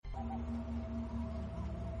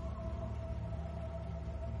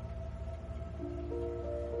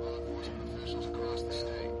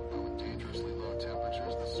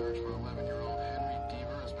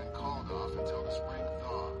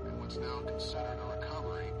considered a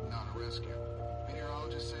recovery, not a rescue.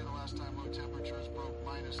 Meteorologists say the last time low temperatures broke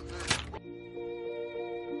 -30.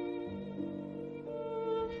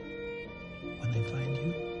 When they find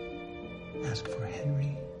you, ask for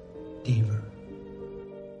Henry Deaver.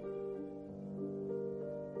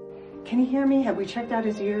 Can you hear me? Have we checked out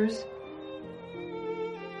his ears?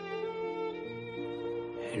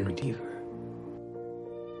 Henry Deaver.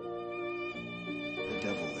 The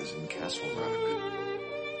devil is in Castle Rock.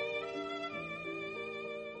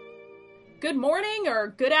 Good morning, or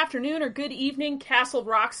good afternoon, or good evening, Castle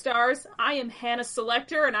Rock stars. I am Hannah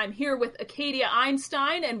Selector, and I'm here with Acadia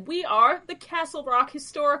Einstein, and we are the Castle Rock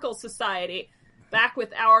Historical Society. Back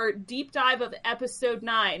with our deep dive of episode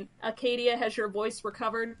 9. Acadia, has your voice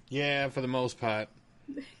recovered? Yeah, for the most part.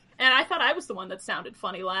 And I thought I was the one that sounded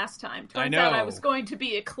funny last time. Turns I out know. I was going to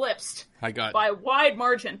be eclipsed I got by a wide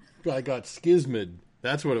margin. schismed.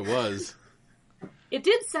 That's what it was. It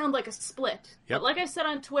did sound like a split. Yep. But like I said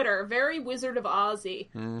on Twitter, very Wizard of Ozzy.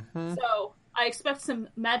 Mm-hmm. So I expect some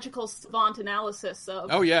magical savant analysis of...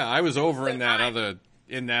 Oh yeah, I was over in that Fine.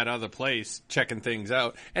 other place checking things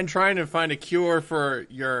out and trying to find a cure for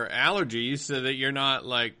your allergies so that you're not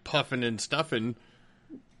like puffing and stuffing.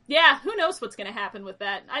 Yeah, who knows what's going to happen with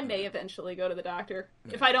that. I may eventually go to the doctor.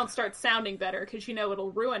 If I don't start sounding better, because you know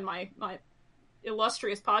it'll ruin my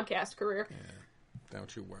illustrious podcast career. Yeah,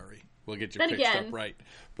 don't you worry. We'll get you Then fixed again, up right.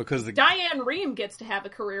 Because Diane Rehm gets to have a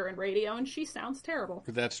career in radio, and she sounds terrible.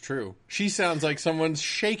 That's true. She sounds like someone's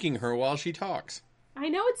shaking her while she talks. I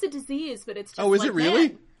know it's a disease, but it's just Oh, is like, it really?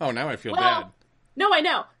 man. Oh, now I feel Well, bad. no, I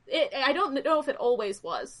know. I don't know if it always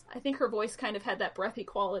was. I think her voice kind of had that breathy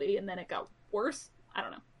quality, and then it got worse. I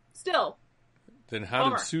don't know. Still. Then how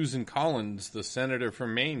bummer. did Susan Collins, the senator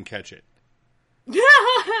from Maine, catch it?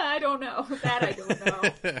 I don't know. That I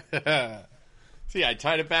don't know. See, I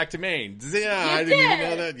tied it back to Maine. Yeah, I didn't even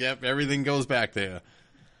know that. Yep, everything goes back there.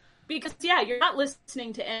 Because, yeah, you're not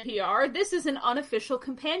listening to NPR. This is an unofficial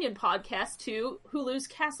companion podcast to Hulu's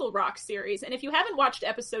Castle Rock series. And if you haven't watched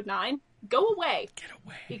episode 9, go away. Get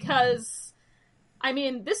away. Because, I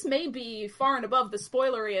mean, this may be far and above the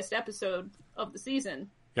spoileriest episode of the season.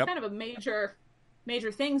 Yep. Kind of a major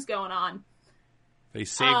things going on. They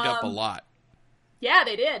saved up a lot. Yeah,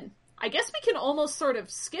 they did. I guess we can almost sort of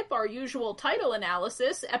skip our usual title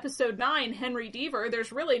analysis. Episode 9, Henry Deaver.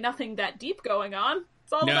 There's really nothing that deep going on.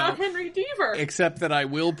 It's all about Henry Deaver. Except that I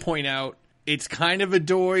will point out, it's kind of a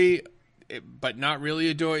doy, but not really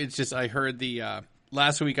a doy. It's just I heard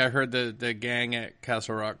last week I heard the gang at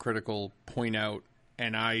Castle Rock Critical point out,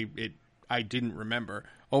 and I didn't remember.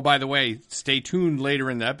 Oh, by the way, stay tuned later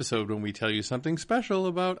in the episode when we tell you something special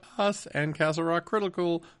about us and Castle Rock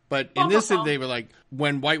Critical. But in this, they were like,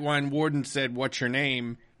 when White Wine Warden said, "What's your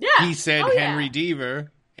name?" Yeah. He said Oh, yeah. Henry Deaver.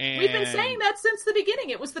 And We've been saying that since the beginning.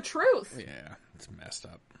 It was the truth. Yeah, it's messed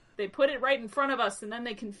up. They put it right in front of us, and then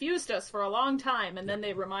they confused us for a long time, and then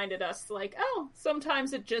they reminded us, like, oh,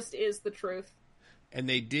 sometimes it just is the truth. And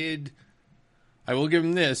they did, I will give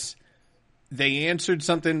them this, they answered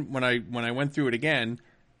something when I went through it again.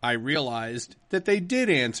 I realized that they did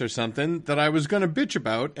answer something that I was going to bitch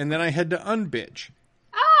about, and then I had to unbitch.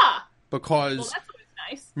 Ah! Because, Well, that's always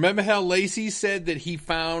nice. remember how Lacey said that he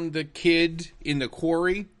found the kid in the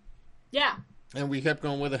quarry? Yeah. And we kept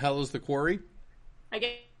going, where the hell is the quarry? I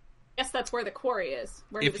guess that's where the quarry is.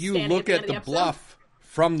 Where he If was you standing look at at the the end of bluff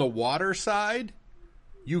from the water side,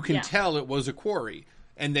 you can Yeah. tell it was a quarry.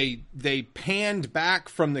 And they panned back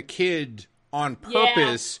from the kid on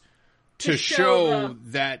purpose to show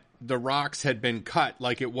that the rocks had been cut,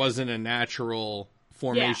 like it wasn't a natural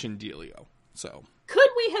formation dealio. So Could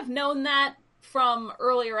we have known that from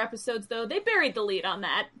earlier episodes, though? They buried the lead on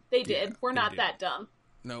that. They did. Yeah, We're they not did. that dumb.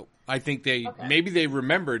 no, I think maybe they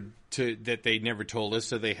remembered that they never told us,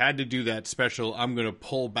 so they had to do that special. I'm going to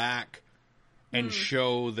pull back and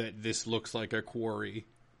show that this looks like a quarry.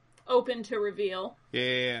 Open to reveal.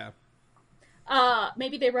 Yeah,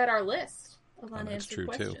 Maybe they read our list of that's unanswered true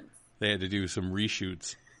questions. too. They had to do some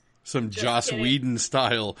reshoots. Some Joss kidding. Whedon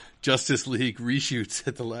style Justice League reshoots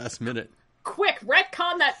at the last minute. Quick,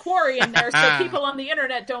 retcon that quarry in there so people on the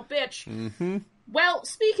internet don't bitch. Mm-hmm. Well,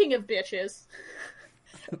 speaking of bitches,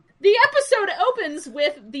 the episode opens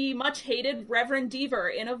with the much-hated Reverend Deaver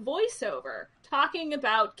in a voiceover talking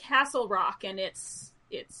about Castle Rock and its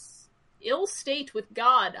ill state with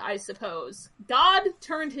God, I suppose. God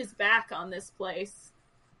turned his back on this place,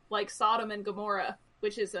 like Sodom and Gomorrah,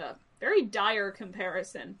 which is a very dire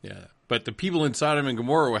comparison. Yeah, but the people in Sodom and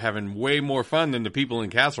Gomorrah were having way more fun than the people in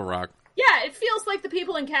Castle Rock. Yeah, it feels like the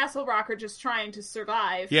people in Castle Rock are just trying to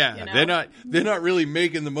survive. Yeah, you know? they're not really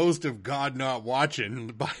making the most of God not watching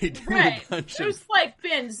by doing Right. a bunch There's of...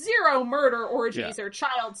 been zero murder orgies or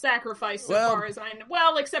child sacrifice so far as I know.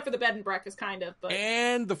 Well, except for the bed and breakfast, kind of. But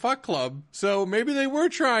And the fuck club, so maybe they were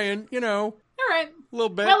trying, all right, a little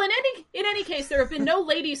bit. Well, in any case, there have been no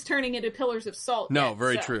ladies turning into pillars of salt. No, yet,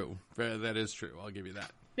 very so true. That is true. I'll give you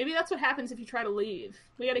that. Maybe that's what happens if you try to leave.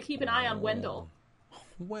 We got to keep an eye on Wendell.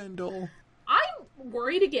 Wendell. I'm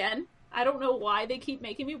worried again. I don't know why they keep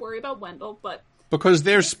making me worry about Wendell, but Because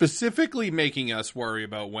they're specifically making us worry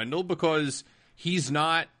about Wendell because he's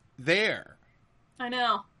not there. I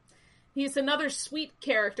know. He's another sweet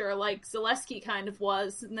character like Zaleski kind of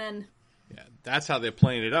was, and then... Yeah, that's how they're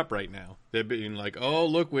playing it up right now. They're being like, oh,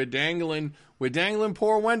 look, we're dangling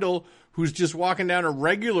poor Wendell, who's just walking down a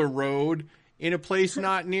regular road in a place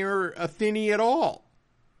not near a thinny at all.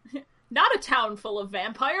 Not a town full of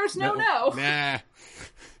vampires, no. Nah.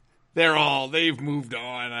 They've moved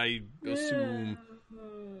on, I assume.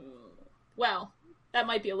 Well, that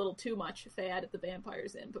might be a little too much if they added the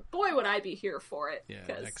vampires in, but boy, would I be here for it. Yeah,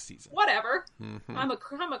 next season. Whatever. Mm-hmm. I'm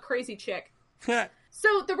a crazy chick.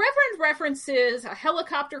 So the Reverend references a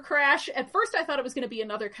helicopter crash. At first I thought it was going to be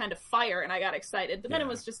another kind of fire, and I got excited. But then it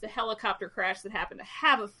was just a helicopter crash that happened to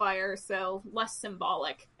have a fire, so less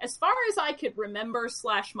symbolic. As far as I could remember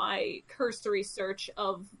 / my cursory search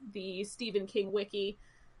of the Stephen King wiki,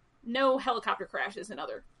 no helicopter crashes in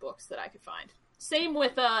other books that I could find. Same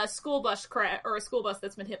with a school bus crash, or a school bus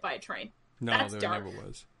that's been hit by a train. No, that's there dark. never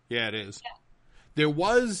was. Yeah, it is. Yeah. There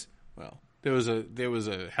was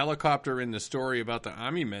a helicopter in the story about the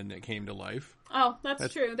army men that came to life. Oh,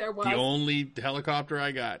 that's true. There was. The only helicopter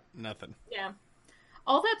I got. Nothing. Yeah.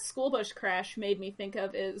 All that school bus crash made me think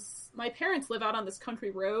of is my parents live out on this country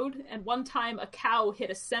road, and one time a cow hit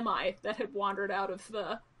a semi that had wandered out of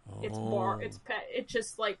its bar. It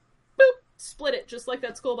just like boop split it just like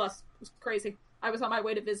that school bus. It was crazy. I was on my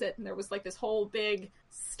way to visit, and there was like this whole big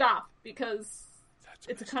stop because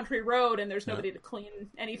it's a country road and there's nobody to clean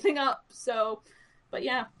anything up. So, but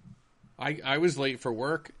yeah. I was late for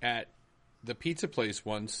work at the pizza place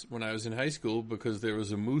once when I was in high school because there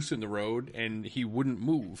was a moose in the road and he wouldn't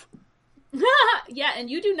move. Yeah, and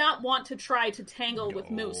you do not want to try to tangle with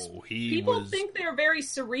moose. People think they're very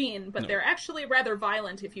serene, but they're actually rather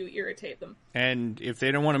violent if you irritate them. And if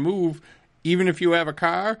they don't want to move, even if you have a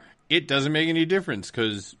car, it doesn't make any difference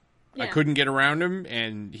because I couldn't get around him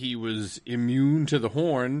and he was immune to the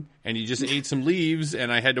horn and he just ate some leaves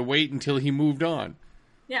and I had to wait until he moved on.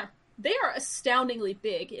 Yeah. They are astoundingly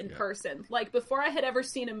big in person. Like, before I had ever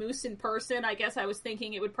seen a moose in person, I guess I was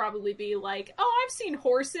thinking it would probably be like, oh, I've seen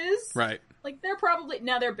horses. Right. Like,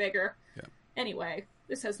 now they're bigger. Yeah. Anyway,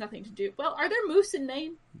 this has nothing to do... Well, are there moose in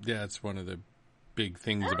Maine? Yeah, it's one of the big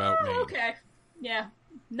things about Maine. Okay. Yeah.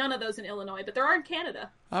 None of those in Illinois, but there are in Canada.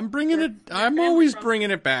 I'm always bringing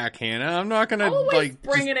it back, Hannah. I'm not going to,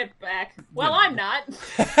 bringing it back. Well, I'm not.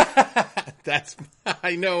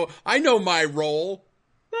 I know my role.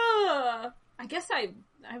 I guess I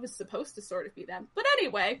was supposed to sort of be that. But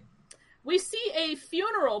anyway, we see a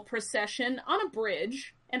funeral procession on a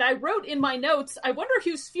bridge, and I wrote in my notes, I wonder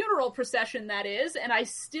whose funeral procession that is, and I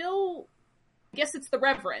guess it's the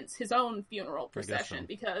Reverend's, his own funeral procession,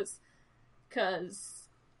 because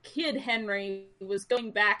Kid Henry was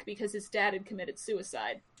going back because his dad had committed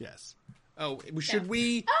suicide. Yes. Oh, should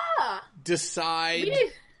we decide...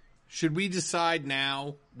 Should we decide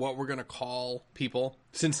now what we're going to call people?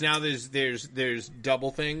 Since now there's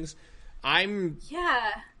double things. I'm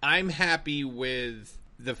happy with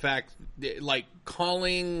the fact that, like,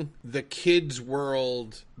 calling the Kids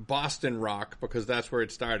World Boston Rock because that's where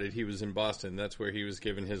it started. He was in Boston. That's where he was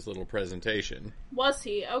giving his little presentation. Was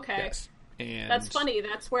he? Okay. Yes. And that's funny.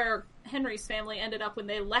 That's where Henry's family ended up when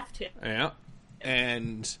they left him. Yeah.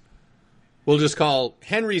 And we'll just call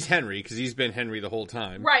Henry's Henry, because he's been Henry the whole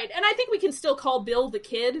time. Right, and I think we can still call Bill the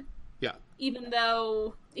Kid. Yeah. Even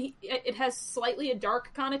though it has slightly a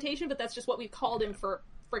dark connotation, but that's just what we've called him for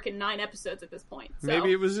frickin' 9 episodes at this point. So.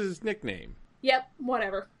 Maybe it was his nickname. Yep,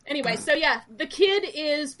 whatever. Anyway, so yeah, the Kid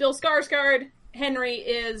is Bill Skarsgård. Henry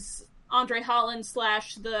is Andre Holland /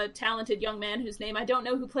 the talented young man whose name I don't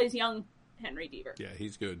know, who plays young Henry Deaver. Yeah,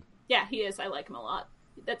 he's good. Yeah, he is. I like him a lot.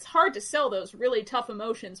 That's hard to sell those really tough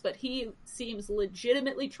emotions, but he seems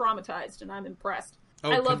legitimately traumatized, and I'm impressed.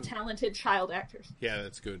 I love talented child actors. Yeah,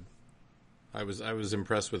 that's good. I was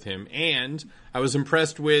impressed with him, and I was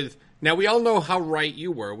impressed with... Now, we all know how right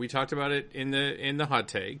you were. We talked about it in the hot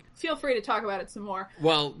take. Feel free to talk about it some more.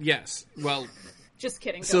 Well, yes. Well, just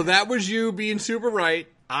kidding. So that was you being super right.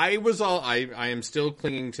 I am still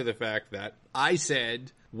clinging to the fact that I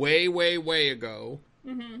said way, way, way ago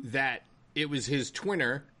that it was his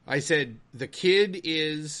twinner. I said, the kid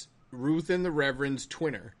is Ruth and the Reverend's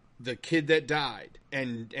twinner, the kid that died.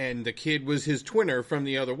 And the kid was his twinner from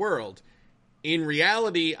the other world. In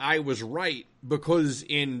reality, I was right, because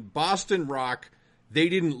in Boston Rock, they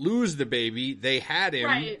didn't lose the baby. They had him,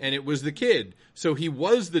 right. And it was the kid. So he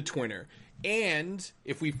was the twinner. And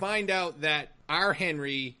if we find out that our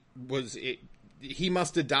Henry he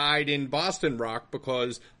must have died in Boston Rock,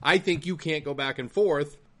 because I think you can't go back and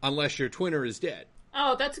forth unless your twinner is dead.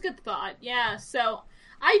 Oh, that's a good thought. Yeah, so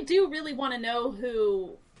I do really want to know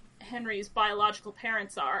who Henry's biological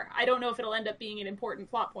parents are. I don't know if it'll end up being an important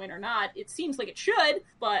plot point or not. It seems like it should,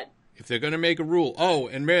 but... If they're going to make a rule... Oh,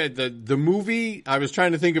 and man, the movie... I was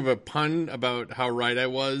trying to think of a pun about how right I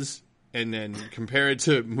was, and then compare it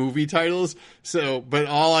to movie titles. So, but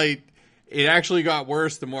it actually got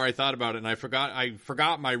worse the more I thought about it, and I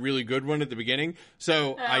forgot my really good one at the beginning.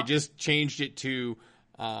 So I just changed it to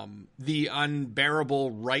the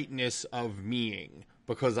unbearable rightness of meing,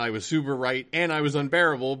 because I was super right, and I was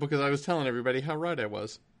unbearable because I was telling everybody how right I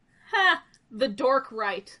was. Ha! The dork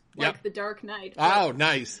right, like Yep. the Dark Knight. Oh,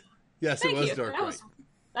 nice. Yes, Thank it was you. dark right.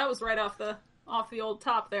 That was right off the old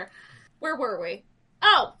top there. Where were we?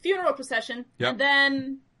 Oh, funeral procession. Yep. And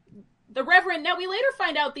then the Reverend... Now, we later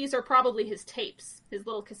find out these are probably his tapes, his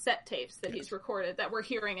little cassette tapes that he's recorded that we're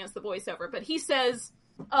hearing as the voiceover. But he says,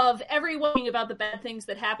 of everyone about the bad things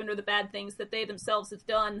that happened or the bad things that they themselves have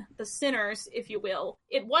done, the sinners, if you will,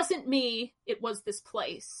 it wasn't me, it was this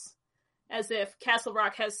place. As if Castle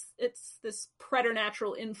Rock has this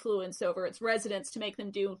preternatural influence over its residents to make them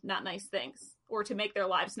do not nice things, or to make their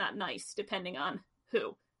lives not nice, depending on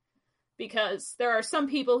who. Because there are some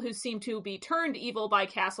people who seem to be turned evil by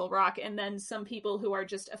Castle Rock, and then some people who are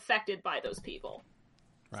just affected by those people.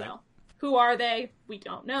 Right. So, who are they? We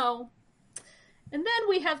don't know. And then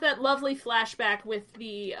we have that lovely flashback with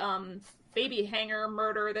the baby hanger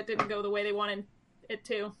murder that didn't go the way they wanted it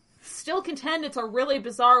to. Still contend it's a really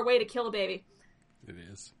bizarre way to kill a baby. It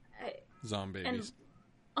is. Zombies. And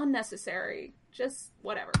unnecessary. Just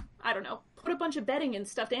whatever. I don't know. Put a bunch of bedding and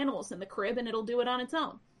stuffed animals in the crib and it'll do it on its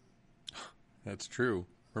own. That's true.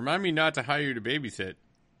 Remind me not to hire you to babysit.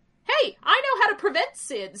 Hey, I know how to prevent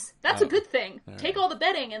SIDS. That's a good thing. All Take all the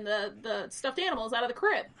bedding and the stuffed animals out of the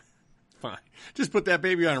crib. Fine. Just put that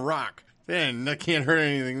baby on a rock. Then that can't hurt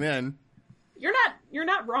anything then. You're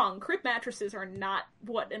not wrong. Crib mattresses are not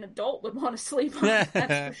what an adult would want to sleep on.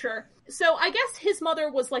 That's for sure. So I guess his mother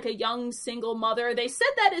was like a young single mother. They said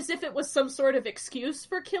that as if it was some sort of excuse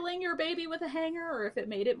for killing your baby with a hanger, or if it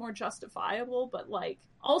made it more justifiable. But like,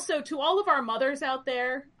 also to all of our mothers out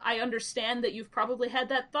there, I understand that you've probably had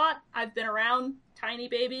that thought. I've been around tiny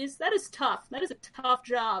babies. That is tough. That is a tough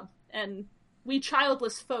job. And we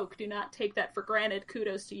childless folk do not take that for granted.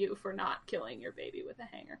 Kudos to you for not killing your baby with a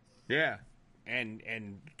hanger. Yeah.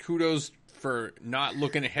 And kudos for not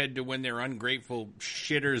looking ahead to when they're ungrateful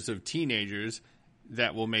shitters of teenagers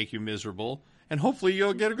that will make you miserable. And hopefully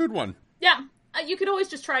you'll get a good one. Yeah. You could always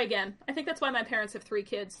just try again. I think that's why my parents have 3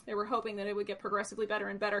 kids. They were hoping that it would get progressively better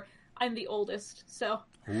and better. I'm the oldest, so...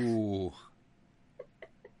 Ooh.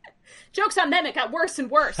 Joke's on them, it got worse and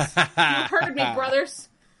worse. You heard me, brothers.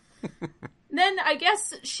 Then I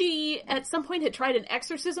guess she, at some point, had tried an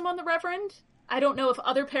exorcism on the Reverend. I don't know if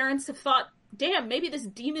other parents have thought, damn, maybe this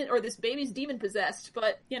demon or this baby's demon possessed,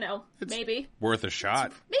 but, you know, It's maybe. Worth a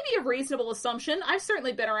shot. Maybe a reasonable assumption. I've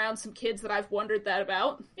certainly been around some kids that I've wondered that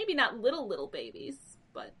about. Maybe not little babies,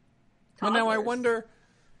 but Well, toddlers. now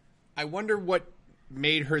I wonder what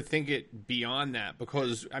made her think it beyond that,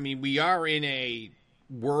 because, I mean, we are in a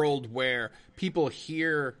world where people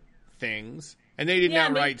hear things, and they didn't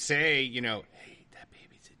outright say, you know, hey, that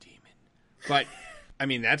baby's a demon. But, I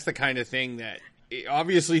mean, that's the kind of thing that,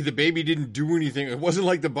 obviously the baby didn't do anything. It wasn't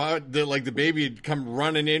like the baby had come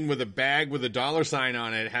running in with a bag with a dollar sign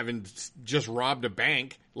on it, having just robbed a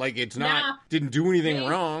bank. Like, it's not, didn't do anything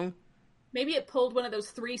wrong. Maybe it pulled one of those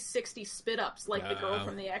 360 spit-ups like the girl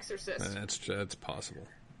from The Exorcist. That's possible.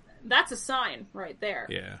 That's a sign right there.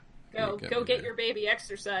 Yeah. Go get your baby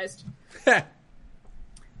exercised.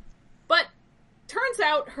 But turns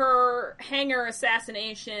out her hanger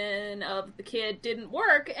assassination of the kid didn't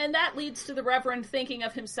work, and that leads to the Reverend thinking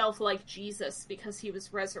of himself like Jesus because he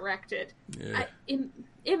was resurrected. Yeah.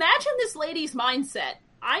 Imagine this lady's mindset.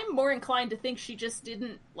 I'm more inclined to think she just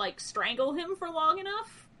didn't, like, strangle him for long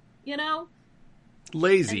enough, you know?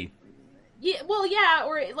 Lazy.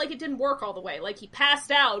 Or, like, it didn't work all the way. Like, he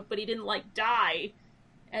passed out, but he didn't, like, die.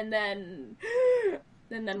 And then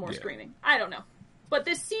more screaming. I don't know. But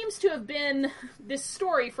this seems to have been, this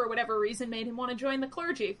story, for whatever reason, made him want to join the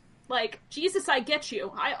clergy. Like, Jesus, I get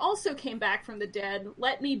you. I also came back from the dead.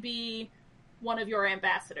 Let me be one of your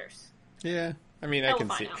ambassadors. Yeah. I mean, I can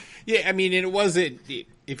see. Out. Yeah, I mean, it wasn't.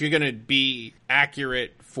 If you're going to be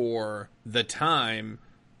accurate for the time,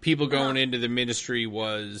 people going into the ministry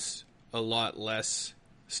was a lot less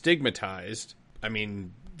stigmatized. I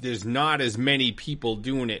mean, there's not as many people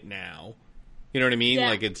doing it now. You know what I mean? Yeah.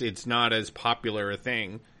 Like, it's not as popular a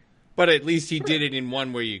thing. But at least he did it in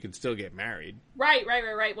one where you could still get married. Right.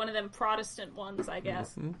 One of them Protestant ones, I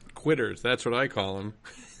guess. Mm-hmm. Quitters, that's what I call them.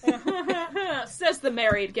 Says the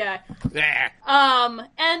married guy.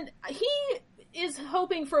 And he is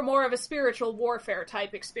hoping for more of a spiritual warfare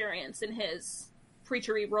type experience in his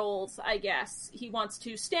preachery roles, I guess. He wants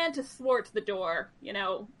to stand to thwart the door. You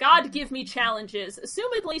know, God give me challenges.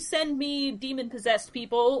 Assumedly send me demon-possessed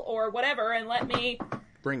people or whatever and let me...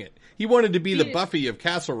 Bring it. He wanted to be the Buffy of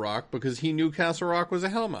Castle Rock because he knew Castle Rock was a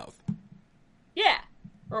hellmouth. Yeah.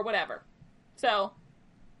 Or whatever. So,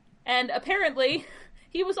 and apparently...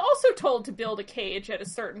 He was also told to build a cage at a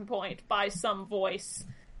certain point by some voice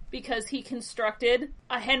because he constructed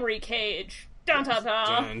a Henry cage. Dun, dun,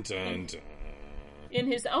 dun, dun, dun, dun. In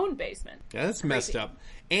his own basement. Yeah, that's messed up.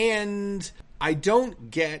 And I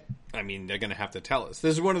don't get... I mean, they're going to have to tell us.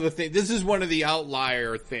 This is one of the things. This is one of the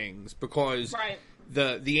outlier things because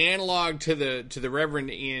the analog to the Reverend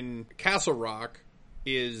in Castle Rock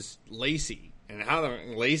is Lacey, and how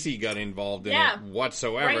Lacey got involved in it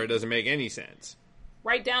whatsoever doesn't make any sense.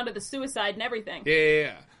 Right down to the suicide and everything.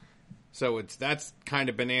 Yeah. So that's kind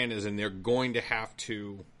of bananas, and they're going to have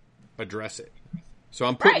to address it. So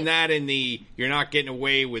I'm putting that in the you're not getting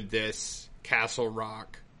away with this Castle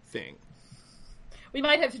Rock thing. We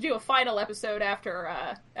might have to do a final episode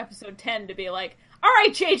after episode 10 to be like, all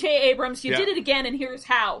right, J.J. Abrams, you did it again, and here's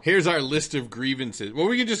how. Here's our list of grievances. Well,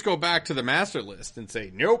 we can just go back to the master list and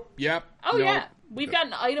say, nope, yep, oh, nope. yeah. We've got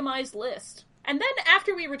an itemized list. And then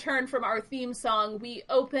after we return from our theme song, we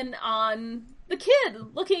open on the kid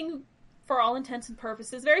looking, for all intents and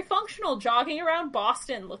purposes, very functional, jogging around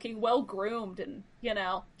Boston, looking well-groomed and, you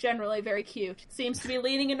know, generally very cute. Seems to be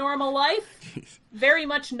leading a normal life. Very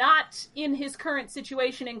much not in his current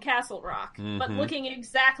situation in Castle Rock, but looking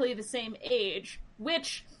exactly the same age,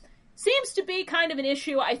 which seems to be kind of an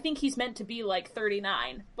issue. I think he's meant to be like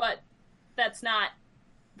 39, but that's not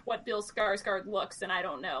what Bill Skarsgård looks, and I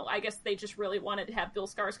don't know. I guess they just really wanted to have Bill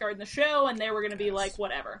Skarsgård in the show, and they were going to be like,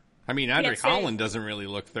 whatever. I mean, Andre Holland doesn't really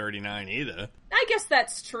look 39 either. I guess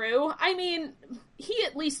that's true. I mean, he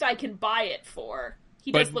at least I can buy it for.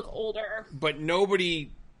 He does look older. But nobody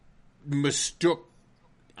mistook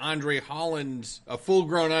Andre Holland, a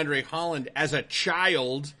full-grown Andre Holland, as a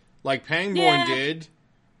child like Pangborn did.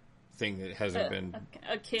 Thing that hasn't been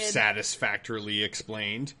a kid. Satisfactorily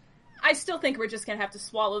explained. I still think we're just going to have to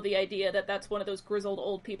swallow the idea that that's one of those grizzled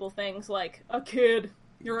old people things, like, a kid.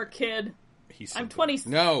 You're a kid. I'm 20.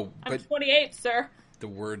 No, I'm 28, sir. The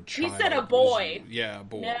word child. He said a boy. Yeah, a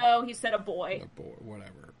boy. No, he said a boy. A boy,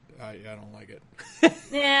 whatever. I don't like it.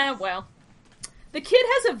 Yeah, well. The kid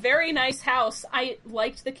has a very nice house. I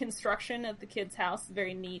liked the construction of the kid's house.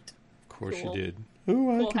 Very neat. Of course you did.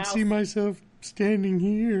 Oh, I can see myself standing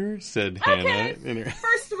here, said Hannah.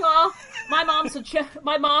 First of all, my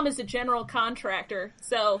mom is a general contractor,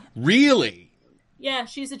 so... Really? Yeah,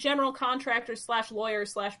 she's a general contractor / lawyer /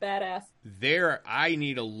 badass. I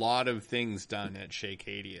need a lot of things done at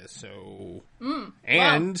Shakeadia, so...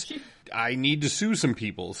 And I need to sue some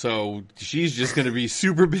people, so she's just going to be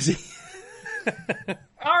super busy.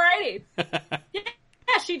 Alrighty.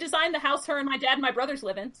 Yeah, she designed the house her and my dad and my brothers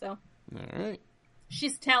live in, so... Alright.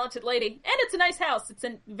 She's a talented lady. And it's a nice house. It's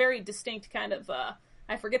a very distinct kind of,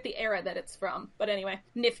 I forget the era that it's from. But anyway,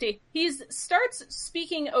 nifty. He starts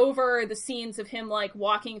speaking over the scenes of him, like,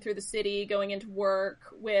 walking through the city, going into work,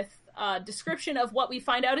 with a description of what we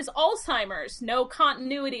find out is Alzheimer's. No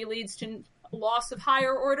continuity leads to loss of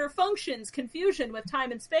higher order functions, confusion with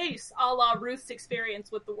time and space, a la Ruth's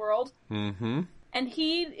experience with the world. Mm-hmm. And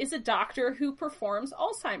he is a doctor who performs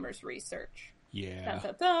Alzheimer's research. Yeah.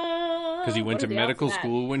 Because he went to medical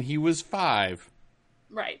school when he was 5.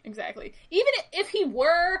 Right, exactly. Even if he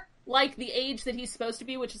were, like, the age that he's supposed to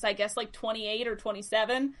be, which is, I guess, like, 28 or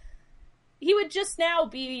 27, he would just now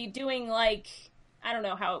be doing, like, I don't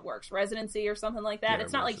know how it works, residency or something like that. Yeah,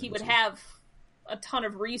 it's not like he would have a ton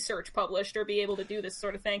of research published or be able to do this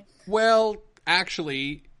sort of thing. Well,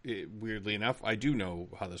 actually... weirdly enough, I do know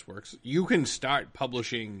how this works. You can start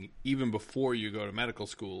publishing even before you go to medical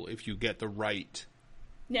school if you get the right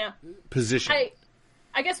position.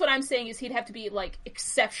 I guess what I'm saying is he'd have to be, like,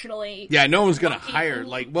 exceptionally... Yeah, no one's going to hire,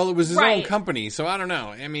 like, well, it was his own Right. company, so I don't know.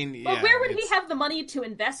 I mean, But yeah, where would he it's- have the money to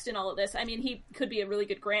invest in all of this? I mean, he could be a really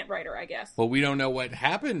good grant writer, I guess. Well, we don't know what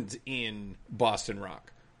happened in Boston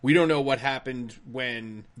Rock. We don't know what happened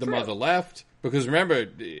when the True. mother left, because remember,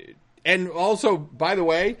 and also, by the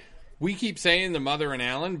way, we keep saying the mother and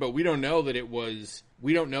Alan, but we don't know that it was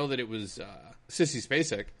Sissy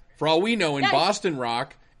Spacek. For all we know, in Yeah. Boston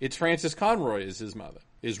Rock, it's Frances Conroy is his mother,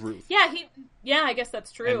 is Ruth. Yeah, I guess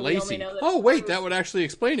that's true. And We only Lacey. know that Oh, wait, that would actually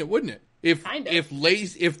explain it, wouldn't it? If Kind of.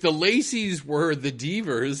 if the Lacey's were the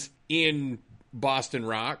Deavers in Boston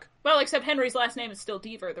Rock, Well, except Henry's last name is still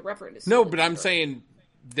Deaver. The Reverend is no, still but I'm Deaver. saying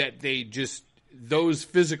that they just those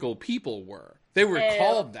physical people were. They were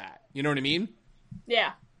called that. You know what I mean?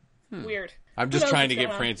 Yeah. Weird. I'm Who just knows trying what's to get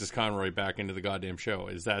going on? Frances Conroy back into the goddamn show.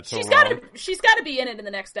 Is that so She's wrong? gotta be in it in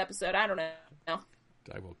the next episode. I don't know.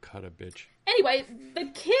 I will cut a bitch. Anyway, the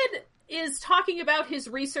kid is talking about his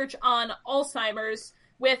research on Alzheimer's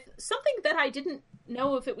with something that I didn't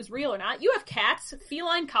know if it was real or not. You have cats.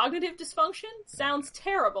 Feline cognitive dysfunction sounds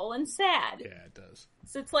terrible and sad. Yeah, it does.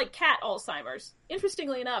 So it's like cat Alzheimer's.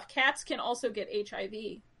 Interestingly enough, cats can also get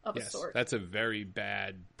HIV of a Yes, sort. that's a very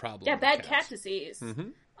bad problem. Yeah, with bad cats. cat disease.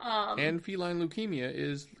 And feline leukemia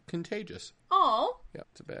is contagious. Oh, Yeah,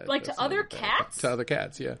 it's a bad. Like to that's other another bad- cats? To other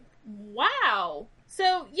cats, yeah. wow.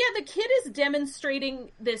 So, yeah, the kid is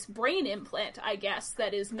demonstrating this brain implant, I guess,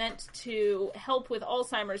 that is meant to help with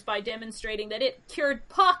Alzheimer's by demonstrating that it cured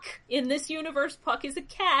Puck. In this universe, Puck is a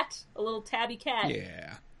cat, a little tabby cat.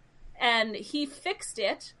 Yeah. And he fixed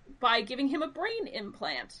it by giving him a brain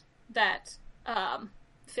implant that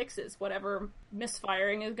fixes whatever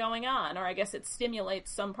misfiring is going on, or I guess it stimulates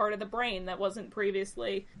some part of the brain that wasn't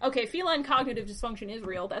previously. Okay, feline cognitive dysfunction is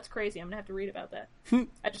real. That's crazy. I'm gonna have to read about that.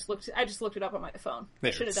 I just looked it up on my phone.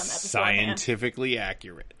 I should have done that beforehand. Scientifically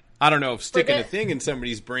accurate. I don't know if sticking the- a thing in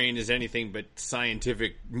somebody's brain is anything but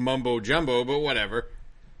scientific mumbo jumbo, but whatever.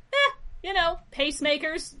 You know,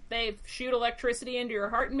 pacemakers, they shoot electricity into your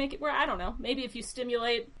heart and make it where, I don't know, maybe if you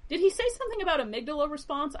stimulate... Did he say something about amygdala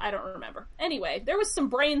response? I don't remember. Anyway, there was some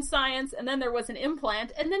brain science, and then there was an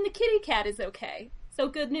implant, and then the kitty cat is okay. So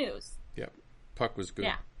good news. Yep. Puck was good.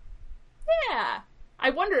 Yeah. Yeah.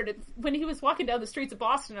 I wondered if, when he was walking down the streets of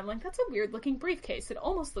Boston, I'm like, that's a weird looking briefcase. It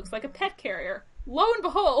almost looks like a pet carrier. Lo and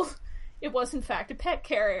behold, it was in fact a pet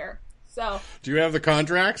carrier. So, Do you have the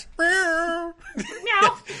contracts? meow.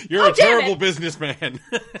 You're Oh, a damn terrible it. businessman.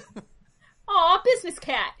 Aw, business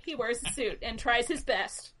cat. He wears a suit and tries his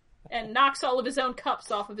best and knocks all of his own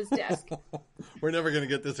cups off of his desk. We're never going to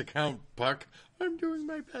get this account, Puck. I'm doing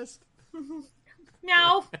my best.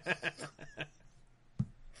 Meow.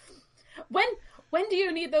 When do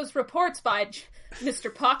you need those reports by,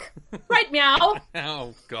 Mr. Puck? Right, meow.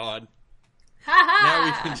 Oh, God. Ha ha. Now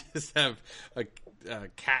we can just have a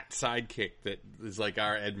cat sidekick that is like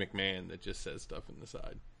our Ed McMahon that just says stuff on the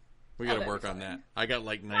side. We got to that'd work be on fun. that. I got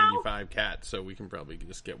like 95 cats, so we can probably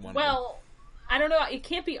just get one. Well, I don't know. It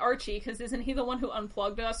can't be Archie, because isn't he the one who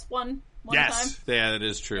unplugged us one yes, time? yeah, that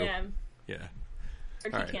is true. Yeah. Yeah.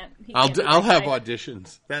 Archie All right. can't. He I'll can't be I'll that have guy.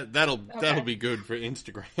 auditions. That'll be good for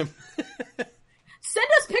Instagram. Send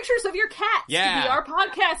us pictures of your cats Yeah. to be our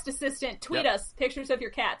podcast assistant. Tweet Yep. us pictures of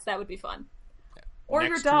your cats. That would be fun. Or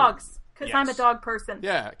Next your dogs, because Yes. I'm a dog person.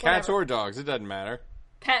 yeah, cats Whatever. or dogs, it doesn't matter.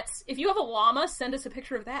 Pets. If you have a llama, send us a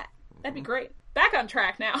picture of that. That'd be great. Back on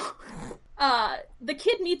track now. The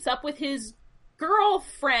kid meets up with his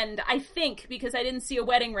girlfriend, I think, because I didn't see a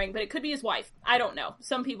wedding ring, but it could be his wife. I don't know.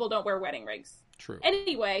 Some people don't wear wedding rings. True.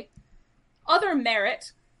 Anyway, other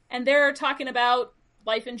Merritt, and they're talking about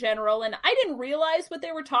life in general, and I didn't realize what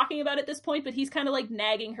they were talking about at this point, but he's kind of like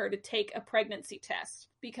nagging her to take a pregnancy test,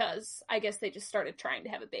 because I guess they just started trying to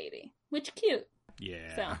have a baby. Which, cute.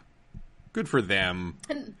 Yeah. So, Good for them.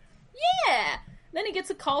 and yeah! Then he gets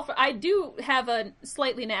a call for... I do have a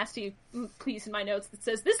slightly nasty piece in my notes that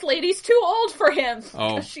says, this lady's too old for him!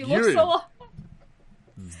 Oh, she looks you're so...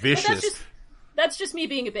 Vicious. That's just me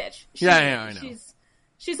being a bitch. Yeah, I know.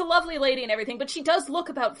 She's a lovely lady and everything, but she does look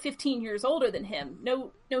about 15 years older than him.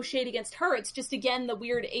 No shade against her. It's just, again, the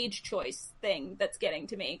weird age choice thing that's getting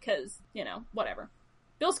to me, because, whatever.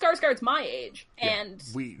 Bill Skarsgård's my age, and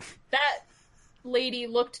that lady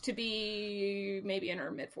looked to be maybe in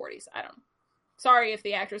her mid-40s. I don't know. Sorry if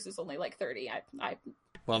the actress is only like 30.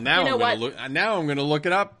 Well, now You know I'm what? gonna look. Now I'm gonna look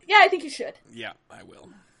it up. Yeah, I think you should. Yeah, I will.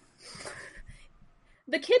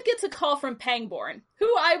 The kid gets a call from Pangborn, who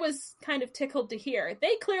I was kind of tickled to hear.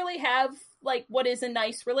 They clearly have like, what is a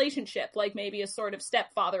nice relationship? Like, maybe a sort of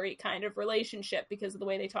stepfather-y kind of relationship because of the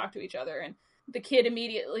way they talk to each other. And the kid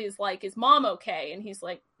immediately is like, is mom okay? And he's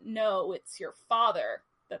like, no, it's your father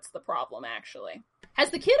that's the problem, actually. Has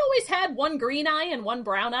the kid always had one green eye and one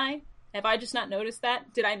brown eye? Have I just not noticed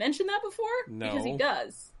that? Did I mention that before? No. Because he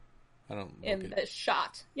does. I don't. In the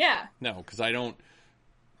shot. Yeah. No, because I don't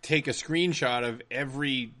take a screenshot of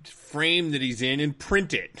every frame that he's in and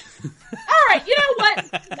print it. All right, you know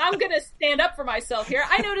what? I'm going to stand up for myself here.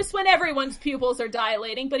 I notice when everyone's pupils are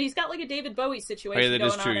dilating, but he's got like a David Bowie situation that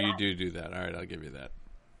going is true. on. You do that. All right, I'll give you that.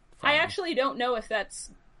 Fine. I actually don't know if that's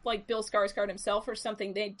like Bill Skarsgård himself or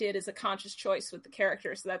something they did as a conscious choice with the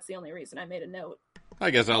character, so that's the only reason I made a note. I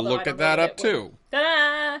guess I'll look at that up too.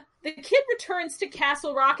 Ta-da! The kid returns to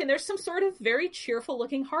Castle Rock, and there's some sort of very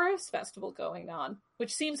cheerful-looking harvest festival going on,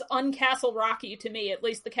 which seems un-Castle Rocky to me, at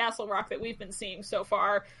least the Castle Rock that we've been seeing so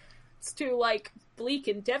far. It's too, like, bleak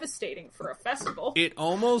and devastating for a festival. It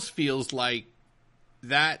almost feels like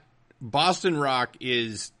that Boston Rock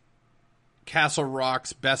is Castle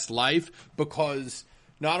Rock's best life, because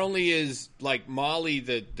not only is, like, Molly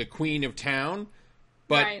the queen of town,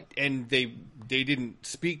 but right. And they didn't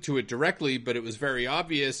speak to it directly, but it was very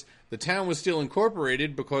obvious the town was still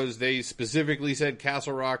incorporated because they specifically said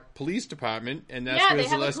Castle Rock Police Department, and that's where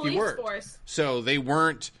Zaleski worked. Force. So they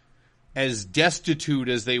weren't as destitute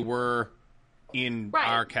as they were in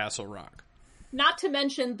our Castle Rock. Not to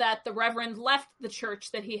mention that the Reverend left the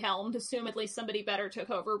church that he helmed. Assumedly somebody better took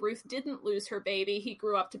over. Ruth didn't lose her baby. He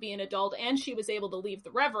grew up to be an adult, and she was able to leave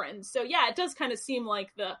the Reverend. So yeah, it does kind of seem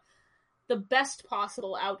like the best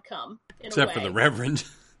possible outcome, except for the Reverend.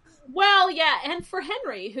 Well, yeah, and for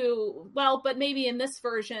Henry, but maybe in this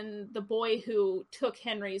version, the boy who took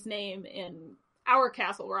Henry's name in our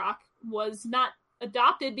Castle Rock was not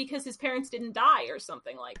adopted because his parents didn't die or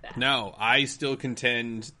something like that. No, I still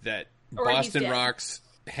contend that Boston Rock's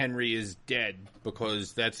Henry is dead,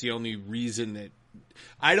 because that's the only reason that...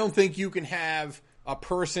 I don't think you can have a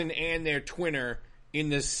person and their twinner in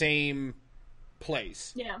the same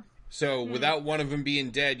place. Yeah. So without one of them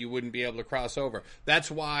being dead, you wouldn't be able to cross over. That's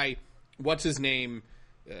why, what's his name?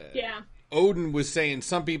 Odin was saying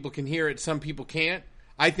some people can hear it, some people can't.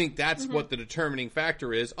 I think that's what the determining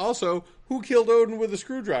factor is. Also, who killed Odin with a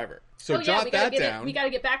screwdriver? So jot that down. We got to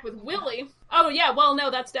get back with Willie. Oh, yeah, well, no,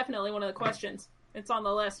 that's definitely one of the questions. It's on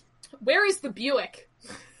the list. Where is the Buick?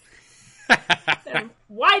 And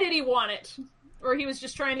why did he want it? Or he was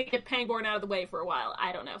just trying to get Pangborn out of the way for a while.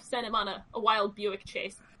 I don't know. Send him on a wild Buick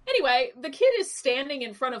chase. Anyway, the kid is standing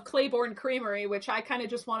in front of Claiborne Creamery, which I kind of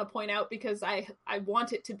just want to point out because I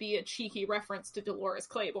want it to be a cheeky reference to Dolores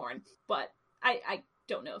Claiborne. But I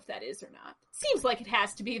don't know if that is or not. Seems like it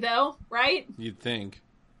has to be, though, right? You'd think.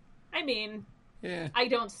 I mean, yeah. I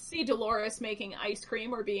don't see Dolores making ice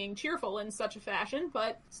cream or being cheerful in such a fashion,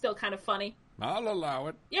 but still kind of funny. I'll allow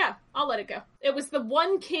it. Yeah, I'll let it go. It was the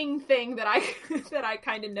one king thing that I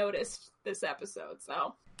kind of noticed this episode,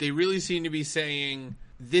 so. They really seem to be saying,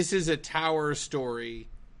 this is a tower story,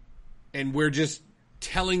 and we're just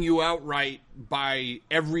telling you outright by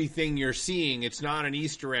everything you're seeing. It's not an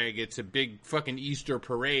Easter egg. It's a big fucking Easter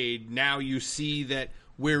parade. Now you see that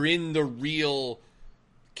we're in the real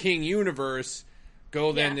King universe.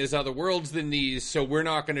 There's other worlds than these, so we're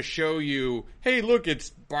not going to show you, hey, look, it's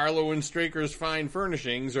Barlow and Straker's Fine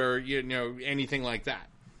Furnishings, or, anything like that.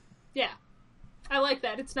 Yeah. I like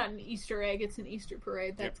that. It's not an Easter egg, it's an Easter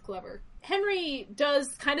parade. That's clever. Henry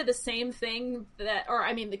does kind of the same thing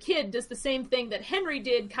the kid does the same thing that Henry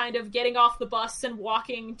did, kind of getting off the bus and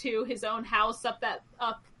walking to his own house up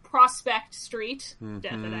Prospect Street.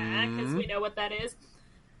 Because we know what that is.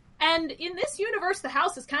 And in this universe, the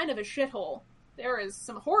house is kind of a shithole. There is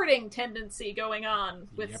some hoarding tendency going on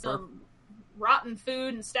with some rotten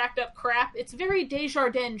food and stacked up crap. It's very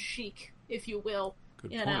Desjardins chic, if you will.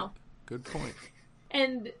 Good point.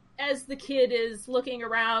 And as the kid is looking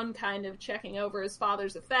around, kind of checking over his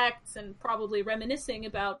father's effects and probably reminiscing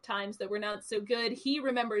about times that were not so good, he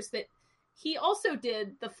remembers that he also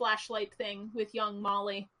did the flashlight thing with young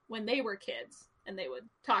Molly when they were kids. And they would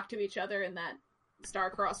talk to each other in that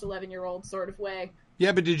star-crossed 11-year-old sort of way.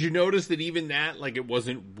 Yeah, but did you notice that even that, it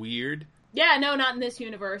wasn't weird? Yeah, no, not in this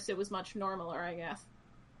universe. It was much normaler, I guess.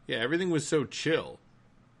 Yeah, everything was so chill.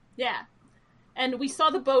 Yeah. And we saw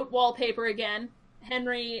the boat wallpaper again.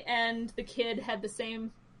 Henry and the kid had the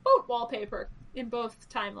same boat wallpaper in both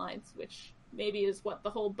timelines, which maybe is what the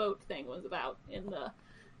whole boat thing was about in the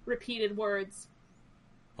repeated words.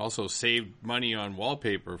 Also saved money on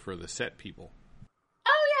wallpaper for the set people.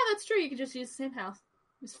 Oh, yeah, that's true. You could just use the same house.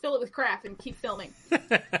 Just fill it with crap and keep filming.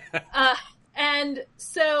 And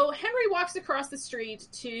so Henry walks across the street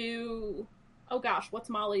to, oh gosh, what's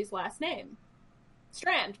Molly's last name?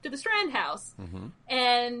 Strand, to the Strand house. Mm-hmm.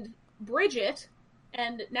 And Bridget,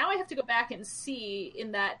 and now I have to go back and see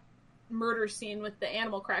in that murder scene with the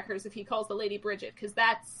animal crackers if he calls the lady Bridget, because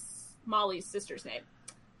that's Molly's sister's name.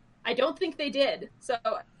 I don't think they did, so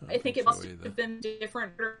I think it must have been a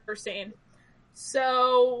different murder scene.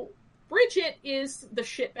 So Bridget is the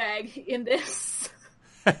shitbag in this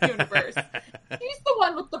universe. He's the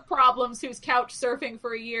one with the problems who's couch surfing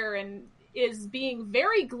for a year and is being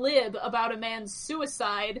very glib about a man's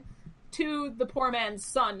suicide to the poor man's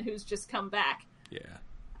son who's just come back. Yeah.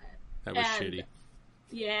 That was shitty.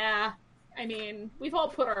 Yeah. I mean, we've all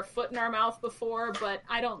put our foot in our mouth before, but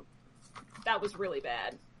that was really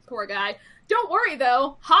bad. Poor guy. Don't worry,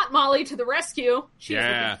 though. Hot Molly to the rescue. She's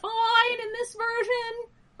looking fine in this version.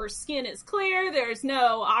 Her skin is clear. There's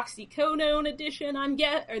no oxycodone addiction, I'm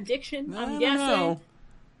guessing. No.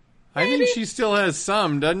 I think she still has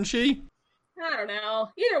some, doesn't she? I don't know.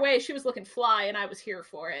 Either way, she was looking fly, and I was here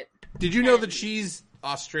for it. Did you know that she's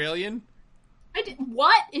Australian? I did.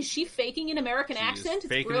 What? Is she faking an American accent?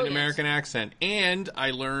 Faking an American accent. And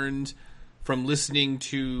I learned from listening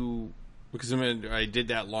to, because I did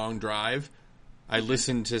that long drive, I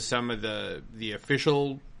listened to some of the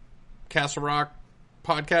official Castle Rock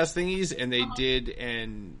podcast thingies, and they did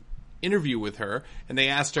an interview with her, and they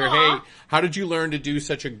asked her, hey, how did you learn to do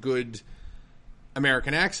such a good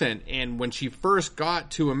American accent? And when she first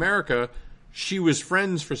got to America, she was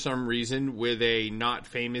friends for some reason with a not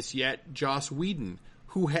famous yet Joss Whedon,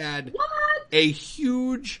 who had a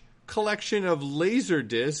huge collection of laser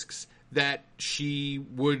discs that she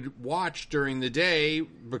would watch during the day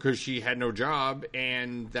because she had no job,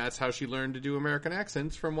 and that's how she learned to do American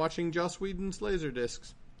accents, from watching Joss Whedon's laser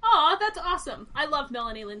discs. Aw, that's awesome. I love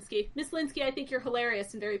Melanie Lynskey. Miss Lynskey, I think you're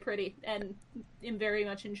hilarious and very pretty, and am very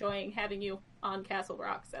much enjoying having you on Castle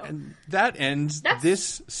Rock. So, and that ends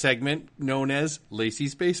this segment known as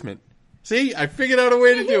Lacey's Basement. See, I figured out a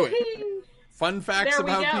way to do it. Fun facts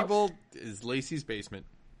about people is Lacey's Basement.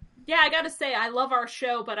 Yeah, I gotta say, I love our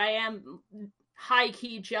show, but I am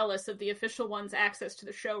high-key jealous of the official one's access to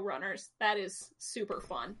the showrunners. That is super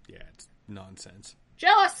fun. Yeah, it's nonsense.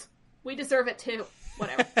 Jealous! We deserve it too.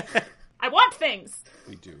 Whatever. I want things!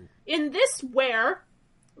 We do. In this where,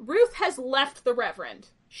 Ruth has left the Reverend.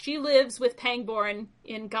 She lives with Pangborn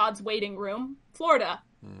in God's Waiting Room, Florida.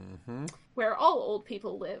 Mm-hmm. Where all old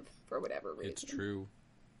people live, for whatever reason. It's true.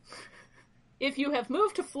 If you have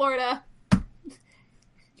moved to Florida,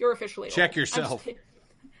 you're officially old. Check yourself.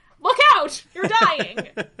 Look out! You're dying!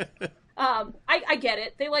 I get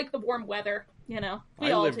it. They like the warm weather, you know.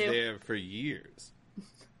 We all do. I lived there for years.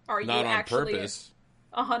 Are Not you on actually purpose.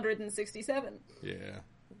 167? Yeah.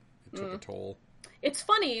 It took a toll. It's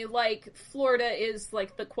funny, like, Florida is,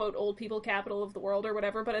 like, the, quote, old people capital of the world or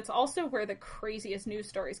whatever, but it's also where the craziest news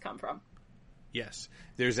stories come from. Yes.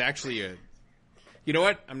 There's actually a... You know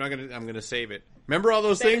what? I'm gonna save it. Remember all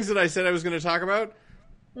those things that I said I was going to talk about?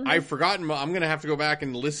 Mm-hmm. I've forgotten. I'm going to have to go back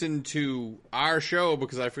and listen to our show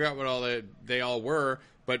because I forgot what they all were,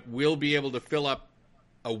 but we'll be able to fill up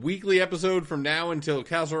a weekly episode from now until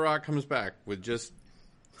Castle Rock comes back with just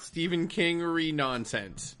Stephen King-ery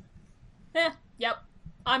nonsense. Yep.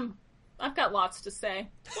 I've got lots to say.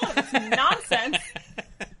 Well, it's nonsense.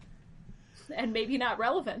 And maybe not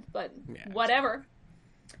relevant, but whatever.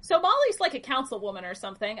 So Molly's like a councilwoman or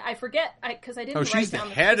something. I forget, because I didn't write down the she's the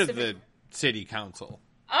head of the city council.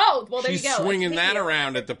 Oh, well, there you go. She's swinging that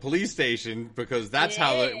around at the police station because that's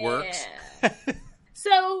how it works.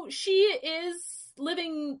 So she is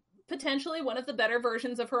living potentially one of the better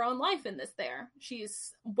versions of her own life in this there.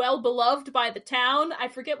 She's well beloved by the town. I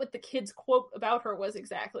forget what the kids' quote about her was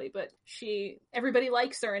exactly, but everybody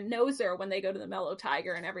likes her and knows her when they go to the Mellow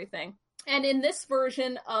Tiger and everything. And in this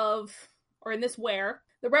version in this where,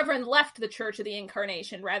 the Reverend left the Church of the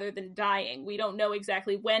Incarnation rather than dying. We don't know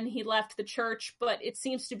exactly when he left the church, but it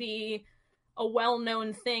seems to be a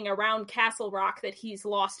well-known thing around Castle Rock that he's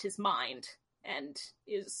lost his mind and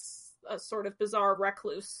is a sort of bizarre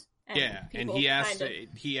recluse. And he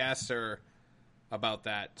asked her about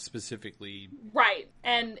that specifically. Right,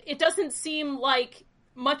 and it doesn't seem like,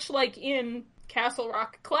 much like in Castle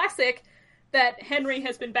Rock Classic, that Henry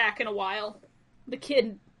has been back in a while. The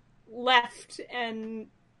kid left and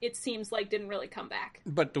it seems like didn't really come back.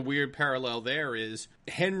 But the weird parallel there is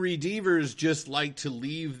Henry Devers just like to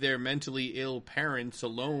leave their mentally ill parents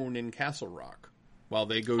alone in Castle Rock while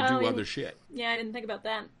they go do other shit. Yeah, I didn't think about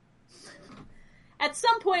that. At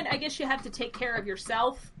some point, I guess you have to take care of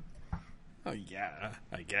yourself. Oh, yeah,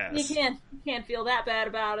 I guess. You can't feel that bad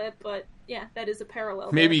about it, but yeah, that is a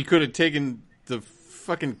parallel. Maybe there. he could have taken the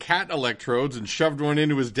fucking cat electrodes and shoved one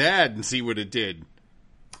into his dad and see what it did.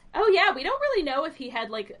 Oh yeah, we don't really know if he had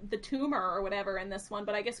like the tumor or whatever in this one,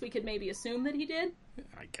 but I guess we could maybe assume that he did.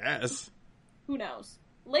 I guess. Who knows?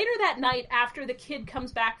 Later that night, after the kid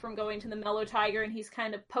comes back from going to the Mellow Tiger and he's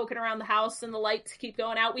kind of poking around the house and the lights keep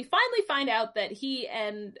going out, we finally find out that he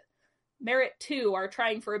and Merritt 2 are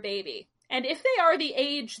trying for a baby. And if they are the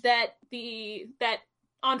age that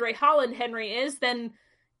Andre Holland Henry is, then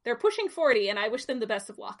they're pushing 40, and I wish them the best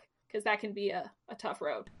of luck, because that can be a tough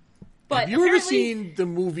road. But have you ever seen the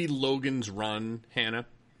movie Logan's Run, Hannah?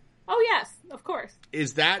 Oh, yes, of course.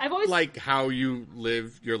 Is that like how you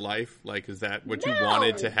live your life? Like, is that what you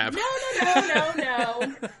wanted to have?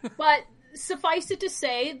 No. But suffice it to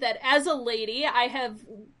say that as a lady, I have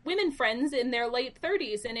women friends in their late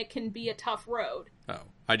 30s, and it can be a tough road. Oh,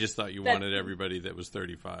 I just thought you wanted everybody that was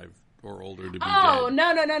 35 or older to be dead.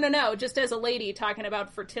 No. Just as a lady talking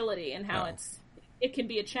about fertility and how it can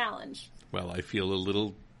be a challenge. Well, I feel a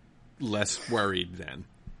little less worried then.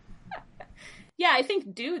 Yeah, I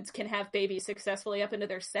think dudes can have babies successfully up into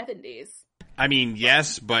their 70s. I mean,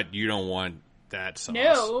 yes, but you don't want that sauce.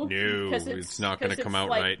 No, it's not going to come out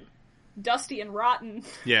right. Dusty and rotten.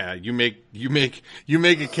 Yeah, you make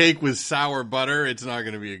a cake with sour butter, it's not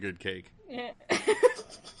going to be a good cake. Yeah.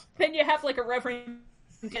 Then you have like a reverend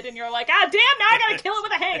kid and you're like, ah, damn, now I gotta kill it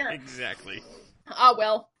with a hanger. Exactly. Ah,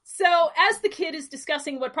 well. So, as the kid is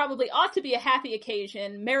discussing what probably ought to be a happy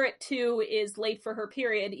occasion, Merritt 2 is late for her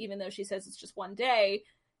period, even though she says it's just one day.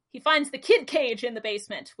 He finds the kid cage in the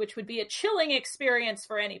basement, which would be a chilling experience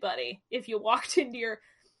for anybody if you walked into your...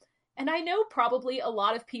 And I know probably a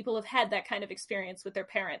lot of people have had that kind of experience with their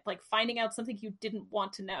parent, like finding out something you didn't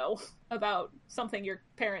want to know about something your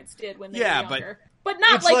parents did when they were younger. But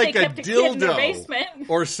not like they kept a kid in their basement.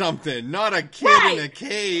 Or something, not a kid in a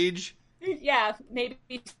cage. Yeah, maybe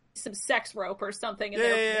some sex rope or something in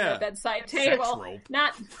their bedside table. Sex rope?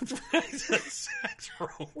 Not sex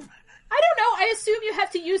rope. I don't know. I assume you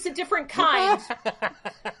have to use a different kind.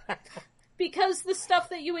 Because the stuff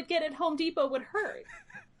that you would get at Home Depot would hurt.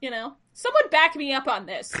 You know? Someone back me up on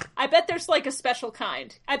this. I bet there's like a special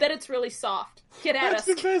kind. I bet it's really soft. Get at us.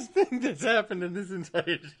 That's the best thing that's happened in this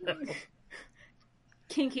entire show.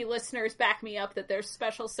 Kinky listeners back me up that there's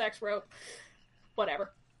special sex rope.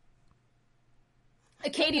 Whatever.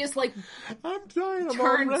 Acadia's like, I'm dying. I'm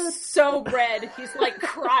turned all red. So red. He's like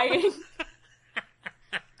crying.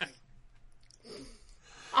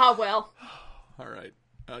 Ah, well. All right.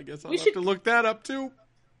 I guess I'll have to look that up too.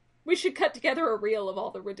 We should cut together a reel of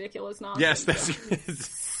all the ridiculous nonsense that's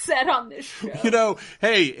said on this show. You know,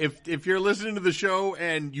 hey, if you're listening to the show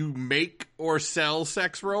and you make or sell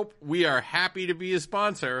sex rope, we are happy to be a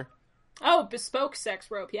sponsor. Oh, bespoke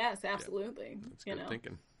sex rope. Yes, absolutely. Yeah, that's good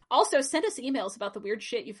thinking. Also, send us emails about the weird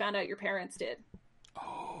shit you found out your parents did.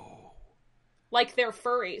 Oh. Like they're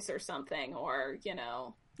furries or something, or, you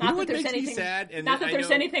know... Not that there's anything sad, and not that there's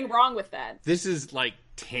anything wrong with that. This is like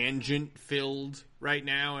tangent filled right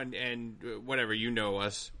now, and whatever, you know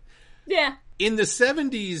us. Yeah. In the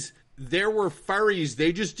 70s, there were furries.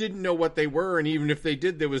 They just didn't know what they were, and even if they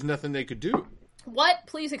did, there was nothing they could do. What?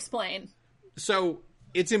 Please explain. So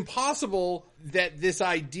it's impossible that this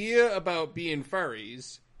idea about being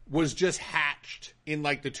furries was just hatched in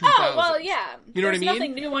like the 2000s. Oh, well, yeah. You know what I mean? There's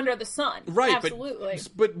nothing new under the sun. Right. Absolutely.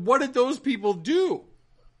 But what did those people do?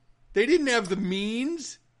 They didn't have the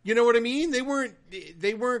means. You know what I mean? They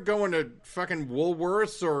weren't going to fucking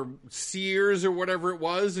Woolworths or Sears or whatever it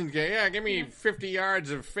was and go, yeah, give me 50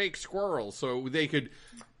 yards of fake squirrel so they could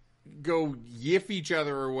go yiff each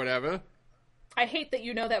other or whatever. I hate that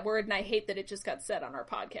you know that word, and I hate that it just got said on our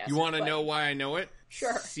podcast. You want to know why I know it?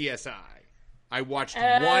 Sure. CSI. I watched one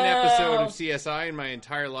episode of CSI in my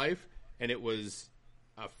entire life, and it was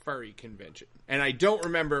a furry convention. And I don't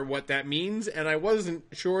remember what that means, and I wasn't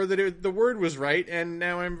sure that the word was right, and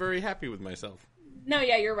now I'm very happy with myself. No,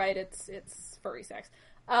 yeah, you're right. It's furry sex.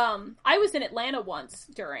 I was in Atlanta once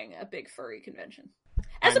during a big furry convention.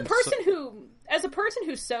 As a person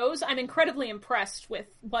who sews, I'm incredibly impressed with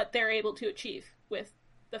what they're able to achieve with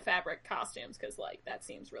the fabric costumes, because like that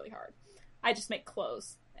seems really hard. I just make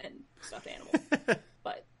clothes and stuffed animals.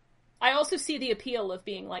 But I also see the appeal of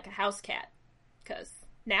being like a house cat, because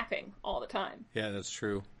napping all the time. Yeah, that's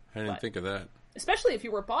true. I didn't think of that. Especially if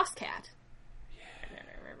you were boss cat. Yeah.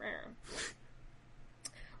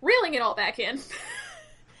 Reeling it all back in.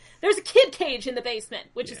 There's a kid cage in the basement,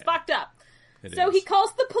 which is fucked up. So he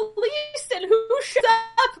calls the police, and who shows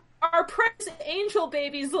up? Our precious angel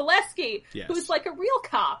baby, Zaleski, who's like a real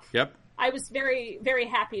cop. Yep. I was very, very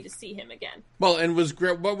happy to see him again. Well, and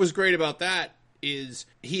what was great about that is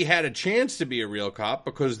he had a chance to be a real cop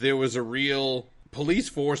because there was a real police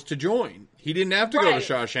force to join. He didn't have to go to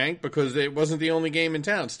Shawshank because it wasn't the only game in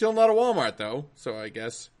town. Still not a Walmart, though, so I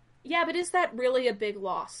guess... Yeah, but is that really a big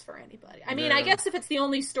loss for anybody? I mean, I guess if it's the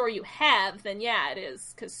only store you have, then yeah, it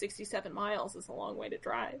is, because 67 miles is a long way to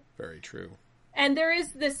drive. Very true. And there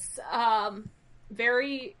is this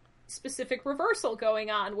very specific reversal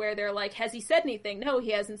going on where they're like, has he said anything? No,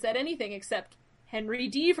 he hasn't said anything except Henry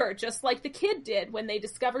Deaver, just like the kid did when they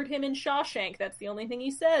discovered him in Shawshank. That's the only thing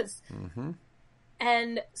he says. Mm-hmm.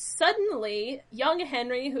 And suddenly, young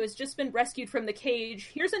Henry, who has just been rescued from the cage,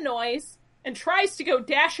 hears a noise and tries to go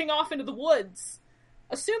dashing off into the woods,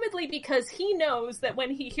 assumedly because he knows that when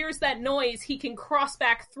he hears that noise, he can cross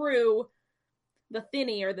back through the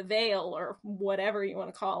thinny or the veil or whatever you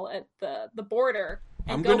want to call it, the border,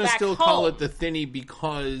 and I'm go going to back still home. call it the thinny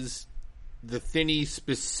because the thinny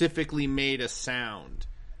specifically made a sound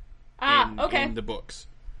in the books.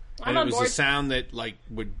 And it was a sound that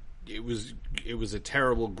it was a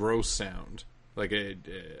terrible, gross sound. Like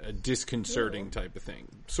a disconcerting type of thing.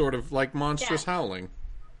 Sort of like monstrous howling.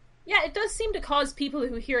 Yeah, it does seem to cause people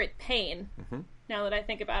who hear it pain, now that I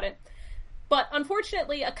think about it. But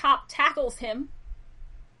unfortunately, a cop tackles him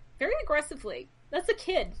very aggressively. That's a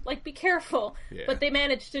kid. Like, be careful. Yeah. But they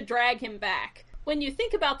managed to drag him back. When you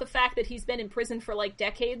think about the fact that he's been in prison for, like,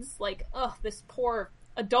 decades, like, this poor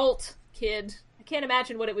adult kid. I can't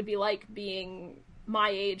imagine what it would be like being my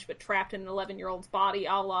age but trapped in an 11-year-old's body,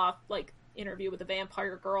 a la, like, Interview with a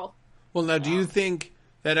Vampire Girl. Well, now, do you think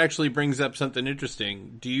that actually brings up something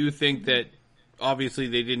interesting? Do you think that, obviously,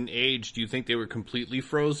 they didn't age, do you think they were completely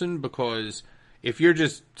frozen? Because if you're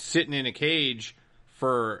just sitting in a cage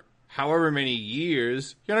for however many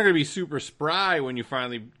years, you're not going to be super spry when you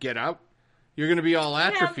finally get out. You're going to be all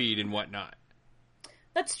atrophied and whatnot.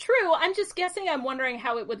 That's true. I'm just guessing, I'm wondering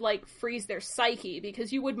how it would, like, freeze their psyche,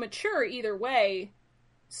 because you would mature either way,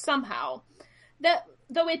 somehow.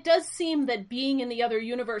 Though it does seem that being in the other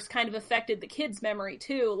universe kind of affected the kid's memory,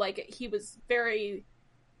 too. Like, he was very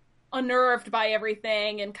unnerved by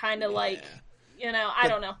everything and kind of like, I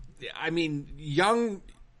don't know. I mean,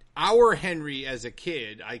 our Henry as a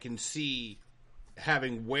kid, I can see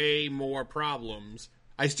having way more problems.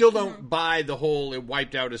 I still don't buy the whole, it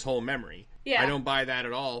wiped out his whole memory. Yeah. I don't buy that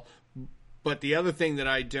at all. But the other thing that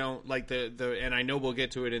I don't like and I know we'll get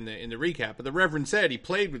to it in the recap, but the Reverend said he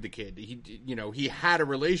played with the kid. He had a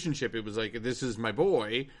relationship. It was like, this is my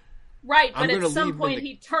boy. Right, but at some point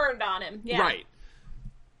he turned on him. Yeah. Right.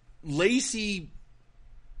 Lacey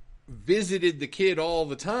visited the kid all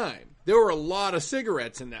the time. There were a lot of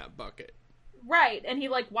cigarettes in that bucket. Right, and he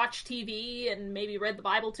watched TV and maybe read the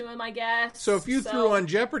Bible to him, I guess. So if you threw on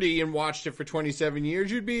Jeopardy and watched it for 27 years,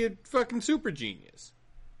 you'd be a fucking super genius.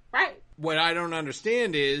 Right. What I don't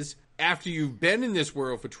understand is, after you've been in this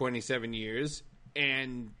world for 27 years,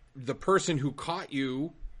 and the person who caught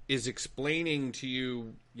you is explaining to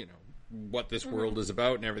you, what this world is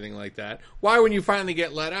about and everything like that, why when you finally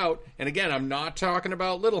get let out, and again, I'm not talking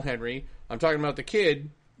about little Henry, I'm talking about the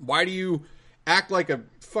kid, why do you act like a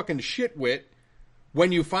fucking shitwit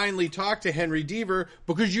when you finally talk to Henry Deaver?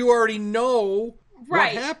 Because you already know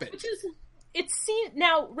what happened.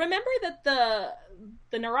 Now, remember that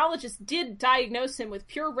the neurologist did diagnose him with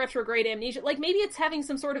pure retrograde amnesia. Like, maybe it's having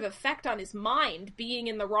some sort of effect on his mind, being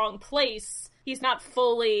in the wrong place. He's not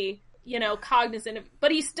fully, cognizant of,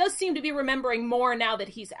 but he does seem to be remembering more now that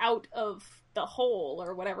he's out of the hole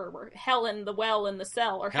or whatever, or hell in the well in the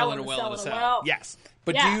cell, or hell in the cell in the well. Yes.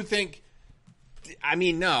 But do you think,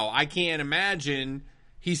 no, I can't imagine.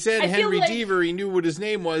 He said Henry Deaver, he knew what his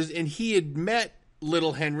name was, and he had met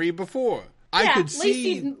little Henry before. I could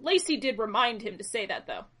see... Lacey did remind him to say that,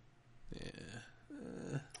 though.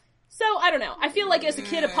 Yeah. So, I don't know. I feel like as a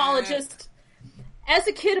kid apologist, I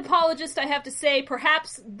have to say,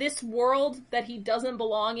 perhaps this world that he doesn't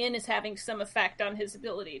belong in is having some effect on his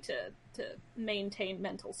ability to maintain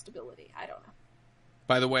mental stability. I don't know.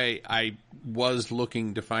 By the way, I was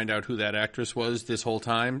looking to find out who that actress was this whole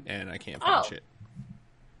time, and I can't find shit.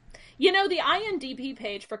 The IMDb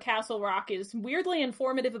page for Castle Rock is weirdly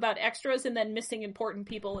informative about extras and then missing important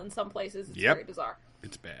people in some places. It's very bizarre.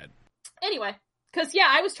 It's bad. Anyway, because,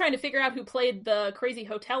 I was trying to figure out who played the crazy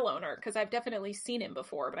hotel owner, because I've definitely seen him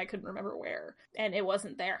before, but I couldn't remember where, and it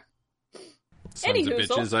wasn't there. Sons of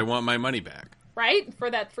bitches, I want my money back. Right? For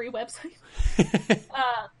that free website.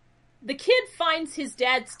 The kid finds his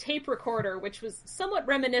dad's tape recorder, which was somewhat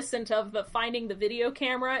reminiscent of the finding the video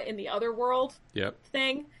camera in the other world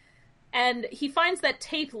thing. And he finds that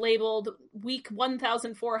tape labeled week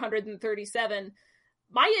 1437,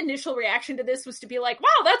 my initial reaction to this was to be like,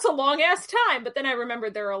 wow, that's a long-ass time. But then I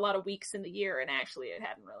remembered there are a lot of weeks in the year, and actually it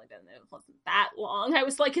wasn't that long. I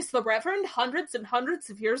was like, is the Reverend hundreds and hundreds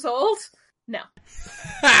of years old? No.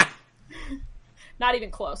 Not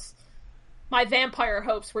even close. My vampire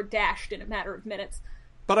hopes were dashed in a matter of minutes.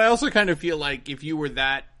 But I also kind of feel like if you were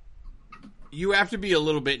that, you have to be a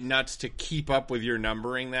little bit nuts to keep up with your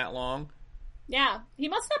numbering that long. Yeah, he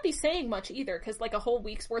must not be saying much either, because like a whole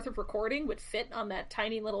week's worth of recording would fit on that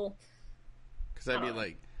tiny little... Because I'd be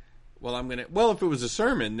like, well, if it was a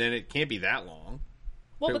sermon, then it can't be that long.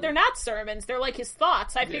 Well, but they're not sermons, they're like his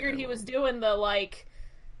thoughts. I figured he was doing the, like,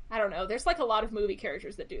 I don't know, there's like a lot of movie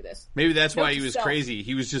characters that do this. Maybe that's why he was crazy.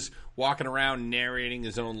 He was just walking around narrating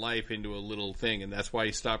his own life into a little thing, and that's why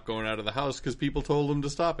he stopped going out of the house, because people told him to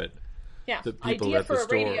stop it. Yeah, the people idea at for the a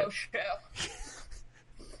store. radio show.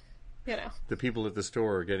 You know. The people at the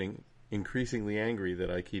store are getting increasingly angry that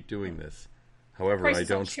I keep doing this. However, I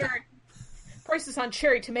don't stop. Prices on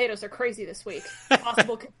cherry tomatoes are crazy this week.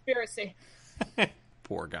 Possible conspiracy.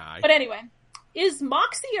 Poor guy. But anyway, is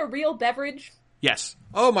Moxie a real beverage? Yes.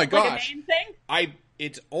 Oh my gosh. Like a main thing?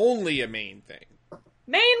 It's only a main thing.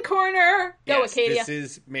 Main corner! Go, yes, Acadia. This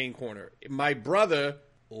is main corner. My brother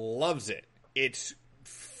loves it. It's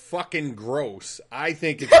fucking gross. I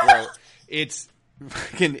think it's gross.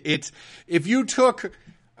 If you took,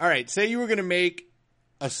 all right, say you were going to make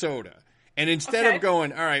a soda, and instead of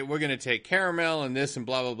going, all right, we're going to take caramel and this and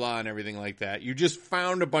blah, blah, blah and everything like that, you just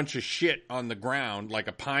found a bunch of shit on the ground, like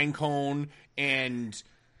a pine cone and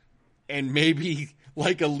maybe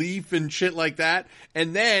like a leaf and shit like that,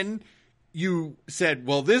 and then you said,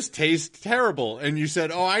 well, this tastes terrible, and you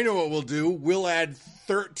said, oh, I know what we'll do. We'll add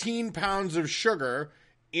 13 pounds of sugar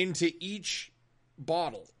into each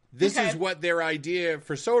bottle. This is what their idea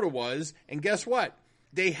for soda was, and guess what?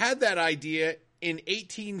 They had that idea in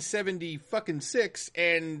 1876,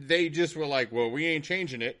 and they just were like, well, we ain't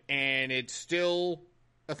changing it, and it's still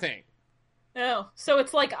a thing. Oh, so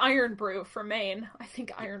it's like Iron Brew for Maine. I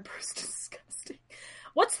think Iron Brew's disgusting.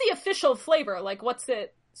 What's the official flavor? Like, what's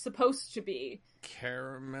it supposed to be?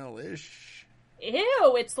 Caramel-ish?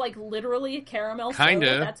 Ew, it's like literally a caramel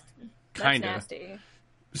soda. That's nasty.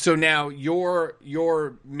 So now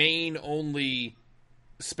your main only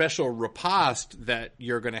special repast that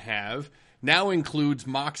you're going to have now includes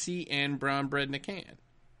Moxie and brown bread in a can.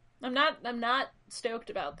 I'm not stoked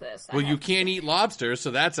about this. Well, you can't eat lobster,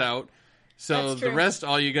 so that's out. So the rest,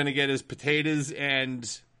 all you're going to get is potatoes and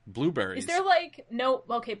blueberries. Is there like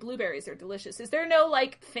blueberries are delicious. Is there no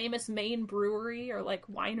like famous Maine brewery or like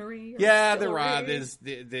winery? Or there are.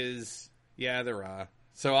 There are.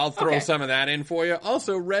 So I'll throw some of that in for you.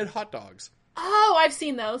 Also, red hot dogs. Oh, I've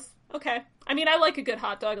seen those. Okay. I mean, I like a good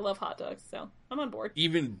hot dog. I love hot dogs, so I'm on board.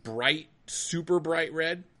 Even bright, super bright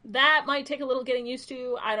red? That might take a little getting used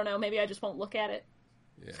to. I don't know. Maybe I just won't look at it.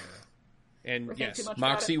 Yeah. And yes,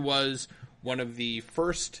 Moxie was one of the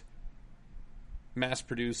first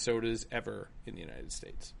mass-produced sodas ever in the United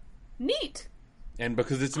States. Neat. And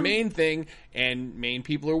because it's a Maine thing, and Maine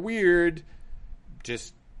people are weird,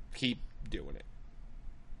 just keep doing it.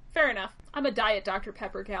 Fair enough. I'm a Diet Dr.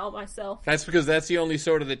 Pepper gal myself. That's because that's the only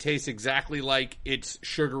soda that tastes exactly like its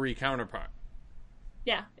sugary counterpart.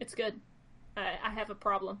 Yeah, it's good. I have a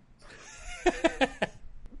problem.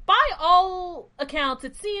 By all accounts,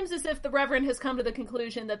 it seems as if the Reverend has come to the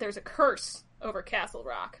conclusion that there's a curse over Castle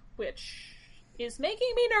Rock, which is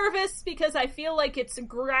making me nervous because I feel like it's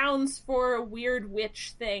grounds for a weird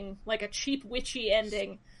witch thing, like a cheap witchy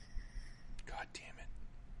ending. God damn it.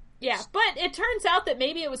 Yeah, but it turns out that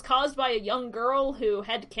maybe it was caused by a young girl who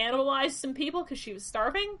had to cannibalize some people because she was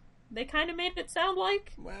starving. They kind of made it sound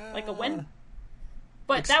like a when.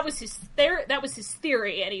 But that was his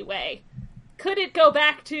theory anyway. Could it go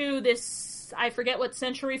back to this, I forget what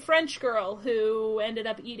century, French girl who ended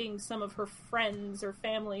up eating some of her friends or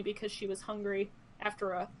family because she was hungry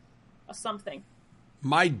after a something?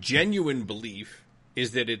 My genuine belief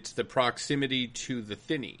is that it's the proximity to the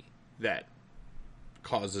thinny that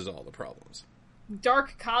causes all the problems.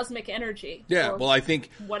 Dark cosmic energy. Yeah, well, I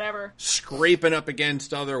think whatever scraping up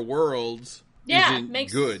against other worlds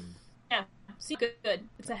isn't good. Yeah, see, good.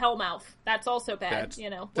 It's a hellmouth. That's also bad.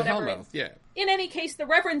 Whatever. The hellmouth, yeah. In any case, the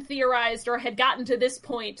Reverend theorized or had gotten to this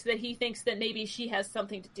point that he thinks that maybe she has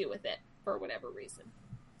something to do with it for whatever reason.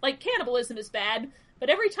 Like, cannibalism is bad, but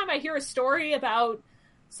every time I hear a story about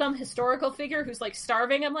some historical figure who's, like,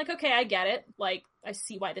 starving, I'm like, okay, I get it. Like, I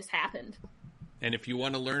see why this happened. And if you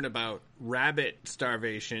want to learn about rabbit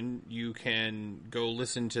starvation, you can go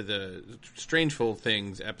listen to the Strangeful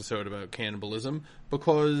Things episode about cannibalism,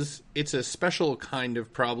 because it's a special kind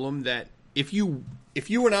of problem that if you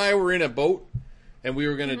and I were in a boat and we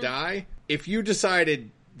were going to die, if you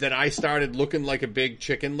decided that I started looking like a big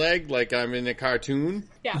chicken leg, like I'm in a cartoon,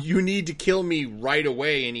 you need to kill me right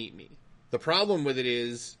away and eat me. The problem with it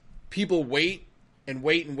is people wait and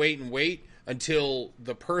wait and wait and wait until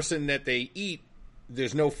the person that they eat,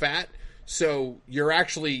 there's no fat. So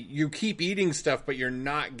you keep eating stuff, but you're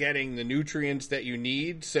not getting the nutrients that you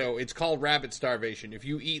need. So it's called rabbit starvation. If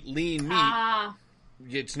you eat lean meat,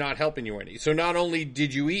 it's not helping you any. So not only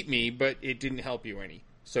did you eat me, but it didn't help you any.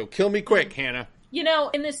 So kill me quick, Hannah. You know,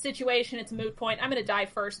 in this situation, it's a moot point. I'm going to die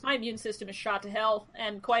first. My immune system is shot to hell,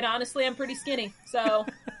 and quite honestly, I'm pretty skinny. So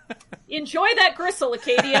enjoy that gristle,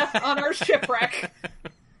 Acadia, on our shipwreck.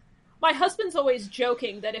 My husband's always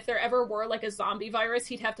joking that if there ever were like a zombie virus,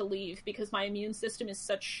 he'd have to leave because my immune system is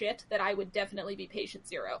such shit that I would definitely be patient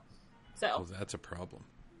zero. So that's a problem.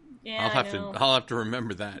 Yeah, I'll have to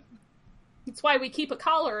remember that. That's why we keep a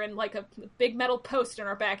collar and like a big metal post in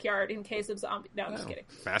our backyard in case of zombie. No, I'm just kidding.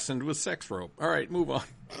 Fastened with sex rope. All right, move on.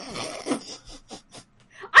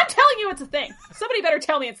 I'm telling you it's a thing. Somebody better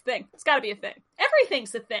tell me it's a thing. It's got to be a thing.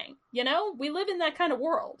 Everything's a thing, you know? We live in that kind of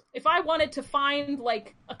world. If I wanted to find,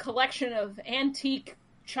 like, a collection of antique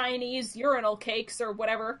Chinese urinal cakes or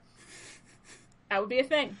whatever, that would be a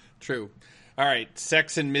thing. True. All right,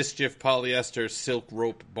 Sex and Mischief polyester silk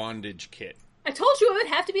rope bondage kit. I told you it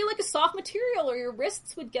would have to be, like, a soft material or your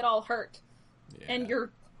wrists would get all hurt. Yeah.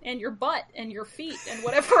 And your butt and your feet and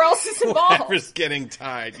whatever else is involved. Whatever's getting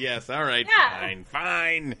tied. Yes, all right. Yeah.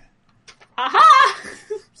 Fine. Aha!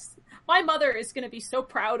 My mother is going to be so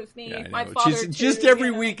proud of me. Yeah, my father, just every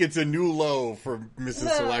week it's a new low for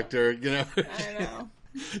Mrs. Selector, you know. I know.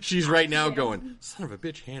 She's right now going, son of a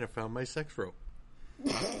bitch, Hannah found my sex rope.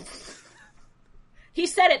 He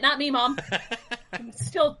said it, not me, Mom. I'm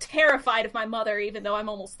still terrified of my mother, even though I'm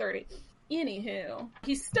almost 30. Anywho,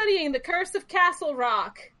 he's studying The Curse of Castle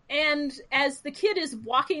Rock, and as the kid is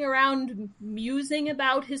walking around musing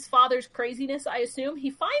about his father's craziness, I assume, he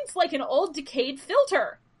finds like an old decayed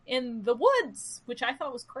filter in the woods, which I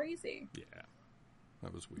thought was crazy. Yeah,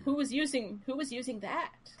 that was weird. Who was using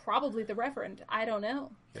that? Probably the Reverend. I don't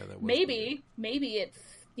know. Yeah, that was maybe it,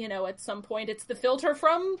 you know, at some point it's the filter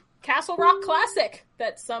from Castle Rock Classic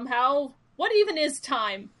that somehow, what even is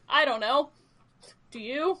time? I don't know. Do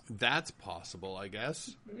you? That's possible, I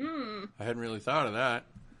guess. I hadn't really thought of that.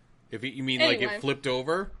 You mean like it flipped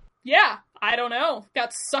over? Yeah, I don't know.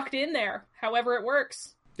 Got sucked in there, however it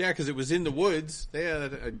works. Yeah, because it was in the woods. Yeah,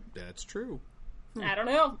 that's true. I don't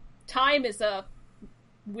know. Time is a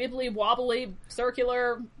wibbly wobbly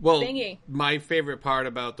circular thingy. My favorite part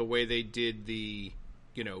about the way they did the,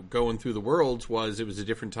 going through the worlds was it was a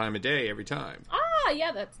different time of day every time. Ah,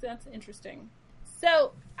 yeah, that's interesting.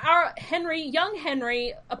 So, our young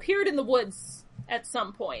Henry, appeared in the woods at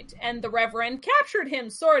some point, and the Reverend captured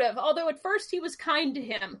him, sort of, although at first he was kind to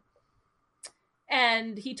him.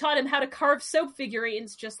 And he taught him how to carve soap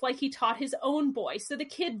figurines, just like he taught his own boy. So the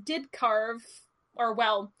kid did carve,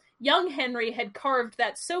 young Henry had carved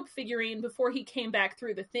that soap figurine before he came back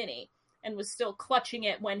through the thinny, and was still clutching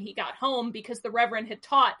it when he got home, because the Reverend had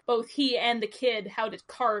taught both he and the kid how to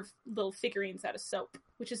carve little figurines out of soap.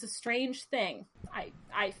 Which is a strange thing,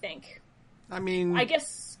 I think. I mean... I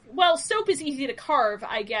guess... soap is easy to carve,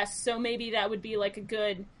 I guess, so maybe that would be, like, a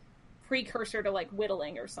good precursor to, like,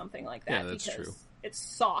 whittling or something like that. Yeah, that's true. It's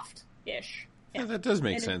soft-ish. Yeah, that does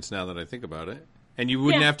make sense now that I think about it. And you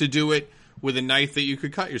wouldn't have to do it with a knife that you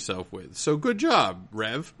could cut yourself with. So good job,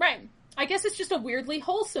 Rev. Right. I guess it's just a weirdly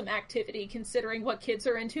wholesome activity, considering what kids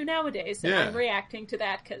are into nowadays. And I'm reacting to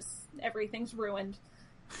that because everything's ruined.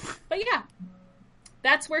 But yeah.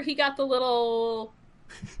 That's where he got the little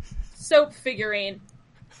soap figurine.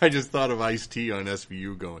 I just thought of Ice-T on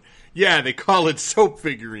SVU going, yeah, they call it soap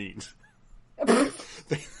figurines.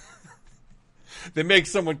 They make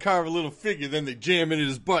someone carve a little figure, then they jam it in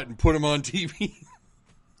his butt and put him on TV.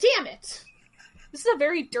 Damn it. This is a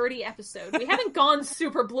very dirty episode. We haven't gone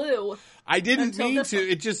super blue. I didn't mean to.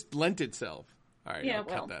 It just lent itself. All right, I'll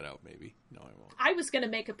cut that out maybe. No, I won't. I was going to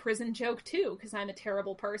make a prison joke, too, because I'm a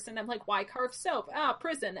terrible person. I'm like, why carve soap?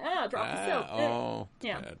 Prison. Drop the soap. Oh,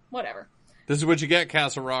 yeah, bad. Whatever. This is what you get,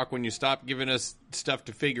 Castle Rock, when you stop giving us stuff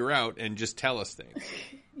to figure out and just tell us things.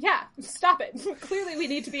 Yeah, stop it. Clearly we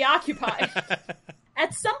need to be occupied.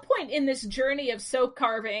 At some point in this journey of soap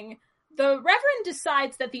carving, the Reverend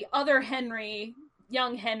decides that the other Henry,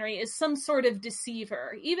 young Henry, is some sort of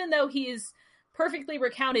deceiver, even though he's perfectly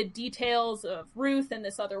recounted details of Ruth and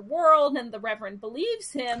this other world, and the Reverend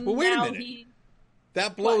believes him. Well, wait a minute.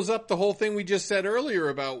 that blows up the whole thing we just said earlier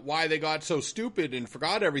about why they got so stupid and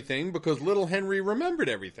forgot everything, because little Henry remembered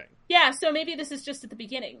everything. Yeah, so maybe this is just at the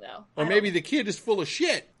beginning, though. Or maybe the kid is full of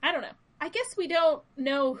shit. I don't know. I guess we don't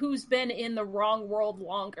know who's been in the wrong world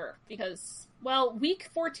longer, because, well, week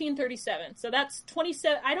 1437, so that's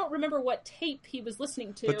 27... I don't remember what tape he was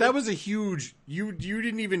listening to. But that was a huge... You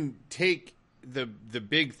didn't even take the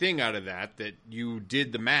big thing out of that you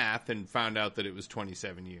did the math and found out that it was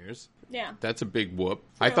 27 years. Yeah. That's a big whoop.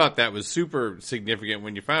 True. I thought that was super significant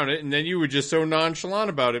when you found it, and then you were just so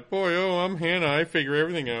nonchalant about it. Boy, I'm Hannah, I figure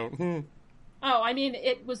everything out. Oh, I mean,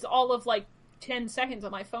 it was all of, 10 seconds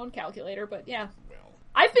on my phone calculator, but yeah. Well.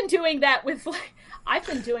 I've been doing that with, I've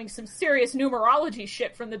been doing some serious numerology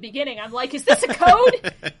shit from the beginning. I'm like, is this a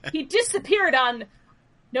code? He disappeared on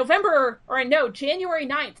January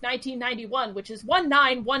 9th, 1991, which is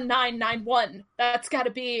 191991. That's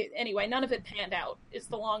gotta be... Anyway, none of it panned out, is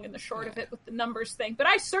the long and the short of it with the numbers thing. But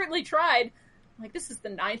I certainly tried. This is the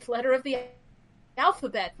 9th letter of the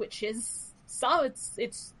alphabet, which is... So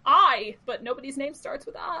it's I, but nobody's name starts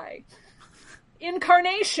with I.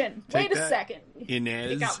 Incarnation. Wait a second.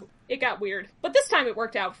 Inez. It got weird. But this time it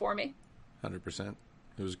worked out for me. 100%.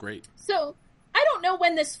 It was great. So... I don't know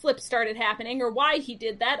when this flip started happening or why he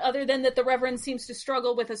did that, other than that the Reverend seems to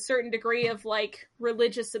struggle with a certain degree of,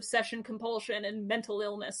 religious obsession, compulsion, and mental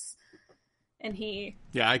illness. And he...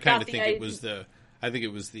 Yeah, I kind of think it was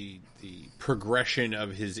the progression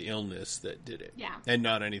of his illness that did it. Yeah. And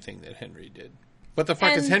not anything that Henry did. What the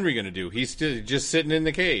fuck is Henry going to do? He's still just sitting in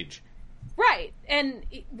the cage. Right. And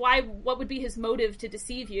what would be his motive to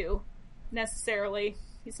deceive you, necessarily?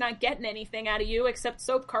 He's not getting anything out of you except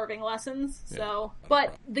soap carving lessons. So,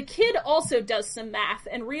 but the kid also does some math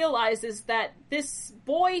and realizes that this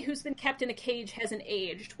boy who's been kept in a cage hasn't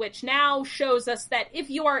aged, which now shows us that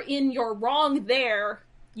if you are in your wrong there,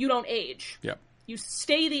 you don't age. Yep. You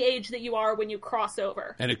stay the age that you are when you cross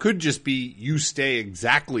over. And it could just be you stay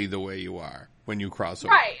exactly the way you are when you cross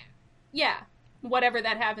over. Right. Yeah. Whatever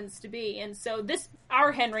that happens to be. And so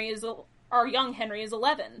our young Henry is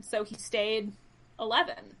 11, so he stayed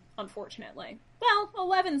 11, unfortunately. Well,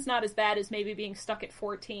 11's not as bad as maybe being stuck at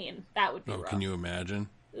 14. That would be rough. Can you imagine?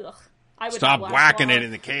 Ugh. I would Stop whacking it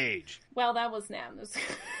in the cage. Well, that was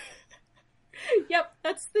Yep,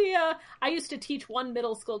 that's the, I used to teach one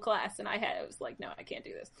middle school class, and I was like, no, I can't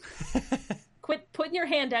do this. Quit putting your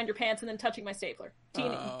hand down your pants and then touching my stapler.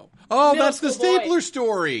 Oh, that's the stapler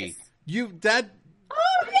story. Yes.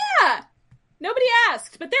 Oh, yeah! Nobody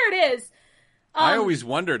asked, but there it is. I always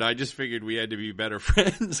wondered. I just figured we had to be better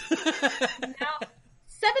friends. Now,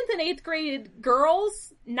 7th and 8th grade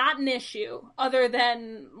girls, not an issue, other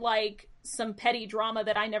than, some petty drama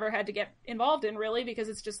that I never had to get involved in, really, because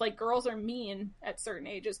it's just, girls are mean at certain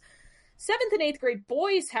ages. 7th and 8th grade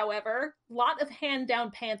boys, however, lot of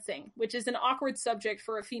hand-down pantsing, which is an awkward subject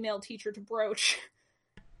for a female teacher to broach.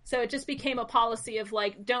 So it just became a policy of,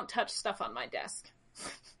 don't touch stuff on my desk.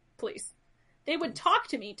 Please. They would talk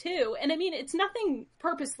to me, too. And, I mean, it's nothing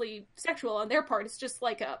purposely sexual on their part. It's just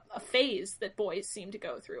a phase that boys seem to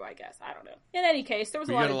go through, I guess. I don't know. In any case, there was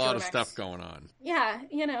a lot of stuff going on. Yeah,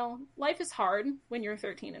 life is hard when you're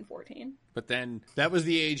 13 and 14. But then, that was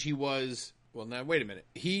the age he was... Well, now, wait a minute.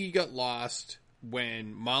 He got lost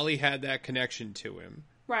when Molly had that connection to him.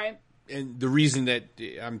 Right. And the reason that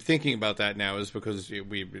I'm thinking about that now is because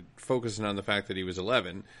we've been focusing on the fact that he was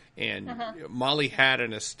 11, and Molly had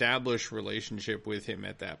an established relationship with him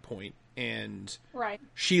at that point, and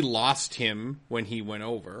she lost him when he went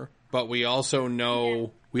over. But we also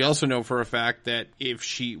know for a fact that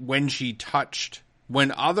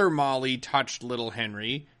when other Molly touched little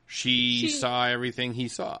Henry, she saw everything he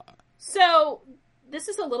saw. So this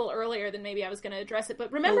is a little earlier than maybe I was going to address it,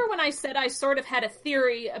 but remember when I said I sort of had a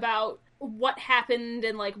theory about what happened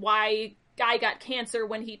and why Guy got cancer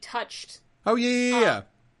when he touched the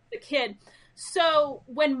kid. So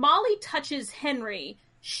when Molly touches Henry,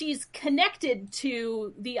 she's connected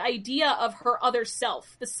to the idea of her other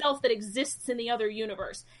self, the self that exists in the other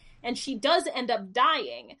universe, and she does end up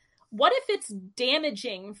dying. What if it's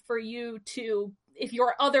damaging for you to, if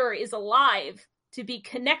your other is alive, to be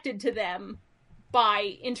connected to them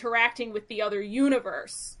by interacting with the other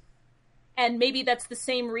universe? And maybe that's the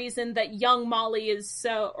same reason that young Molly is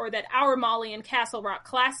or that our Molly in Castle Rock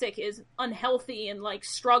Classic is unhealthy and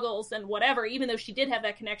struggles and whatever, even though she did have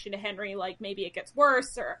that connection to Henry, maybe it gets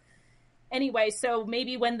worse or anyway. So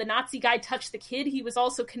maybe when the Nazi guy touched the kid, he was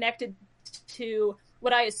also connected to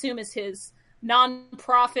what I assume is his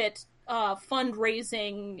non-profit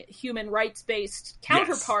fundraising, human rights-based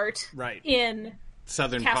counterpart in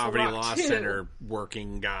Southern Castle Poverty Rock Law 2. Center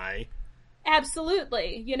working guy.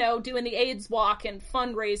 Absolutely. Doing the AIDS walk and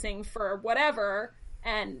fundraising for whatever,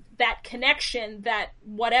 and that connection that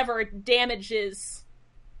whatever damages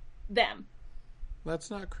them. That's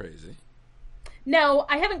not crazy. No,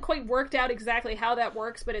 I haven't quite worked out exactly how that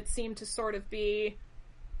works, but it seemed to sort of be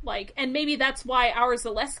like, and maybe that's why our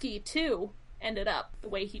Zaleski, too, ended up the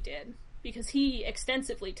way he did. Because he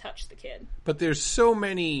extensively touched the kid. But there's so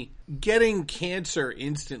many... Getting cancer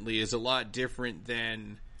instantly is a lot different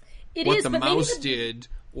than what the mouse did,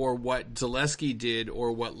 or what Zaleski did,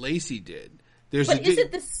 or what Lacey did. Is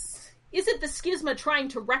it the schisma trying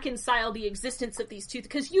to reconcile the existence of these two?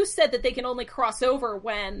 Because you said that they can only cross over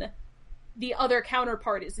when the other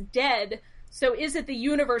counterpart is dead. So is it the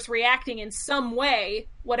universe reacting in some way,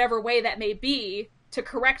 whatever way that may be, to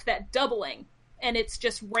correct that doubling? And it's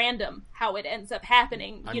just random how it ends up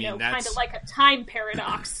happening, kind of like a time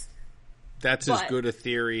paradox. That's as good a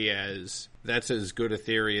theory as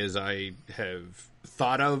I have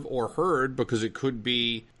thought of or heard, because it could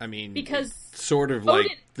be, because sort of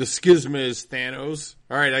like the schisma is Thanos.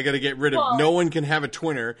 All right, I got to get rid of, no one can have a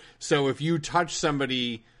twinner. So if you touch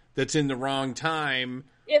somebody that's in the wrong time,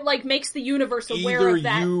 it like makes the universe aware of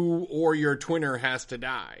that. Either you or your twinner has to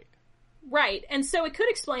die. Right, and so it could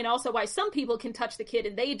explain also why some people can touch the kid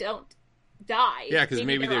and they don't die. Yeah, because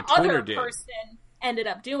maybe their twinner other did. Person ended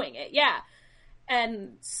up doing it, yeah.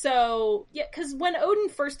 And so, because when Odin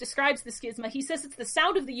first describes the schisma, he says it's the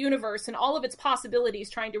sound of the universe and all of its possibilities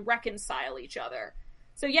trying to reconcile each other.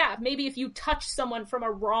 So yeah, maybe if you touch someone from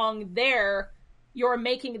a wrong there, you're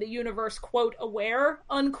making the universe, quote, aware,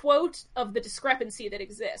 unquote, of the discrepancy that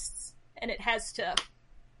exists. And it has to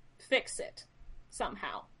fix it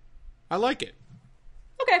somehow. I like it.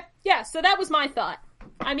 Okay, yeah, so that was my thought.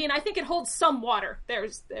 I think it holds some water.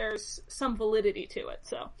 There's some validity to it,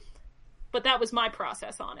 so. But that was my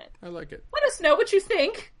process on it. I like it. Let us know what you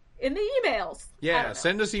think in the emails. Yeah,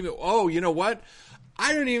 send us email. Oh, you know what?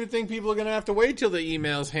 I don't even think people are going to have to wait till the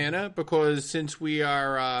emails, Hannah, because since we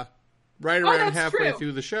are right around halfway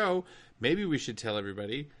through the show, maybe we should tell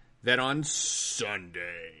everybody that on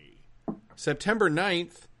Sunday, September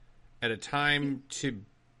 9th, at a time to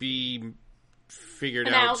be figured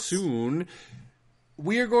out soon,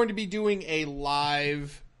 we are going to be doing a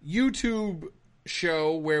live YouTube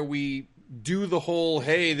show where we do the whole,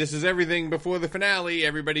 hey, this is everything before the finale.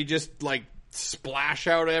 Everybody just like splash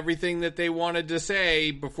out everything that they wanted to say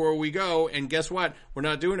before we go. And guess what? We're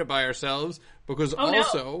not doing it by ourselves, because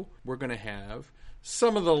we're going to have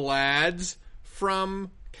some of the lads from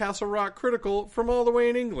Castle Rock Critical from all the way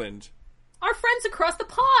in England. Our friends across the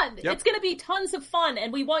pond. Yep. It's going to be tons of fun,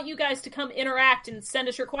 and we want you guys to come interact and send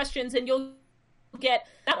us your questions, and you'll get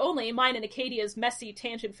not only mine and Acadia's messy,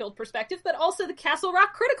 tangent-filled perspective, but also the Castle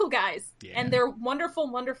Rock Critical guys and their wonderful,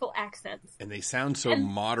 wonderful accents. And they sound so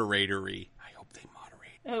moderatory. I hope they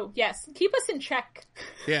moderate. Oh, yes. Keep us in check.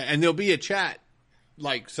 Yeah, and there'll be a chat,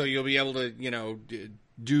 so you'll be able to,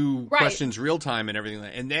 do questions real time and everything.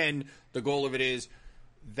 And then the goal of it is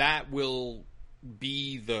that will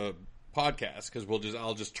be the podcast, because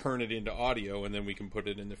I'll just turn it into audio, and then we can put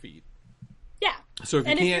it in the feed. Yeah. So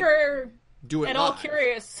if you're do it at live, all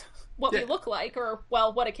curious what we look like, or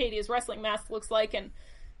what Acadia's wrestling mask looks like, and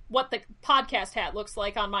what the podcast hat looks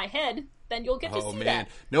like on my head, then you'll get to see that.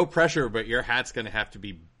 No pressure, but your hat's going to have to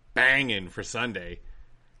be banging for Sunday.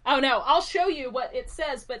 Oh no, I'll show you what it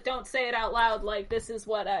says, but don't say it out loud like this is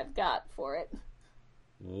what I've got for it.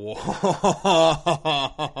 Whoa.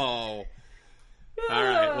 All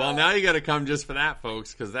right, well, now you got to come just for that,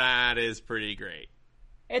 folks, because that is pretty great.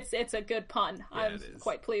 It's a good pun. Yeah, I'm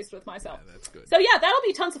quite pleased with myself. Yeah, that's good. So yeah, that'll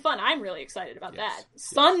be tons of fun. I'm really excited about that.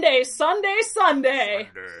 Sunday.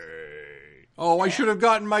 Oh, I should have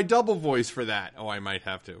gotten my double voice for that. Oh, I might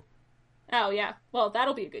have to. Oh, yeah. Well,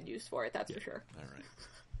 that'll be a good use for it, that's for sure. All right.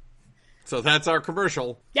 So that's our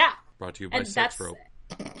commercial. Yeah. Brought to you by Sex Rope.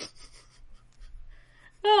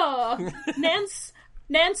 Oh, Nan's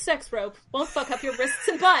Sex Rope won't fuck up your wrists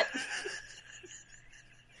and butt.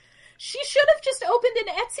 She should have just opened an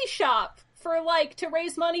Etsy shop for, to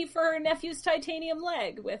raise money for her nephew's titanium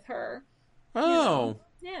leg with her. Oh.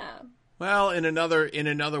 Yeah. Well, in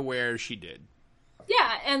another where she did.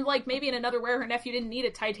 Yeah, and, maybe in another where her nephew didn't need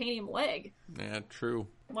a titanium leg. Yeah, true.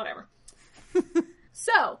 Whatever.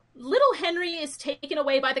 So, little Henry is taken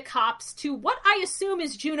away by the cops to what I assume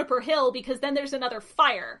is Juniper Hill, because then there's another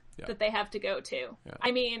fire that they have to go to. Yeah. I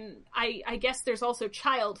mean, I guess there's also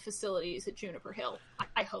child facilities at Juniper Hill.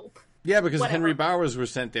 I hope. Yeah, because Henry Bowers was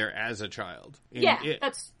sent there as a child.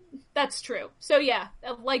 That's true. So yeah,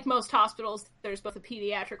 like most hospitals, there's both a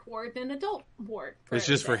pediatric ward and an adult ward. It's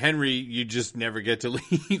just for Henry, you just never get to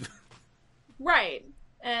leave. Right.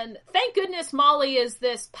 And thank goodness Molly is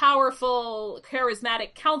this powerful,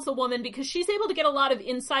 charismatic councilwoman, because she's able to get a lot of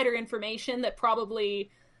insider information that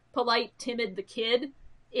probably polite, timid the kid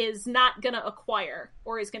is not going to acquire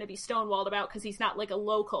or is going to be stonewalled about because he's not like a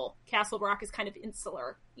local. Castle Rock is kind of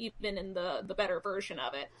insular, even in the better version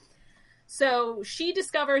of it. So she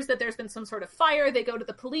discovers that there's been some sort of fire. They go to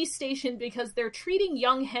the police station because they're treating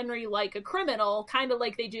young Henry like a criminal, kind of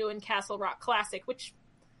like they do in Castle Rock Classic, which,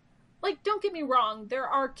 like, don't get me wrong, there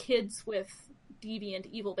are kids with deviant,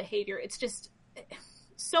 evil behavior. It's just,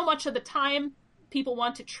 so much of the time, people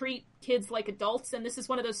want to treat kids like adults, and this is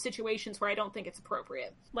one of those situations where I don't think it's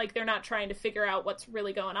appropriate. Like, they're not trying to figure out what's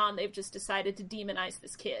really going on. They've just decided to demonize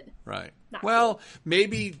this kid. Right. Not Well, cool.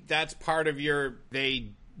 maybe that's part of they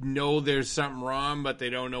know there's something wrong, but they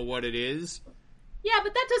don't know what it is. Yeah,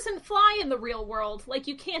 but that doesn't fly in the real world. Like,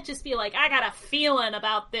 you can't just be like, I got a feeling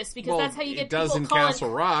about this, because that's how you get it does people in calling... Castle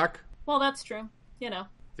Rock. Well, that's true. You know.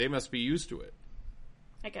 They must be used to it.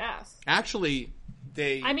 I guess. Actually,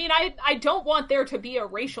 I mean, I don't want there to be a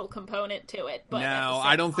racial component to it, but no,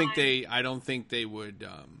 I don't think they would.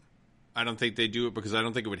 I don't think they do it because I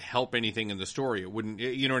don't think it would help anything in the story. It wouldn't.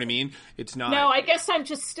 You know what I mean? It's not. No, I guess I'm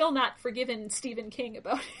just still not forgiving Stephen King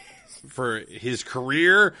about it. For his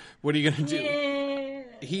career. What are you going to do? Yeah.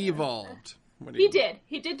 He evolved. He did.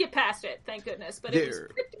 He did get past it, thank goodness. But it was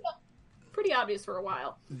pretty obvious for a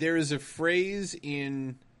while. There is a phrase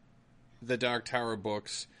in the Dark Tower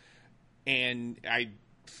books, and I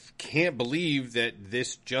can't believe that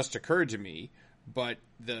this just occurred to me, but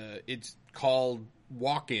it's called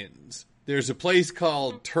walk-ins. There's a place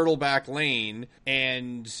called Turtleback Lane,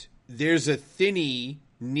 and there's a thinny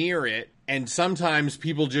near it, and sometimes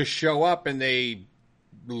people just show up and they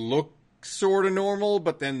look sort of normal,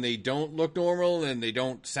 but then they don't look normal and they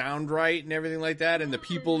don't sound right and everything like that, and the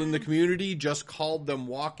people in the community just called them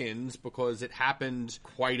walk-ins because it happened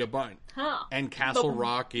quite a bunch. Huh. And Castle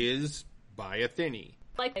Rock is by a thinny.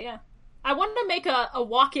 Like, yeah. I wanted to make a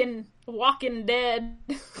Walking Dead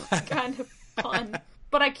kind of fun,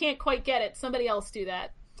 but I can't quite get it. Somebody else do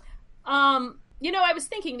that. You know, I was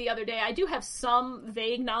thinking the other day, I do have some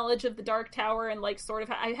vague knowledge of the Dark Tower, and like sort of,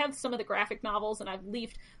 I have some of the graphic novels, and I've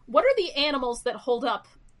leafed. What are the animals that hold up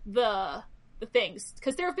the things?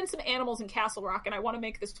 Because there have been some animals in Castle Rock, and I want to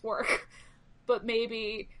make this work, but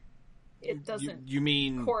maybe it doesn't. You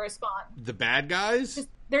mean correspond? The bad guys?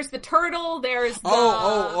 There's the turtle. There's the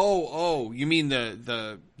oh. You mean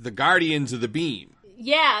the Guardians of the Beam?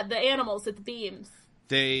 Yeah, the animals at the beams.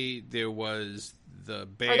 There was the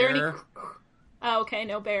bear. Are there any? Oh, okay,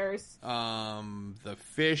 no bears. The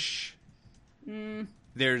fish.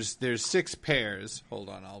 There's 6 pairs. Hold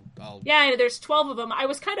on, I'll. Yeah, there's 12 of them. I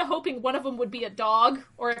was kind of hoping one of them would be a dog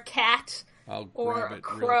or a cat or a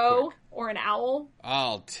crow or an owl.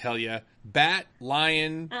 I'll tell you: bat,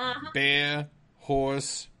 lion, bear,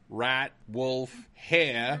 horse, rat, wolf,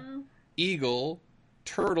 hare, eagle,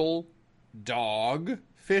 turtle, dog,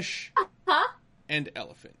 fish. And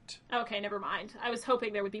elephant. Okay, never mind. I was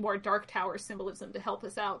hoping there would be more Dark Tower symbolism to help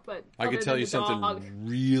us out, but I could tell you something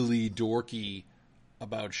really dorky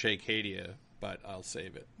about Shakehadia, but I'll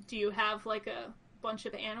save it. Do you have like a bunch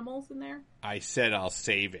of animals in there? I said I'll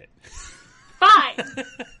save it. Fine.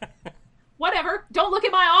 Whatever. Don't look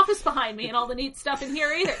at my office behind me and all the neat stuff in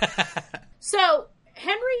here either. So,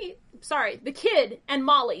 the kid and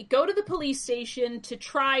Molly go to the police station to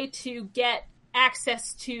try to get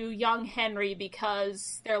access to young Henry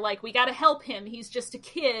because they're like, we gotta help him. He's just a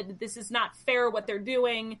kid. This is not fair what they're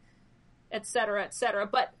doing, etc., etc.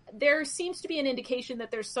 But there seems to be an indication that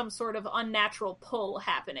there's some sort of unnatural pull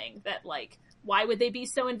happening that, like, why would they be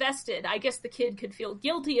so invested? I guess the kid could feel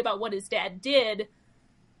guilty about what his dad did,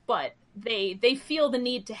 but they feel the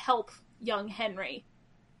need to help young Henry.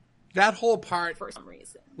 That whole part for some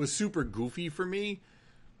reason was super goofy for me,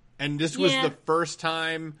 and this was the first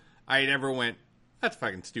time I ever went, that's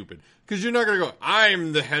fucking stupid. Because you're not going to go,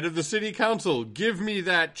 I'm the head of the city council, give me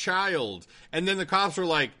that child. And then the cops are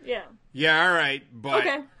like, yeah, all right, but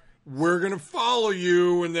we're going to follow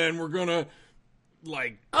you, and then we're going to,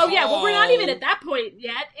 like, oh, yeah, well, we're not even at that point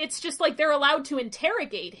yet. It's just like they're allowed to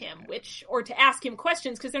interrogate him, or to ask him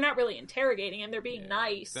questions, because they're not really interrogating him, they're being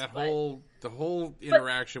nice. The whole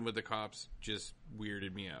interaction with the cops just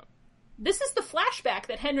weirded me out. This is the flashback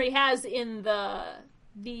that Henry has in the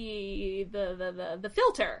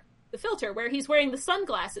filter where he's wearing the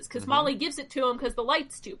sunglasses because Molly gives it to him because the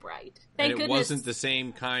light's too bright. Thank goodness. It wasn't the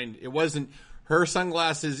same kind. It wasn't her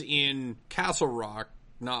sunglasses in Castle Rock,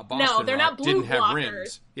 not Boston Rock. No, they're not blue didn't have blockers.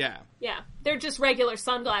 rims. Yeah, they're just regular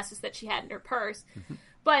sunglasses that she had in her purse.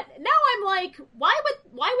 But now I'm like, why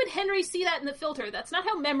would Henry see that in the filter? That's not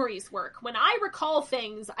how memories work. When I recall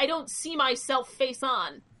things, I don't see myself face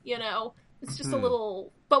on, you know? It's just a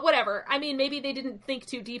little... But whatever. I mean, maybe they didn't think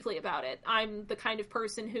too deeply about it. I'm the kind of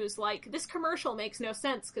person who's like, this commercial makes no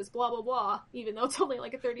sense because blah, blah, blah, even though it's only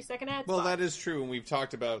like a 30-second ad Well, spot. that is true, and we've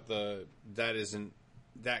talked about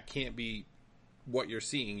that can't be what you're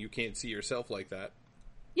seeing. You can't see yourself like that.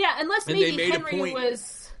 Yeah, unless And maybe they made a Henry point-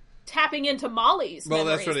 was tapping into Molly's Well,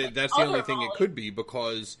 memories, that's like that's the only other thing Molly. it could be,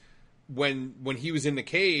 because when he was in the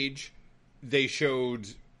cage, they showed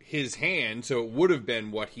his hand, so it would have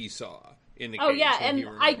been what he saw in the cage. Oh, yeah, when he and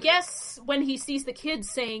I remembered. guess when he sees the kid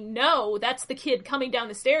saying no, that's the kid coming down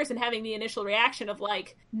the stairs and having the initial reaction of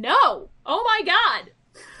like, no! Oh my god!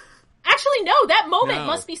 Actually, no, that moment No,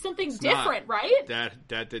 must be something it's different, not. right?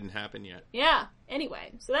 That didn't happen yet. Yeah,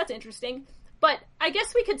 anyway, so that's interesting. But I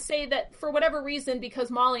guess we could say that for whatever reason,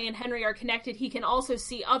 because Molly and Henry are connected, he can also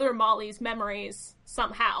see other Molly's memories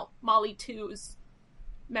somehow. Molly 2's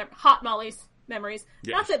hot Molly's memories.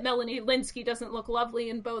 Yes. Not that Melanie Linsky doesn't look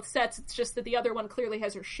lovely in both sets, it's just that the other one clearly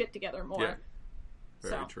has her shit together more. Yeah.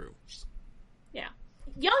 Very So. true. Yeah.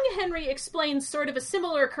 Young Henry explains sort of a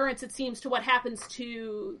similar occurrence, it seems, to what happens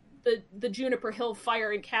to the Juniper Hill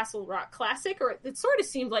fire in Castle Rock Classic, or it sort of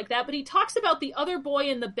seemed like that, but he talks about the other boy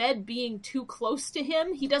in the bed being too close to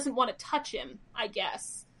him. He doesn't want to touch him, I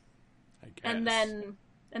guess. And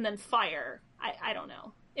then fire. I don't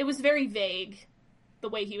know. It was very vague, the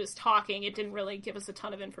way he was talking. It didn't really give us a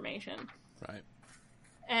ton of information. Right.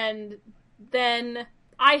 And then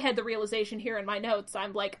I had the realization here in my notes.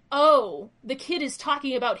 I'm like, oh, the kid is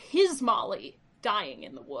talking about his Molly dying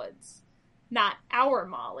in the woods, not our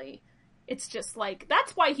Molly. It's just like,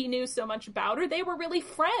 that's why he knew so much about her. They were really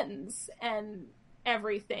friends and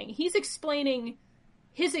everything. He's explaining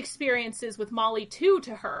his experiences with Molly 2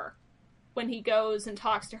 to her when he goes and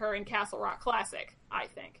talks to her in Castle Rock Classic, I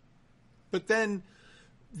think. But then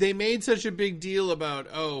they made such a big deal about,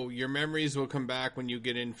 oh, your memories will come back when you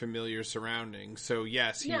get in familiar surroundings. So,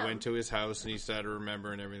 yes, he went to his house and he started to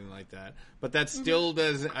remember and everything like that. But that still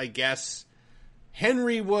doesn't, I guess,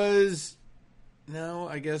 Henry was... No,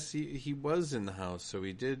 I guess he was in the house, so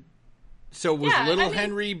he did... So was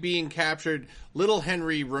Henry being captured... Little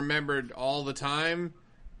Henry remembered all the time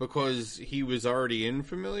because he was already in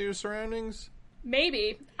familiar surroundings?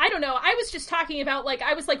 Maybe. I don't know. I was just talking about, like,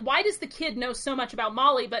 I was like, why does the kid know so much about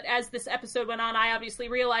Molly? But as this episode went on, I obviously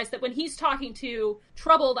realized that when he's talking to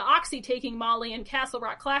Trouble, the Oxy-taking Molly in Castle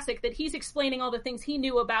Rock Classic, that he's explaining all the things he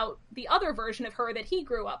knew about the other version of her that he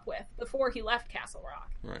grew up with before he left Castle Rock.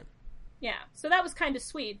 Right. Yeah. So that was kind of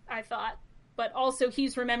sweet, I thought. But also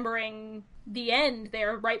he's remembering the end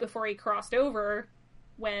there right before he crossed over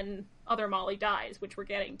when other Molly dies, which we're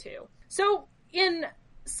getting to. So in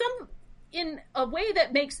a way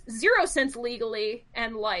that makes zero sense legally,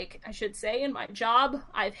 and like, I should say, in my job,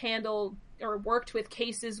 I've handled or worked with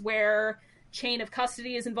cases where chain of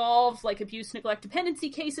custody is involved, like abuse, neglect, dependency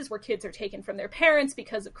cases where kids are taken from their parents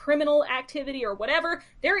because of criminal activity or whatever.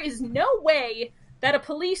 There is no way that a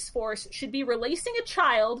police force should be releasing a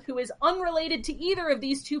child who is unrelated to either of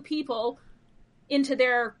these two people into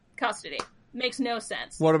their custody. Makes no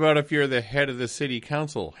sense. What about if you're the head of the city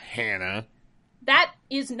council, Hannah? That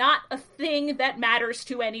is not a thing that matters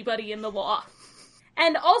to anybody in the law.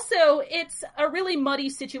 And also, it's a really muddy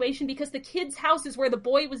situation because the kid's house is where the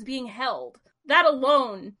boy was being held. That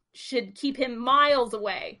alone should keep him miles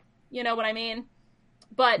away. You know what I mean?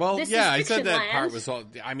 But well, this yeah, is I said that Fiction part Land. was all...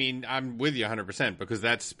 I mean, I'm with you 100% because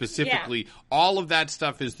that's specifically... All of that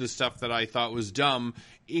stuff is the stuff that I thought was dumb,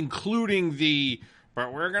 including the,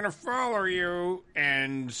 but we're going to follow you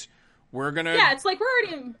and we're going to... Yeah, it's like we're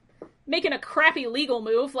already making a crappy legal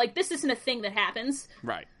move. Like, this isn't a thing that happens.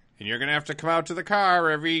 Right. And you're going to have to come out to the car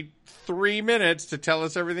every 3 minutes to tell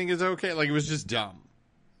us everything is okay. Like, it was just dumb.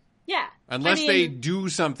 Yeah. Unless they do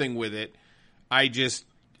something with it, I just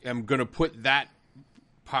am going to put that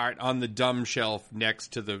part on the dumb shelf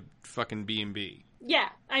next to the fucking B&B. Yeah,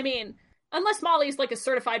 I mean, unless Molly's like a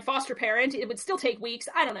certified foster parent, it would still take weeks.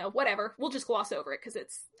 I don't know, whatever. We'll just gloss over it because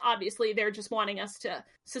it's obviously they're just wanting us to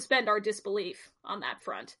suspend our disbelief on that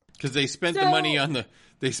front. Because they spent the money on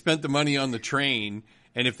the train,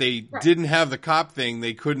 and if they Right. didn't have the cop thing,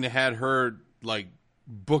 they couldn't have had her like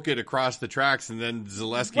book it across the tracks, and then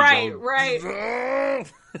Zaleski Right.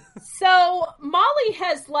 So Molly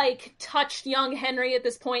has like touched young Henry at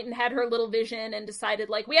this point and had her little vision and decided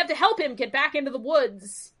like we have to help him get back into the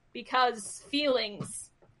woods because feelings.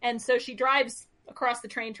 And so she drives across the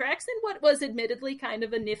train tracks in what was admittedly kind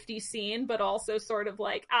of a nifty scene, but also sort of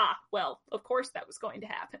like, well, of course that was going to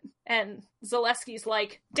happen. And Zaleski's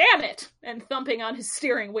like, damn it! And thumping on his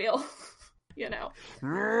steering wheel, you know.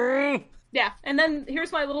 Yeah, and then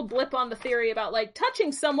here's my little blip on the theory about, like,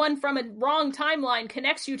 touching someone from a wrong timeline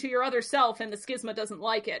connects you to your other self, and the Schisma doesn't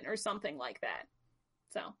like it, or something like that.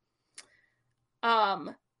 So,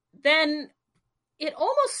 then it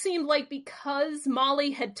almost seemed like because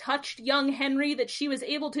Molly had touched young Henry that she was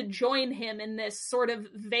able to join him in this sort of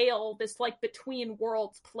veil, this, like, between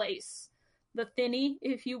worlds place. The thinny,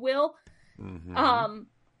 if you will. Mm-hmm.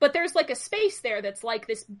 But there's, like, a space there that's, like,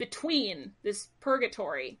 this between, this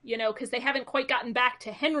purgatory, you know, because they haven't quite gotten back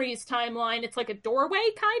to Henry's timeline. It's like a doorway,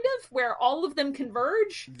 kind of, where all of them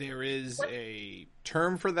converge. There is a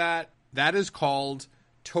term for that. That is called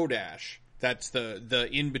Todash. That's the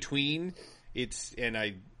in-between. And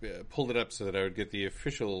I pulled it up so that I would get the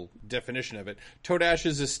official definition of it. Todash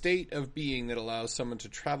is a state of being that allows someone to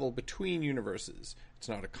travel between universes. It's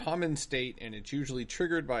not a common state, and it's usually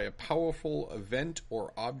triggered by a powerful event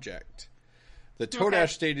or object. The Todash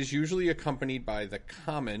state is usually accompanied by the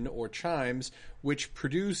common, or chimes, which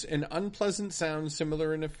produce an unpleasant sound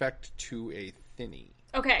similar in effect to a thinny.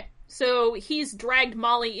 Okay, so he's dragged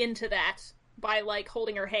Molly into that by, like,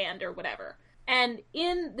 holding her hand or whatever. And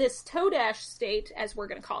in this Todash state, as we're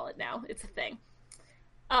going to call it now, it's a thing,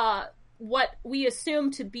 what we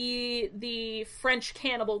assume to be the French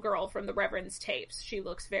cannibal girl from the Reverend's tapes. She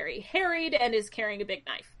looks very harried and is carrying a big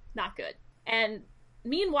knife. Not good. And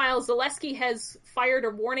meanwhile, Zaleski has fired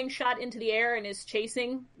a warning shot into the air and is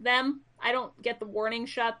chasing them. I don't get the warning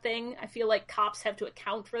shot thing. I feel like cops have to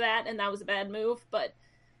account for that, and that was a bad move, but...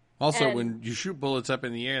 Also, when you shoot bullets up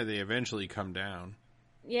in the air, they eventually come down.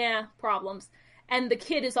 Yeah, problems. And the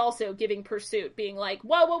kid is also giving pursuit, being like,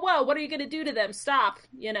 whoa, whoa, whoa, what are you going to do to them? Stop,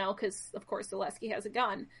 you know, because, of course, Zaleski has a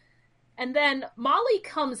gun. And then Molly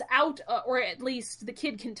comes out, or at least the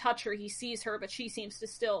kid can touch her. He sees her, but she seems to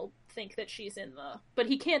still think that she's in the... But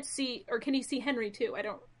he can't see... Or can he see Henry, too? I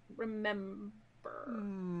don't remember.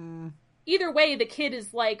 Either way, the kid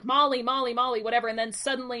is like, Molly, Molly, Molly, whatever, and then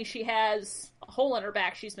suddenly she has a hole in her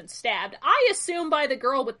back. She's been stabbed. I assume by the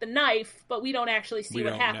girl with the knife, but we don't actually see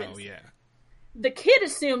what happens. Know, yeah. The kid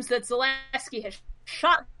assumes that Zaleski has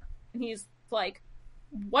shot, and he's like,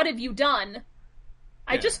 what have you done?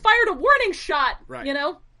 I just fired a warning shot, you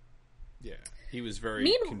know? Yeah, he was very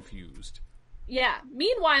confused. Yeah.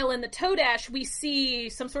 Meanwhile, in the Todash, we see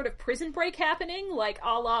some sort of prison break happening, like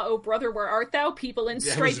a la Oh Brother, Where Art Thou? People in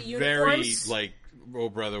striped uniforms. Very, like, Oh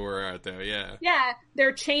Brother, Where Art Thou? Yeah. Yeah,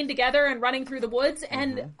 they're chained together and running through the woods,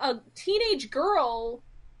 and a teenage girl...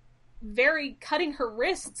 very cutting her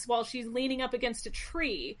wrists while she's leaning up against a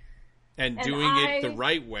tree. And doing it the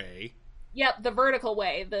right way. Yep, the vertical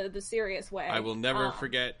way, the serious way. I will never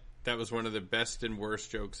forget, that was one of the best and worst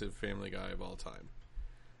jokes of Family Guy of all time.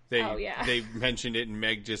 They mentioned it, and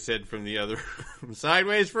Meg just said from the other room,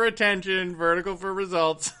 sideways for attention, vertical for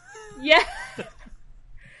results. Yeah.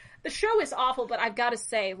 The show is awful, but I've got to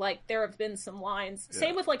say, like, there have been some lines. Yeah.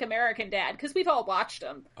 Same with, like, American Dad, because we've all watched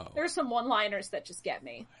them. Oh. There's some one-liners that just get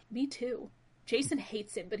me. Me too. Jason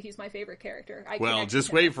hates him, but he's my favorite character. Well,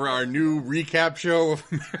 just wait for our new recap show of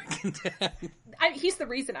American Dad. He's the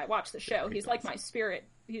reason I watch the show. He's like my spirit.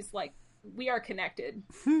 He's like, we are connected.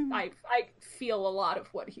 I feel a lot of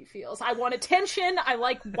what he feels. I want attention. I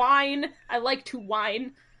like wine. I like to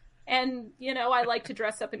whine. And, you know, I like to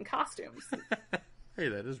dress up in costumes. Hey,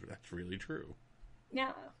 that's really true.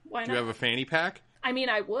 Yeah, why not? Do you have a fanny pack? I mean,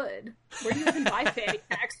 I would. Where do you even buy fanny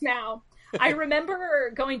packs now? I remember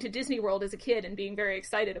going to Disney World as a kid and being very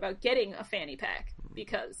excited about getting a fanny pack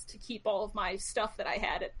because to keep all of my stuff that I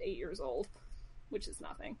had at 8 years old, which is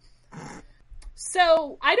nothing.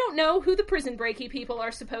 So, I don't know who the prison breaky people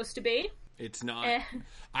are supposed to be. It's not.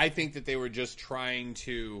 I think that they were just trying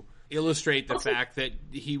to illustrate the fact that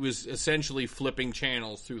he was essentially flipping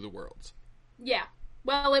channels through the worlds. Yeah.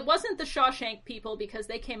 Well, it wasn't the Shawshank people because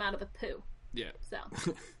they came out of the poo. Yeah.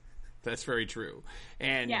 So. That's very true.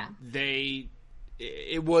 And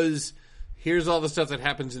it was, here's all the stuff that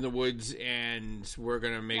happens in the woods, and we're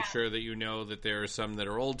going to make sure that you know that there are some that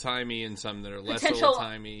are old-timey and some that are less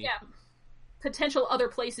old-timey. Yeah. Potential other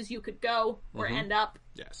places you could go or end up.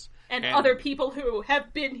 Yes. And other people who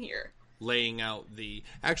have been here. Laying out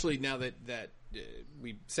actually, now that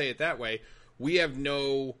we say it that way, we have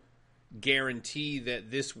no guarantee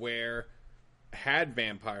that this where had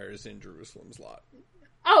vampires in Jerusalem's lot.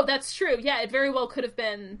 Oh, that's true. Yeah, it very well could have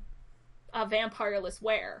been a vampireless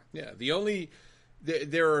where. Yeah, the only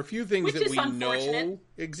there are a few things Which that is we unfortunate. know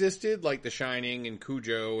existed, like The Shining and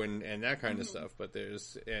Cujo and that kind of stuff. But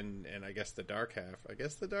there's and I guess the Dark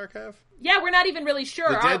Half. Yeah, we're not even really sure,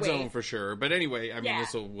 The are Dead we? Zone for sure. But anyway, I mean, Yeah.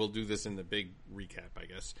 we'll do this in the big recap, I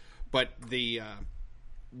guess. But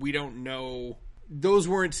we don't know. Those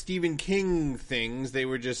weren't Stephen King things. They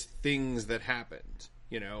were just things that happened,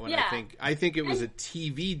 And Yeah. I think it was a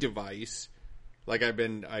TV device. Like I've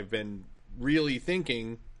been really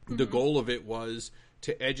thinking the goal of it was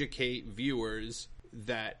to educate viewers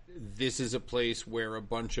that this is a place where a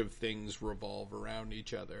bunch of things revolve around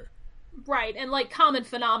each other. Right, and like common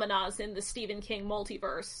phenomena in the Stephen King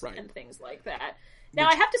multiverse Right. and things like that. Now,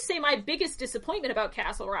 I have to say my biggest disappointment about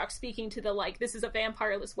Castle Rock, speaking to the, this is a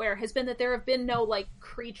vampireless where, has been that there have been no,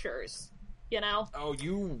 creatures, Oh,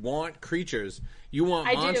 you want creatures. You want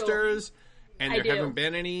I do. monsters, and I there do. haven't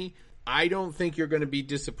been any. I don't think you're going to be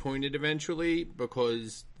disappointed eventually,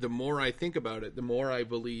 because the more I think about it, the more I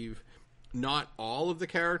believe not all of the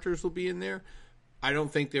characters will be in there. I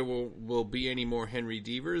don't think there will be any more Henry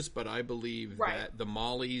Devers, but I believe Right. that the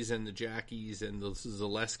Mollys and the Jackies and the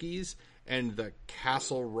Zaleskis and the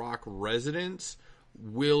Castle Rock residents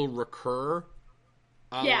will recur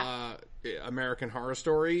a la American Horror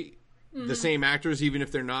Story. The same actors, even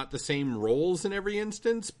if they're not the same roles in every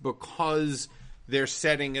instance, because they're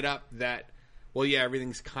setting it up that, well, yeah,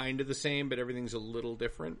 everything's kind of the same, but everything's a little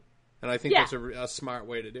different. And I think Yeah. that's a smart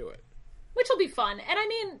way to do it. Which will be fun. And I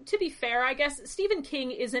mean, to be fair, I guess Stephen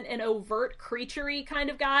King isn't an overt creature-y kind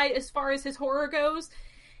of guy as far as his horror goes.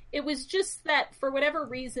 It was just that, for whatever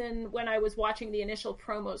reason, when I was watching the initial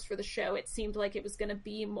promos for the show, it seemed like it was going to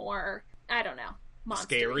be more, I don't know,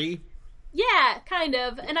 monster-y. Scary. Yeah, kind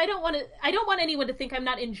of. And I don't want anyone to think I'm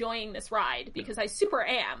not enjoying this ride, because I super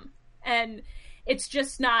am. And it's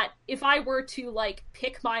just not, if I were to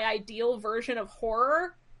pick my ideal version of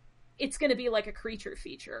horror, it's going to be like a creature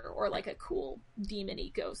feature or like a cool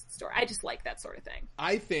demon-y ghost story. I just like that sort of thing.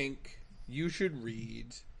 I think you should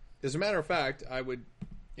read. As a matter of fact, I would.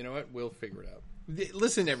 You know what? We'll figure it out.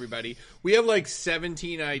 Listen, everybody. We have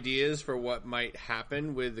 17 ideas for what might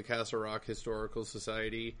happen with the Castle Rock Historical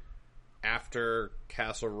Society after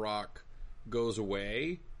Castle Rock goes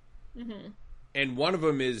away. Mm-hmm. And one of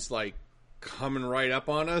them is coming right up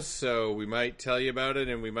on us, so we might tell you about it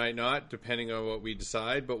and we might not, depending on what we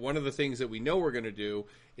decide. But one of the things that we know we're going to do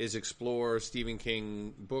is explore Stephen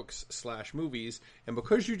King books / movies. And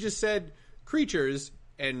because you just said creatures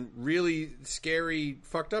and really scary,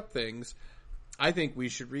 fucked up things, I think we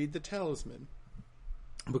should read The Talisman.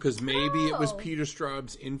 Because maybe it was Peter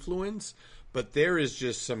Straub's influence, but there is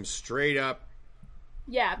just some straight up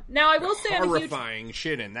Yeah. Now, I will say horrifying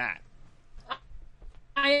shit in that.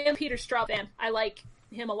 I am a Peter Straub fan. I like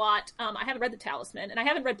him a lot. I haven't read The Talisman, and I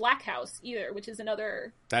haven't read Black House either, which is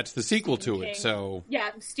another... That's the sequel to King. it, so... Yeah,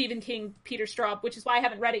 Stephen King, Peter Straub, which is why I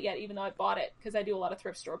haven't read it yet, even though I bought it, because I do a lot of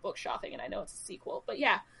thrift store book shopping, and I know it's a sequel. But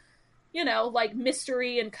yeah,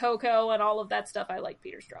 Mystery and Coco and all of that stuff, I like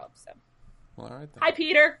Peter Straub. So, Well, all right then. hi,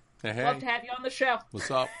 Peter. Hey. Love to have you on the show.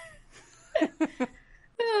 What's up?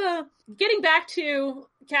 Getting back to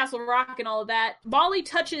Castle Rock and all of that, Molly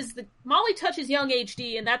touches young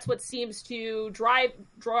HD, and that's what seems to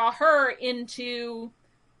draw her into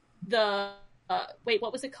the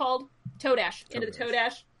what was it called? Toadash. Into the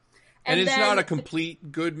Toadash. And it's then, not a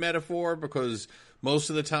complete good metaphor, because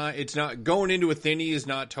most of the time it's not going into a thinny is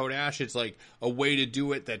not Toadash. It's like a way to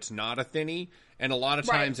do it that's not a thinny, and a lot of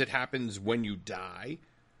times it happens when you die.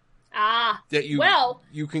 That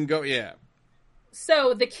you can go, yeah.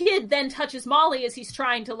 So the kid then touches Molly as he's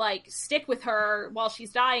trying to stick with her while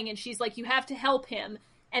she's dying, and she's like, you have to help him.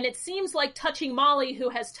 And it seems like touching Molly, who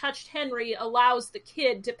has touched Henry, allows the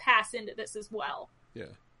kid to pass into this as well.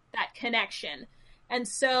 Yeah. That connection. And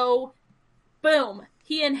so, boom,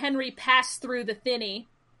 he and Henry pass through the thinny,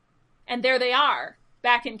 and there they are,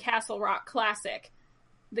 back in Castle Rock Classic.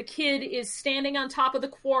 The kid is standing on top of the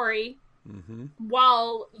quarry,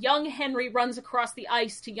 while young Henry runs across the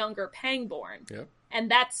ice to younger Pangborn. Yep.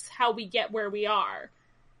 And that's how we get where we are.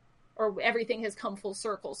 Or everything has come full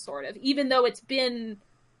circle, sort of. Even though it's been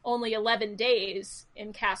only 11 days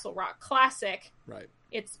in Castle Rock Classic, Right.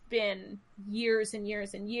 it's been years and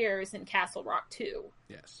years and years in Castle Rock 2.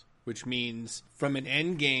 Yes. Which means, from an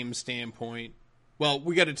endgame standpoint, well,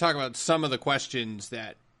 we got to talk about some of the questions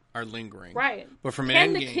that are lingering. Right. But from Can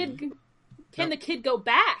an the endgame... Can the kid go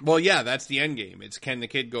back? Well, yeah, that's the end game. It's, can the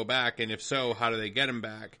kid go back, and if so, how do they get him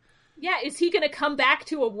back? Yeah, is he going to come back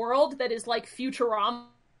to a world that is like Futurama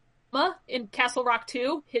in Castle Rock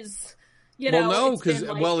 2? His, Well, no, because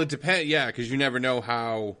it depends. Yeah, because you never know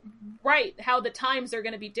how Right, how the times are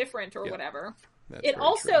going to be different or whatever. That's it very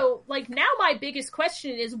also, true. like, now my biggest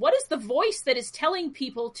question is, what is the voice that is telling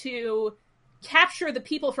people to capture the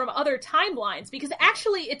people from other timelines? Because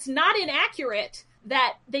actually, it's not inaccurate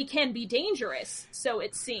that they can be dangerous, so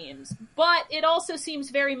it seems. But it also seems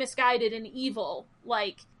very misguided and evil.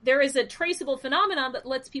 Like, there is a traceable phenomenon that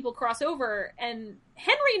lets people cross over, and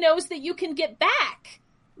Henry knows that you can get back.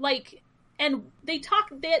 Like, and they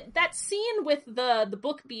talk, that scene with the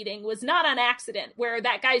book beating was not on accident, where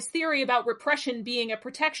that guy's theory about repression being a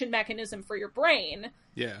protection mechanism for your brain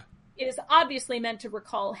is obviously meant to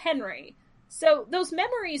recall Henry. So those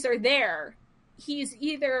memories are there. He's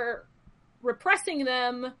either repressing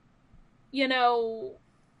them, you know,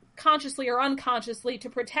 consciously or unconsciously to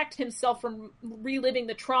protect himself from reliving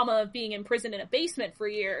the trauma of being imprisoned in a basement for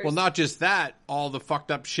years. Well, not just that, all the fucked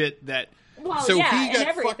up shit that... Well, so yeah, he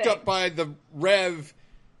got fucked up by the Rev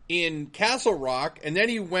in Castle Rock, and then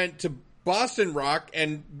he went to Boston Rock,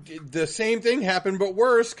 and the same thing happened, but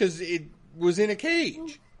worse, because it was in a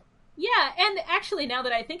cage. Yeah, and actually, now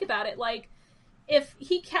that I think about it, like, if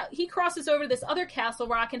he crosses over to this other Castle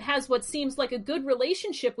Rock and has what seems like a good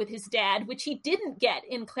relationship with his dad, which he didn't get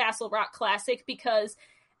in Castle Rock Classic, because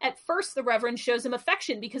at first the Reverend shows him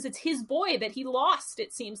affection because it's his boy that he lost,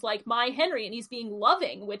 it seems like, my Henry, and he's being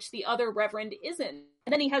loving, which the other Reverend isn't.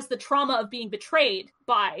 And then he has the trauma of being betrayed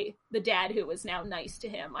by the dad who was now nice to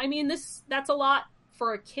him. I mean, that's a lot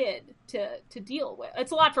for a kid to deal with.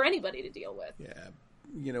 It's a lot for anybody to deal with. Yeah.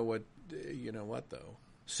 You know what though?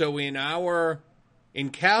 So in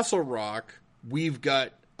Castle Rock, we've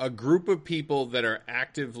got a group of people that are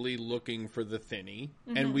actively looking for the Thinny,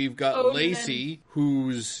 and we've got Lacey,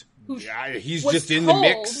 he's just in the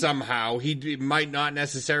mix somehow. He might not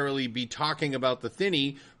necessarily be talking about the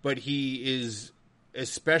Thinny, but he is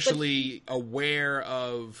especially aware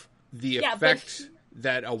of the effect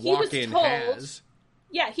that a walk-in has.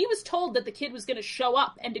 Yeah, he was told that the kid was going to show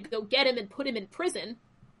up and to go get him and put him in prison,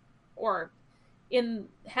 or in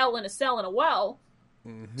hell in a cell in a well,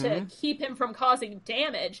 to keep him from causing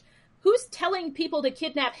damage. Who's telling people to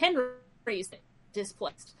kidnap Henry's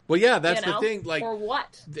displaced? Well, yeah, that's the thing. Like, or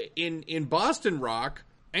what? In Boston Rock,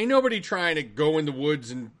 ain't nobody trying to go in the woods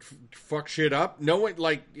and fuck shit up. No one,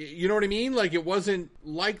 like, you know what I mean? Like, it wasn't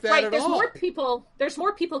like that at all. There's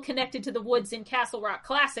more people connected to the woods in Castle Rock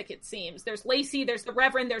Classic, it seems. There's Lacey, there's the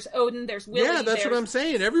Reverend, there's Odin, there's Willie. Yeah, that's what I'm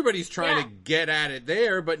saying. Everybody's trying to get at it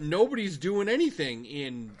there, but nobody's doing anything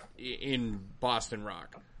in Boston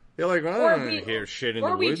Rock. They're like, well, I don't hear shit in the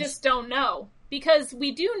woods. Or we just don't know. Because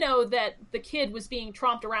we do know that the kid was being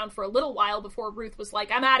tromped around for a little while before Ruth was like,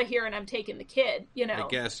 I'm out of here and I'm taking the kid, you know. I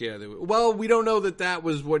guess, yeah. Well, we don't know that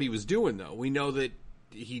was what he was doing, though. We know that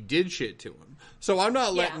he did shit to him. So I'm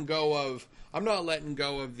not letting go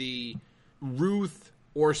of the Ruth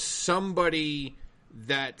or somebody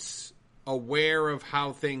that's aware of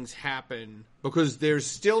how things happen, because there's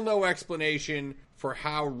still no explanation for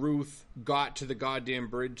how Ruth got to the goddamn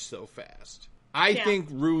bridge so fast. I think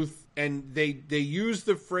Ruth, and they use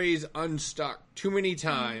the phrase unstuck too many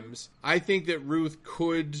times. I think that Ruth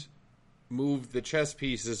could move the chess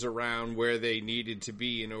pieces around where they needed to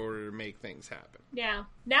be in order to make things happen. Yeah.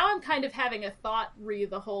 Now I'm kind of having a thought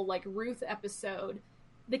the whole, like, Ruth episode.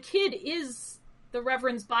 The kid is the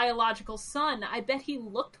Reverend's biological son. I bet he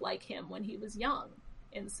looked like him when he was young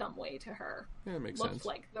in some way to her. Yeah, that makes sense. Looked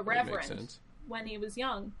like the Reverend when he was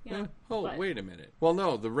young. Yeah. Wait a minute. Well,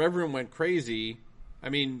 no, the Reverend went crazy. I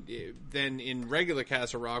mean, then in regular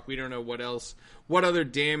Castle Rock, we don't know what other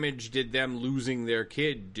damage did them losing their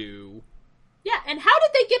kid do. Yeah, and how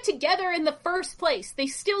did they get together in the first place? They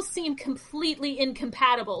still seem completely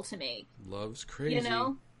incompatible to me. Love's crazy. You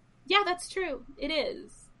know? Yeah, that's true. It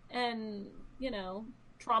is. And, you know,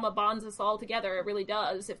 trauma bonds us all together. It really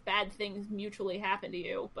does, if bad things mutually happen to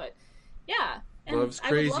you. But, yeah. And Love's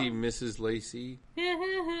crazy, Mrs. Lacey.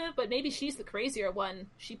 But maybe she's the crazier one.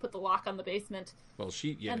 She put the lock on the basement. Well,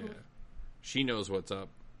 she knows what's up.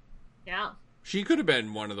 Yeah. She could have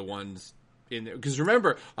been one of the ones in there. Because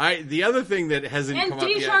remember, the other thing that hasn't come up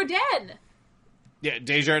yet. And Desjardins. Yeah,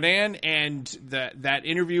 Desjardins, and that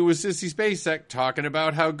interview with Sissy Spacek talking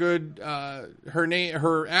about how good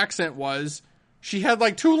her accent was. She had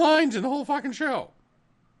like 2 lines in the whole fucking show.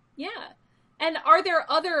 Yeah. And are there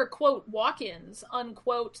other, quote, walk-ins,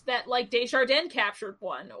 unquote, that, like, Desjardins captured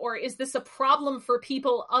one? Or is this a problem for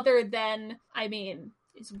people other than, I mean,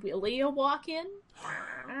 is Willie a walk-in?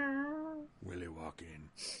 Willie walk-in.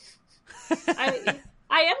 I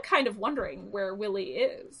am kind of wondering where Willie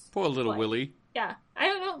is. Poor little Willie. Yeah. I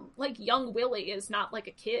don't know. like, young Willie is not like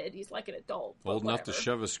a kid. He's like an adult. Old enough to whatever.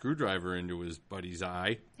 shove a screwdriver into his buddy's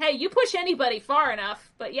eye. Hey, you push anybody far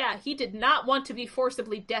enough. But yeah, he did not want to be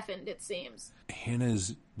forcibly deafened, it seems.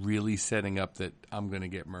 Hannah's really setting up that I'm going to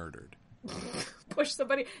get murdered. Push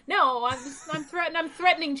somebody. No, I'm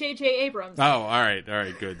threatening J.J. Abrams. Oh, all right,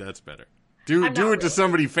 good. That's better. Do it really. to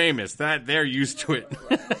somebody famous. That they're used to it.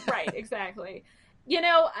 Right, exactly. You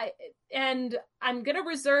know, I'm going to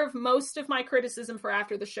reserve most of my criticism for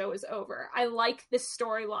after the show is over. I like this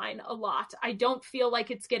storyline a lot. I don't feel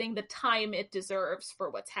like it's getting the time it deserves for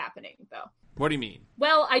what's happening, though. What do you mean?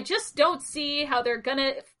 Well, I just don't see how they're going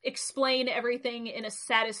to explain everything in a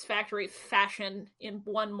satisfactory fashion in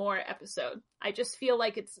one more episode. I just feel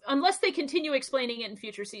like it's... Unless they continue explaining it in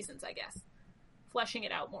future seasons, I guess. Fleshing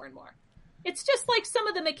it out more and more. It's just like some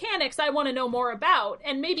of the mechanics I want to know more about,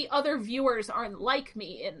 and maybe other viewers aren't like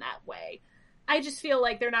me in that way. I just feel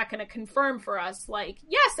like they're not going to confirm for us, like,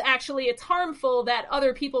 yes, actually, it's harmful that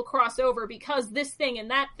other people cross over because this thing and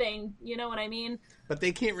that thing, you know what I mean? But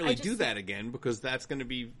they can't really do that again, because that's going to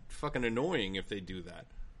be fucking annoying if they do that.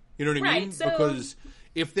 You know what I mean? So... Because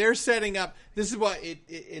if they're setting up... This is what...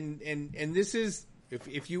 And this is...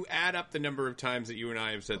 If you add up the number of times that you and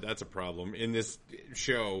I have said that's a problem in this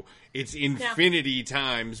show, it's infinity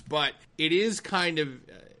times, but it is kind of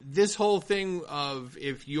this whole thing of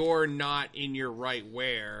if you're not in your right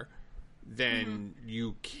wear, then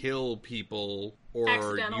you kill people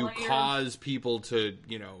or you cause people to,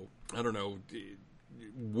 you know, I don't know,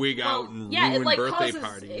 wig out and ruin birthday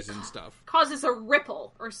parties and stuff. Causes a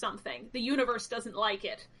ripple or something. The universe doesn't like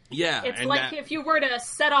it. Yeah. It's like if you were to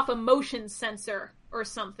set off a motion sensor or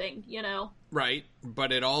something, you know? Right.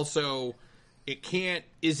 But it also, it can't,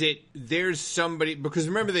 there's somebody, because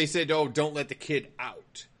remember they said, oh, don't let the kid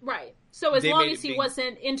out. Right. So as long as he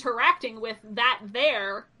wasn't interacting with that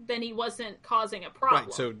there, then he wasn't causing a problem.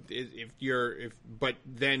 Right. So but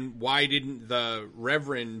then why didn't the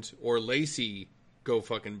Reverend or Lacey go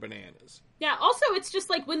fucking bananas? Yeah, also, it's just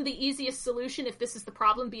like, wouldn't the easiest solution, if this is the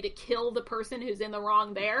problem, be to kill the person who's in the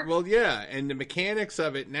wrong there? Well, yeah, and the mechanics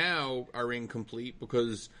of it now are incomplete,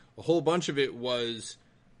 because a whole bunch of it was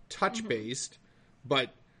touch-based, but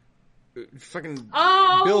fucking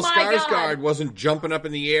Bill Skarsgård wasn't jumping up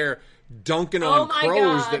in the air, dunking on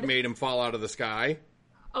crows that made him fall out of the sky.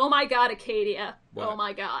 Oh my god, Acadia. What? Oh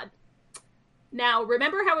my god. Now,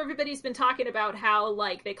 remember how everybody's been talking about how,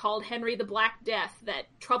 like, they called Henry the Black Death, that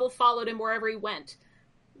trouble followed him wherever he went?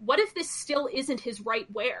 What if this still isn't his right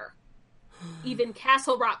wear? Even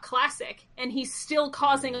Castle Rock Classic, and he's still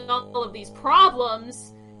causing all of these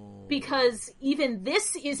problems because even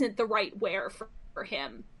this isn't the right wear for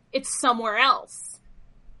him. It's somewhere else.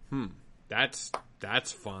 That's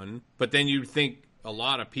fun. But then you'd think a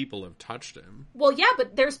lot of people have touched him. Well, yeah,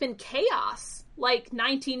 but there's been chaos. Like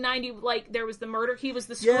 1990, like there was the murder. He was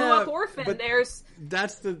the screw-up orphan. But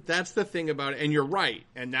that's the thing about it, and you're right.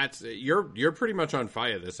 And you're pretty much on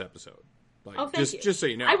fire this episode. Like, thank you. Just so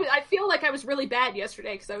you know, I feel like I was really bad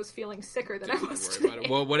yesterday because I was feeling sicker than I was today.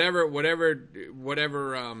 Well, whatever,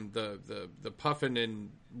 the puffin and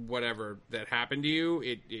whatever that happened to you,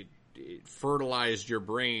 it fertilized your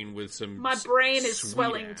brain with some. My brain is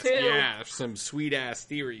swelling too. Yeah, some sweet ass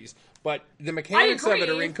theories. But the mechanics of it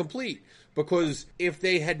are incomplete. Because if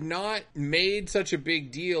they had not made such a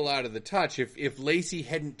big deal out of the touch, if Lacey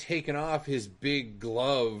hadn't taken off his big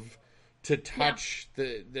glove to touch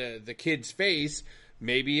the kid's face,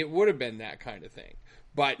 maybe it would have been that kind of thing.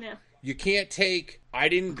 But you can't I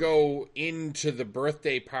didn't go into the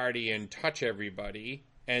birthday party and touch everybody,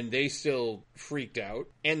 and they still freaked out.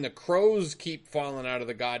 And the crows keep falling out of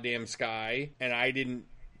the goddamn sky, and I didn't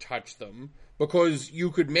touch them. Because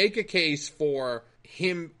you could make a case for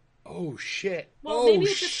him... Oh, shit. Well, maybe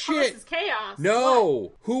it just causes chaos. No.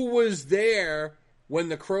 What? Who was there when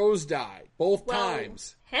the crows died? Both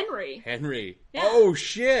times. Henry. Yeah. Oh,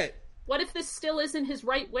 shit. What if this still isn't his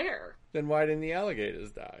right wear? Then why didn't the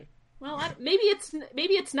alligators die? Well, maybe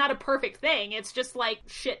it's not a perfect thing. It's just like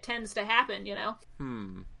shit tends to happen, you know?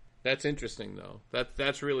 That's interesting, though.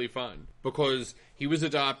 That's really fun. Because he was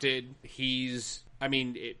adopted. They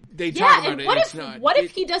talk about it. What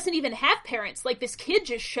if he doesn't even have parents? Like, this kid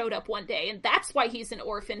just showed up one day, and that's why he's an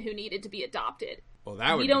orphan who needed to be adopted. Well,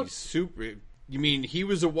 that would be super... You mean he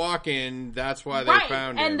was a walk-in, that's why they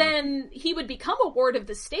found him. And then he would become a ward of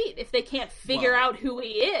the state if they can't figure out who he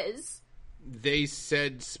is. They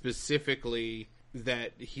said specifically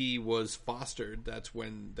that he was fostered. That's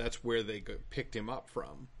where they picked him up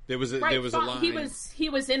from. There was a line. He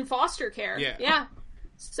was in foster care. Yeah.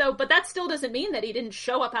 So, but that still doesn't mean that he didn't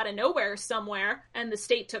show up out of nowhere somewhere and the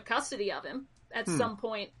state took custody of him. at some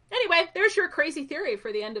point. Anyway, there's your crazy theory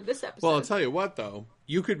for the end of this episode. Well, I'll tell you what, though.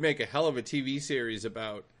 You could make a hell of a TV series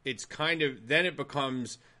about, it's kind of, then it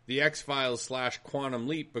becomes the X-Files / Quantum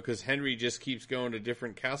Leap, because Henry just keeps going to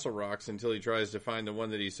different Castle Rocks until he tries to find the one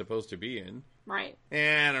that he's supposed to be in. Right.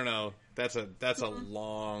 I don't know. That's a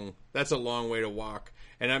long way to walk.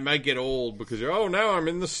 And I might get old because, oh, now I'm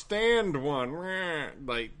in the Stand one.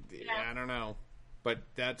 Like, yeah. I don't know. But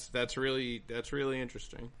that's really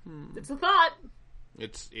interesting. It's a thought.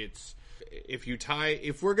 It's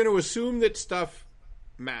if we're going to assume that stuff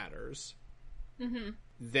matters,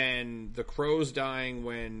 then the Crow's dying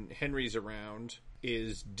when Henry's around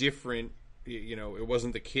is different. You know, it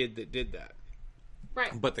wasn't the kid that did that,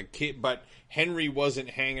 right? But Henry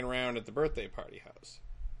wasn't hanging around at the birthday party house.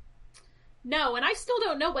 No, and I still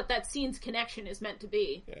don't know what that scene's connection is meant to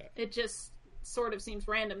be. Yeah. It just sort of seems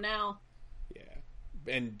random now. Yeah.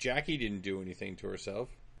 And Jackie didn't do anything to herself.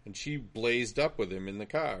 And she blazed up with him in the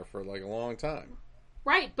car for like a long time.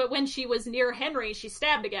 Right, but when she was near Henry, she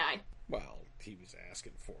stabbed a guy. Well, he was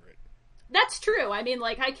asking for it. That's true. I mean,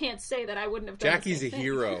 like, I can't say that I wouldn't have done Jackie's the a same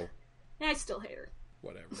hero. thing. I still hate her.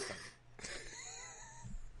 Whatever.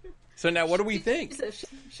 So now what do we think?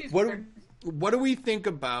 What do we think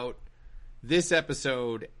about this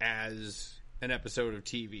episode as an episode of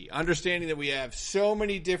TV? Understanding that we have so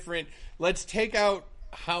many different... Let's take out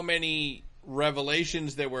how many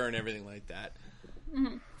revelations there were and everything like that.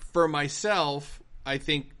 Mm-hmm. For myself, I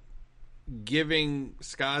think giving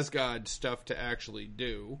Skarsgård stuff to actually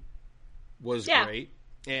do was great.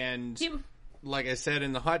 And like I said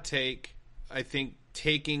in the hot take, I think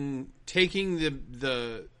taking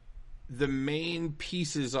the main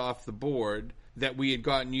pieces off the board that we had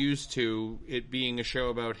gotten used to, it being a show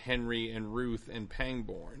about Henry and Ruth and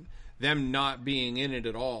Pangborn, them not being in it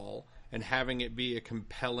at all and having it be a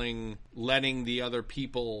compelling, letting the other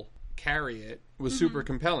people carry it was super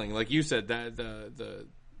compelling. Like you said, that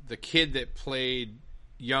the kid that played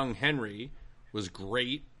young Henry was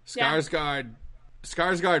great. Skarsgård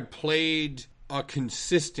played a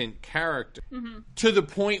consistent character to the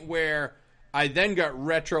point where I then got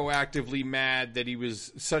retroactively mad that he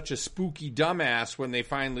was such a spooky dumbass when they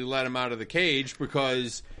finally let him out of the cage,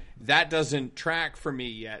 because that doesn't track for me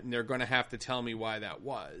yet, and they're going to have to tell me why that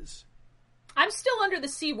was. I'm still under the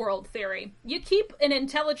SeaWorld theory. You keep an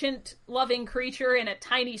intelligent, loving creature in a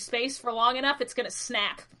tiny space for long enough, it's going to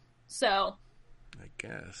snap. So, I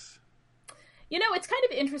guess. You know, it's kind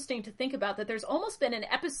of interesting to think about that there's almost been an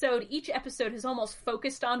episode, each episode has almost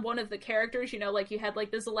focused on one of the characters. You know, like you had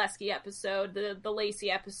like the Zaleski episode, the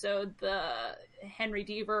Lacey episode, the Henry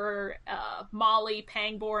Deaver, Molly,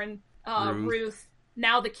 Pangborn, Ruth,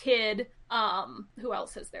 now the kid. Who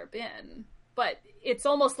else has there been? But it's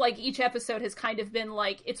almost like each episode has kind of been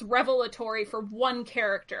like, it's revelatory for one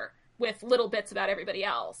character with little bits about everybody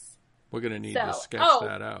else. We're going to need to sketch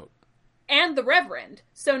that out. And the Reverend.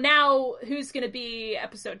 So now, who's going to be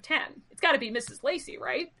episode 10? It's got to be Mrs. Lacey,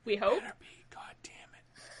 right? We hope. Better be. God damn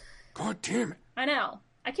it. God damn it. I know.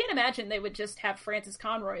 I can't imagine they would just have Frances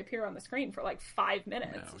Conroy appear on the screen for like 5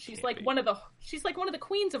 minutes. No, she's like one of the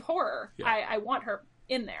queens of horror. Yeah. I want her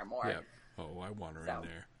in there more. Yeah. Oh, I want her in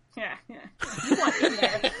there. Yeah. You want in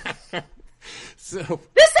there. So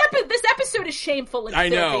this episode is shameful and filthy,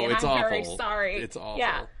 know, and it's I'm awful. very sorry. It's awful.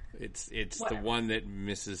 Yeah. It's the one that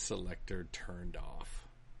Mrs. Selector turned off.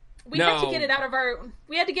 We had to get it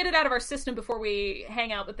out of our system before we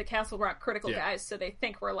hang out with the Castle Rock Critical guys, so they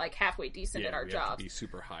think we're like halfway decent at our jobs. Have to be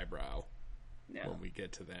super highbrow when we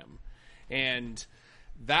get to them. And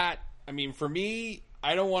that, I mean, for me,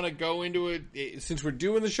 I don't want to go into it. Since we're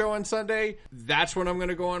doing the show on Sunday, that's when I'm going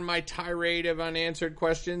to go on my tirade of unanswered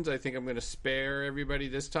questions. I think I'm going to spare everybody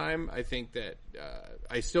this time. I think that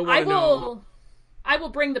I still want to know. I will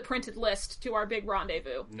bring the printed list to our big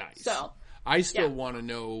rendezvous. Nice. So I still want to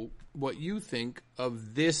know what you think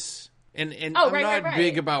of this. And I'm not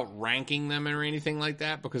big about ranking them or anything like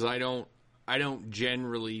that, because I don't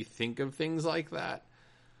generally think of things like that.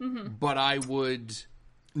 Mm-hmm. But I would,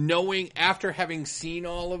 knowing after having seen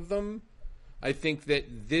all of them, I think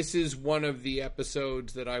that this is one of the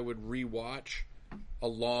episodes that I would rewatch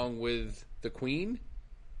along with The Queen.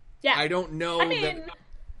 Yeah. I don't know. I mean,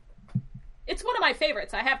 it's one of my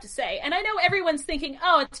favorites, I have to say. And I know everyone's thinking,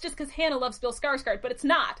 oh, it's just because Hannah loves Bill Skarsgård, but it's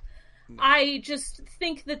not. No. I just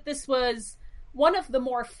think that this was one of the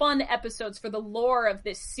more fun episodes for the lore of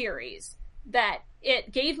this series. That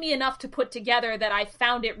it gave me enough to put together that I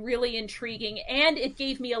found it really intriguing, and it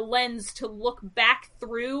gave me a lens to look back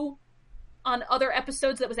through on other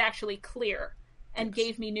episodes that was actually clear and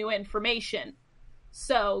gave me new information.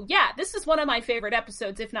 So, yeah, this is one of my favorite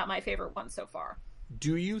episodes, if not my favorite one so far.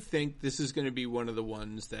 Do you think this is going to be one of the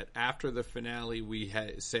ones that after the finale we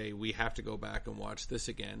say we have to go back and watch this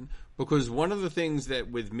again? Because one of the things that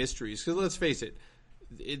with mysteries, because let's face it,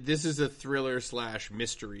 this is a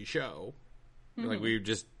thriller/mystery show. Mm-hmm. Like we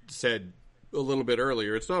just said a little bit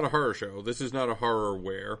earlier, it's not a horror show. This is not a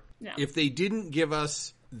horror-ware. No. If they didn't give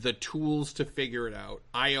us the tools to figure it out,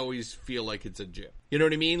 I always feel like it's a jip. You know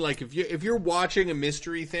what I mean? Like if you're watching a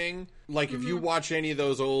mystery thing, like if you watch any of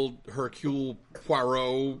those old Hercule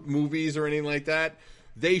Poirot movies or anything like that,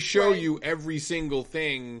 they show you every single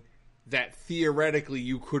thing that theoretically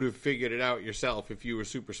you could have figured it out yourself if you were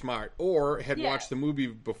super smart or had watched the movie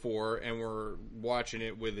before and were watching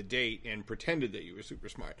it with a date and pretended that you were super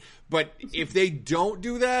smart. But if they don't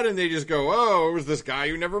do that and they just go, oh, it was this guy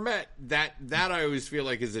you never met, that I always feel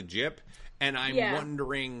like is a jip. And I'm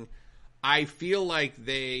wondering, I feel like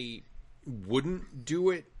they wouldn't do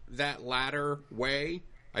it that latter way.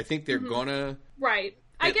 I think they're gonna... Right.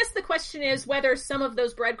 I guess the question is whether some of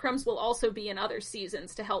those breadcrumbs will also be in other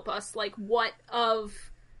seasons to help us. Like, what of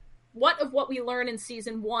what we learn in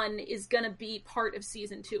season 1 is going to be part of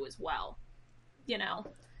season 2 as well? You know?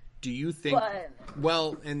 Do you think...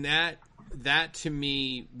 Well, and that to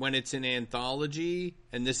me, when it's an anthology,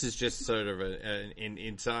 and this is just sort of an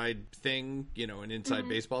inside thing, you know, an inside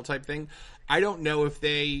baseball type thing, I don't know if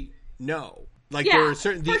they know. Like there are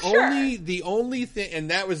certain the only thing, and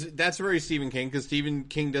that's very Stephen King, because Stephen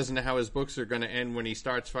King doesn't know how his books are going to end when he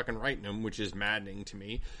starts fucking writing them, which is maddening to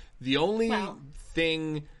me. The only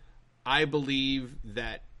thing I believe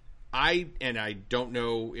that I don't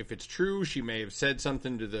know if it's true. She may have said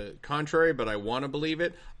something to the contrary, but I want to believe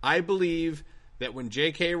it. I believe that when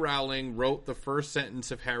J.K. Rowling wrote the first sentence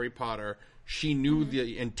of Harry Potter, she knew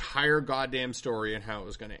the entire goddamn story and how it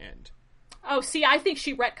was going to end. Oh, see, I think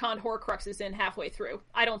she retconned Horcruxes in halfway through.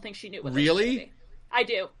 I don't think she knew what really? They were gonna be. I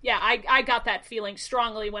do. Yeah, I got that feeling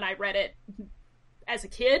strongly when I read it as a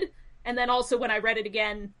kid, and then also when I read it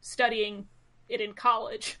again studying it in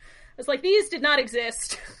college. I was like, these did not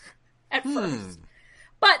exist at first.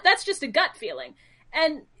 But that's just a gut feeling.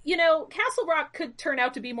 And, you know, Castle Rock could turn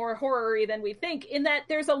out to be more horror-y than we think, in that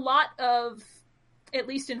there's a lot of, at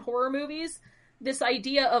least in horror movies, this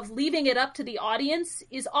idea of leaving it up to the audience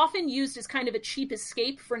is often used as kind of a cheap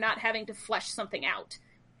escape for not having to flesh something out.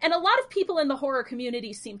 And a lot of people in the horror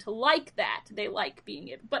community seem to like that. They like being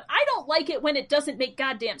it. But I don't like it when it doesn't make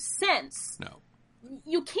goddamn sense. No.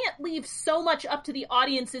 You can't leave so much up to the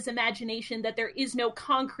audience's imagination that there is no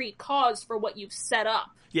concrete cause for what you've set up.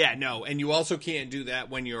 Yeah, no, and you also can't do that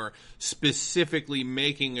when you're specifically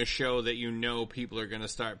making a show that you know people are going to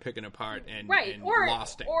start picking apart and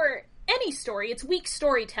losting. Or any story. It's weak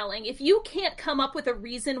storytelling. If you can't come up with a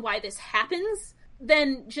reason why this happens,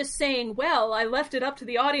 then just saying, well, I left it up to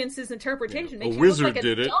the audience's interpretation makes you look like a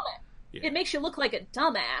dumbass. It makes you look like a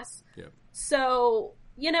dumbass. Yeah. So,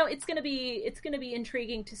 you know, it's gonna be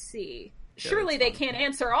intriguing to see. Surely they can't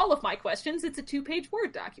answer all of my questions. It's a 2-page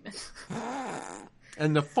Word document.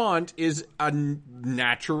 And the font is a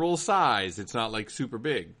natural size. It's not like super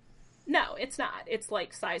big. No, it's not. It's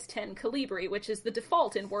like size 10 Calibri, which is the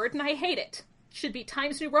default in Word, and I hate it. Should be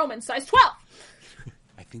Times New Roman size 12.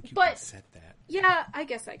 I think you could set that. Yeah, I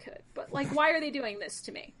guess I could. But, like, why are they doing this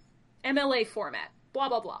to me? MLA format. Blah,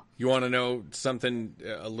 blah, blah. You want to know something,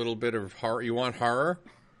 a little bit of horror? You want horror?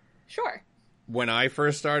 Sure. When I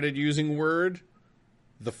first started using Word,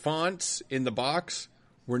 the fonts in the box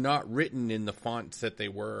were not written in the fonts that they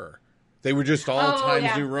were. They were just all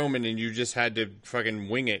Times New Roman, and you just had to fucking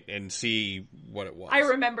wing it and see what it was. I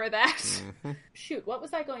remember that. Mm-hmm. Shoot, what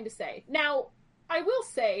was I going to say? Now, I will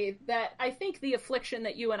say that I think the affliction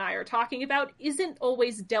that you and I are talking about isn't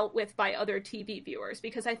always dealt with by other TV viewers,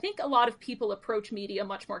 because I think a lot of people approach media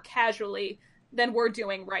much more casually than we're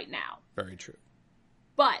doing right now. Very true.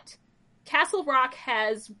 But Castle Rock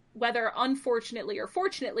has, whether unfortunately or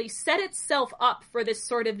fortunately, set itself up for this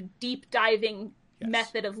sort of deep diving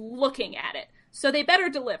method of looking at it. So they better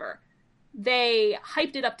deliver. They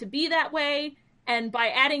hyped it up to be that way, and by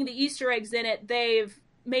adding the Easter eggs in it, they've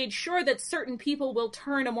made sure that certain people will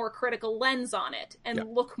turn a more critical lens on it and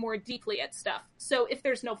look more deeply at stuff. So if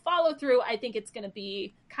there's no follow-through, I think it's going to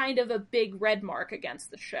be kind of a big red mark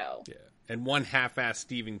against the show. Yeah. And one half-assed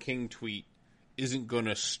Stephen King tweet isn't going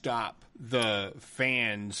to stop the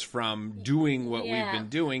fans from doing what we've been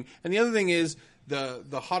doing. And the other thing is,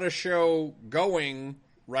 the hottest show going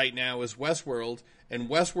right now is Westworld, and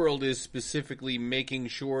Westworld is specifically making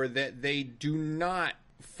sure that they do not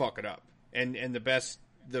fuck it up. And the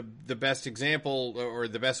best example, or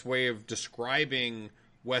the best way of describing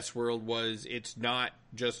Westworld was, it's not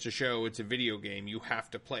just a show, it's a video game. You have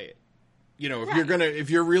to play it. You know, if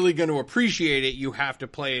you're really gonna appreciate it, you have to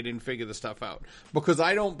play it and figure the stuff out. Because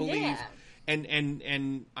I don't believe,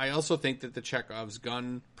 and I also think that the Chekhov's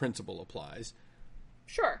gun principle applies.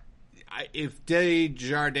 Sure. If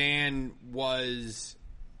Desjardins was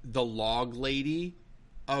the log lady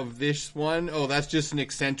of this one, that's just an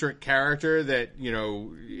eccentric character that, you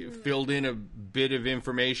know, filled in a bit of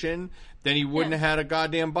information, then he wouldn't have had a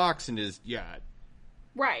goddamn box in his yacht.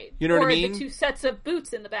 Right. You know what I mean? Or the 2 sets of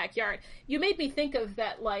boots in the backyard. You made me think of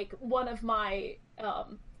that, like, one of my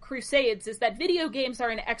crusades is that video games are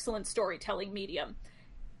an excellent storytelling medium.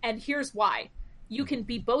 And here's why. You can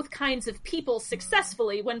be both kinds of people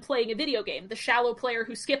successfully when playing a video game. The shallow player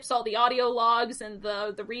who skips all the audio logs and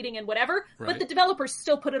the reading and whatever, but the developers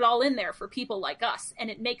still put it all in there for people like us. And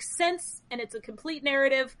it makes sense, and it's a complete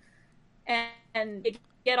narrative, and it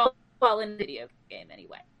get all well in a video game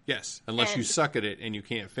anyway. Yes, unless you suck at it and you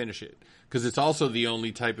can't finish it. Because it's also the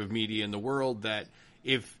only type of media in the world that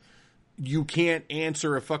if you can't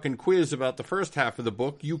answer a fucking quiz about the first half of the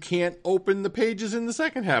book, you can't open the pages in the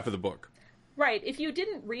second half of the book. Right, if you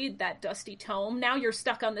didn't read that dusty tome, now you're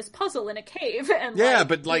stuck on this puzzle in a cave, and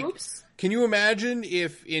oops. Can you imagine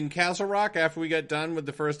if in Castle Rock, after we got done with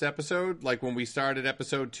the first episode, like when we started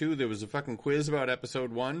episode 2, there was a fucking quiz about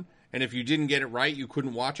episode 1, and if you didn't get it right, you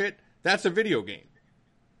couldn't watch it? That's a video game.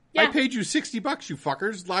 Yeah. I paid you $60, you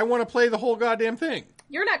fuckers. I want to play the whole goddamn thing.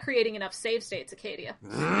 You're not creating enough save states, Acadia.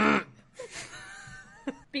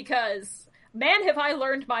 Because... man, have I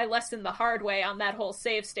learned my lesson the hard way on that whole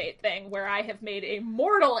save state thing, where I have made a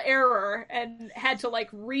mortal error and had to, like,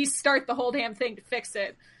 restart the whole damn thing to fix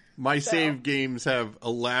it. My save games have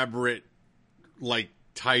elaborate, like,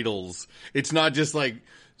 titles. It's not just, like,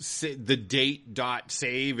 the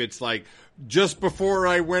date.save. It's, like, just before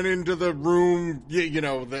I went into the room, you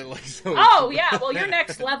know. So oh, yeah, well, your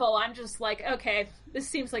next level, I'm just like, okay, this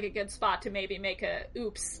seems like a good spot to maybe make an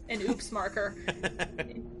oops marker.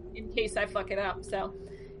 In case I fuck it up. So,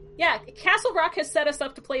 yeah, Castle Rock has set us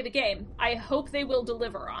up to play the game. I hope they will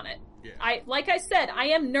deliver on it. Yeah. Like I said, I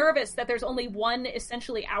am nervous that there's only one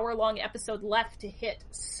essentially hour-long episode left to hit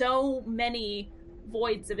so many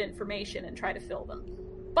voids of information and try to fill them.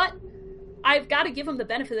 But I've got to give them the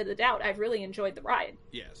benefit of the doubt. I've really enjoyed the ride.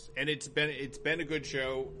 Yes, and it's been a good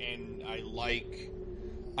show, and I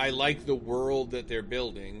like the world that they're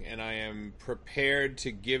building, and I am prepared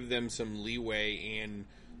to give them some leeway in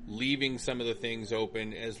leaving some of the things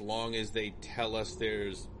open as long as they tell us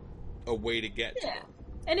there's a way to get to them.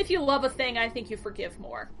 And if you love a thing, I think you forgive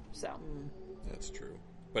more. So that's true.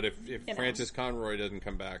 But if Francis Conroy doesn't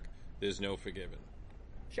come back, there's no forgiving.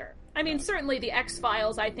 Sure. I mean, certainly the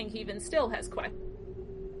X-Files, I think, even still has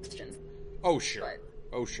questions. Oh, sure.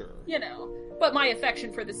 But, sure. You know, but my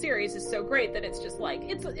affection for the series is so great that it's just like,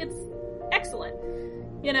 it's excellent.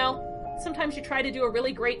 You know? Sometimes you try to do a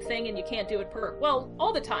really great thing and you can't do it well,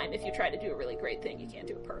 all the time, if you try to do a really great thing, you can't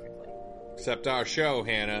do it perfectly. Except our show,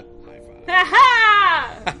 Hannah. High five.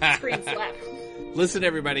 Ha-ha! Screen slap. Listen,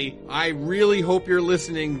 everybody, I really hope you're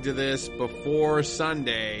listening to this before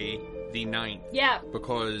Sunday, the 9th. Yeah.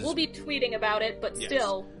 Because... we'll be tweeting about it, but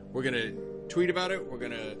still... we're going to tweet about it. We're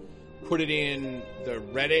going to put it in the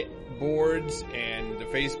Reddit boards and the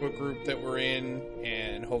Facebook group that we're in,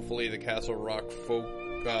 and hopefully the Castle Rock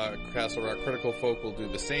Critical folk will do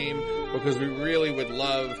the same, because we really would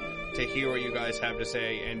love to hear what you guys have to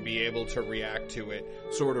say and be able to react to it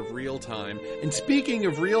sort of real time. And speaking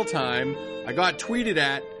of real time, I got tweeted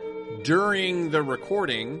at during the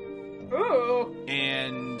recording. Ooh.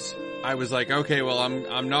 And I was like, okay, well,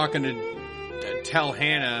 I'm not going to tell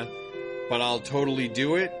Hannah, but I'll totally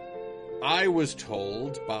do it. I was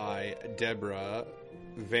told by Deborah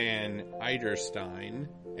Van Eiderstein,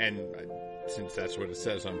 and since that's what it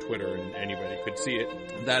says on Twitter and anybody could see it,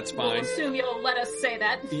 that's fine. We'll assume you'll let us say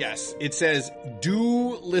that. Yes. It says,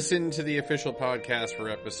 do listen to the official podcast for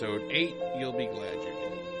episode 8. You'll be glad you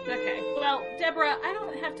did. Okay. Well, Deborah, I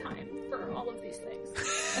don't have time for all of these things.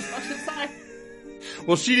 As much as I...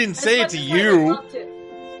 well, she didn't say it to you.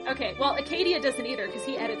 Okay, well, Acadia doesn't either, because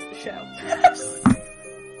he edits the show.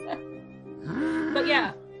 But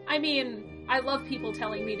yeah, I mean, I love people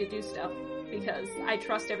telling me to do stuff, because I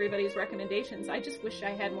trust everybody's recommendations. I just wish I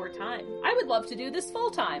had more time. I would love to do this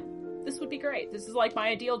full time. This would be great. This is like my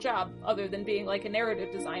ideal job, other than being like a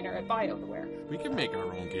narrative designer at BioWare. We can make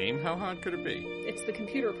our own game. How hard could it be? It's the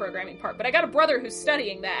computer programming part, but I got a brother who's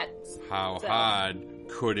studying that. How hard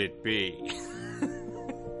could it be?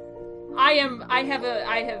 I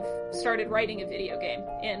have started writing a video game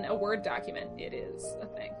in a Word document. It is a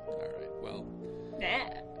thing. All right, well. Nah.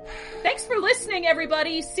 Thanks for listening,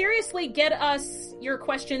 everybody. Seriously, get us your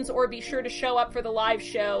questions or be sure to show up for the live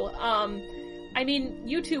show. I mean,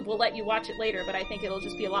 YouTube will let you watch it later, but I think it'll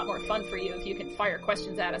just be a lot more fun for you if you can fire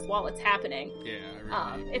questions at us while it's happening. Yeah,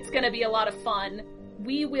 really. It's going to be a lot of fun.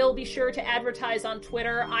 We will be sure to advertise on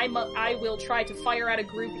Twitter. I will try to fire out a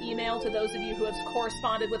group email to those of you who have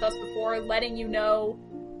corresponded with us before, letting you know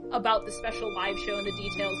about the special live show and the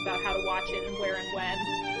details about how to watch it and where and when.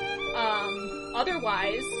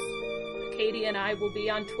 Otherwise, Acadia and I will be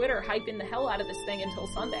on Twitter hyping the hell out of this thing until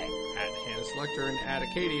Sunday. At Hannah Selector and at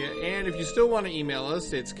Acadia. And if you still want to email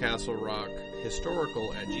us, it's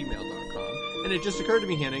castlerockhistorical@gmail.com. And it just occurred to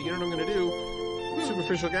me, Hannah, you know what I'm going to do?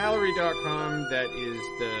 Superficialgallery.com, that is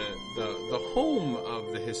the home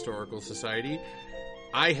of the Historical Society.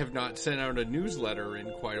 I have not sent out a newsletter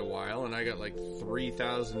in quite a while, and I got like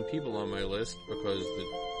 3,000 people on my list because the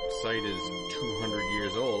site is 200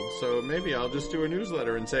 years old. So maybe I'll just do a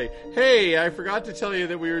newsletter and say, hey, I forgot to tell you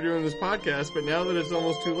that we were doing this podcast, but now that it's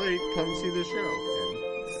almost too late, come see the show.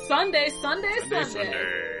 Sunday.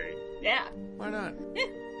 Yeah. Why not? Yeah.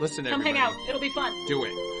 Listen, come everybody. hang out. It'll be fun. Do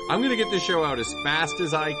it. I'm going to get this show out as fast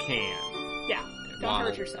as I can. Yeah. Don't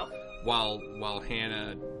hurt yourself. While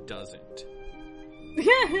Hannah doesn't.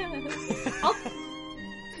 I'll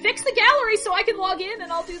fix the gallery so I can log in and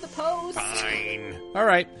I'll do the post. Fine. All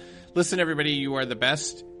right. Listen, everybody, you are the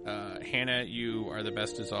best. Hannah, you are the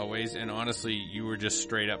best as always. And honestly, you were just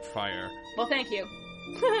straight up fire. Well, thank you.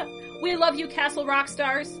 We love you, Castle Rock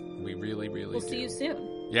Stars. We really, really We'll do. see you soon.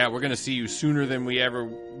 Yeah, we're going to see you sooner than we ever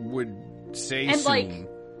would say and, soon. like,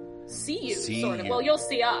 see you, sort of. Well, you'll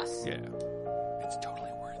see us. Yeah. It's totally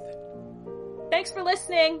worth it. Thanks for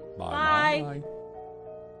listening. Bye. Bye.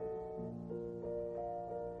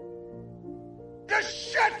 This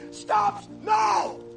shit stops now!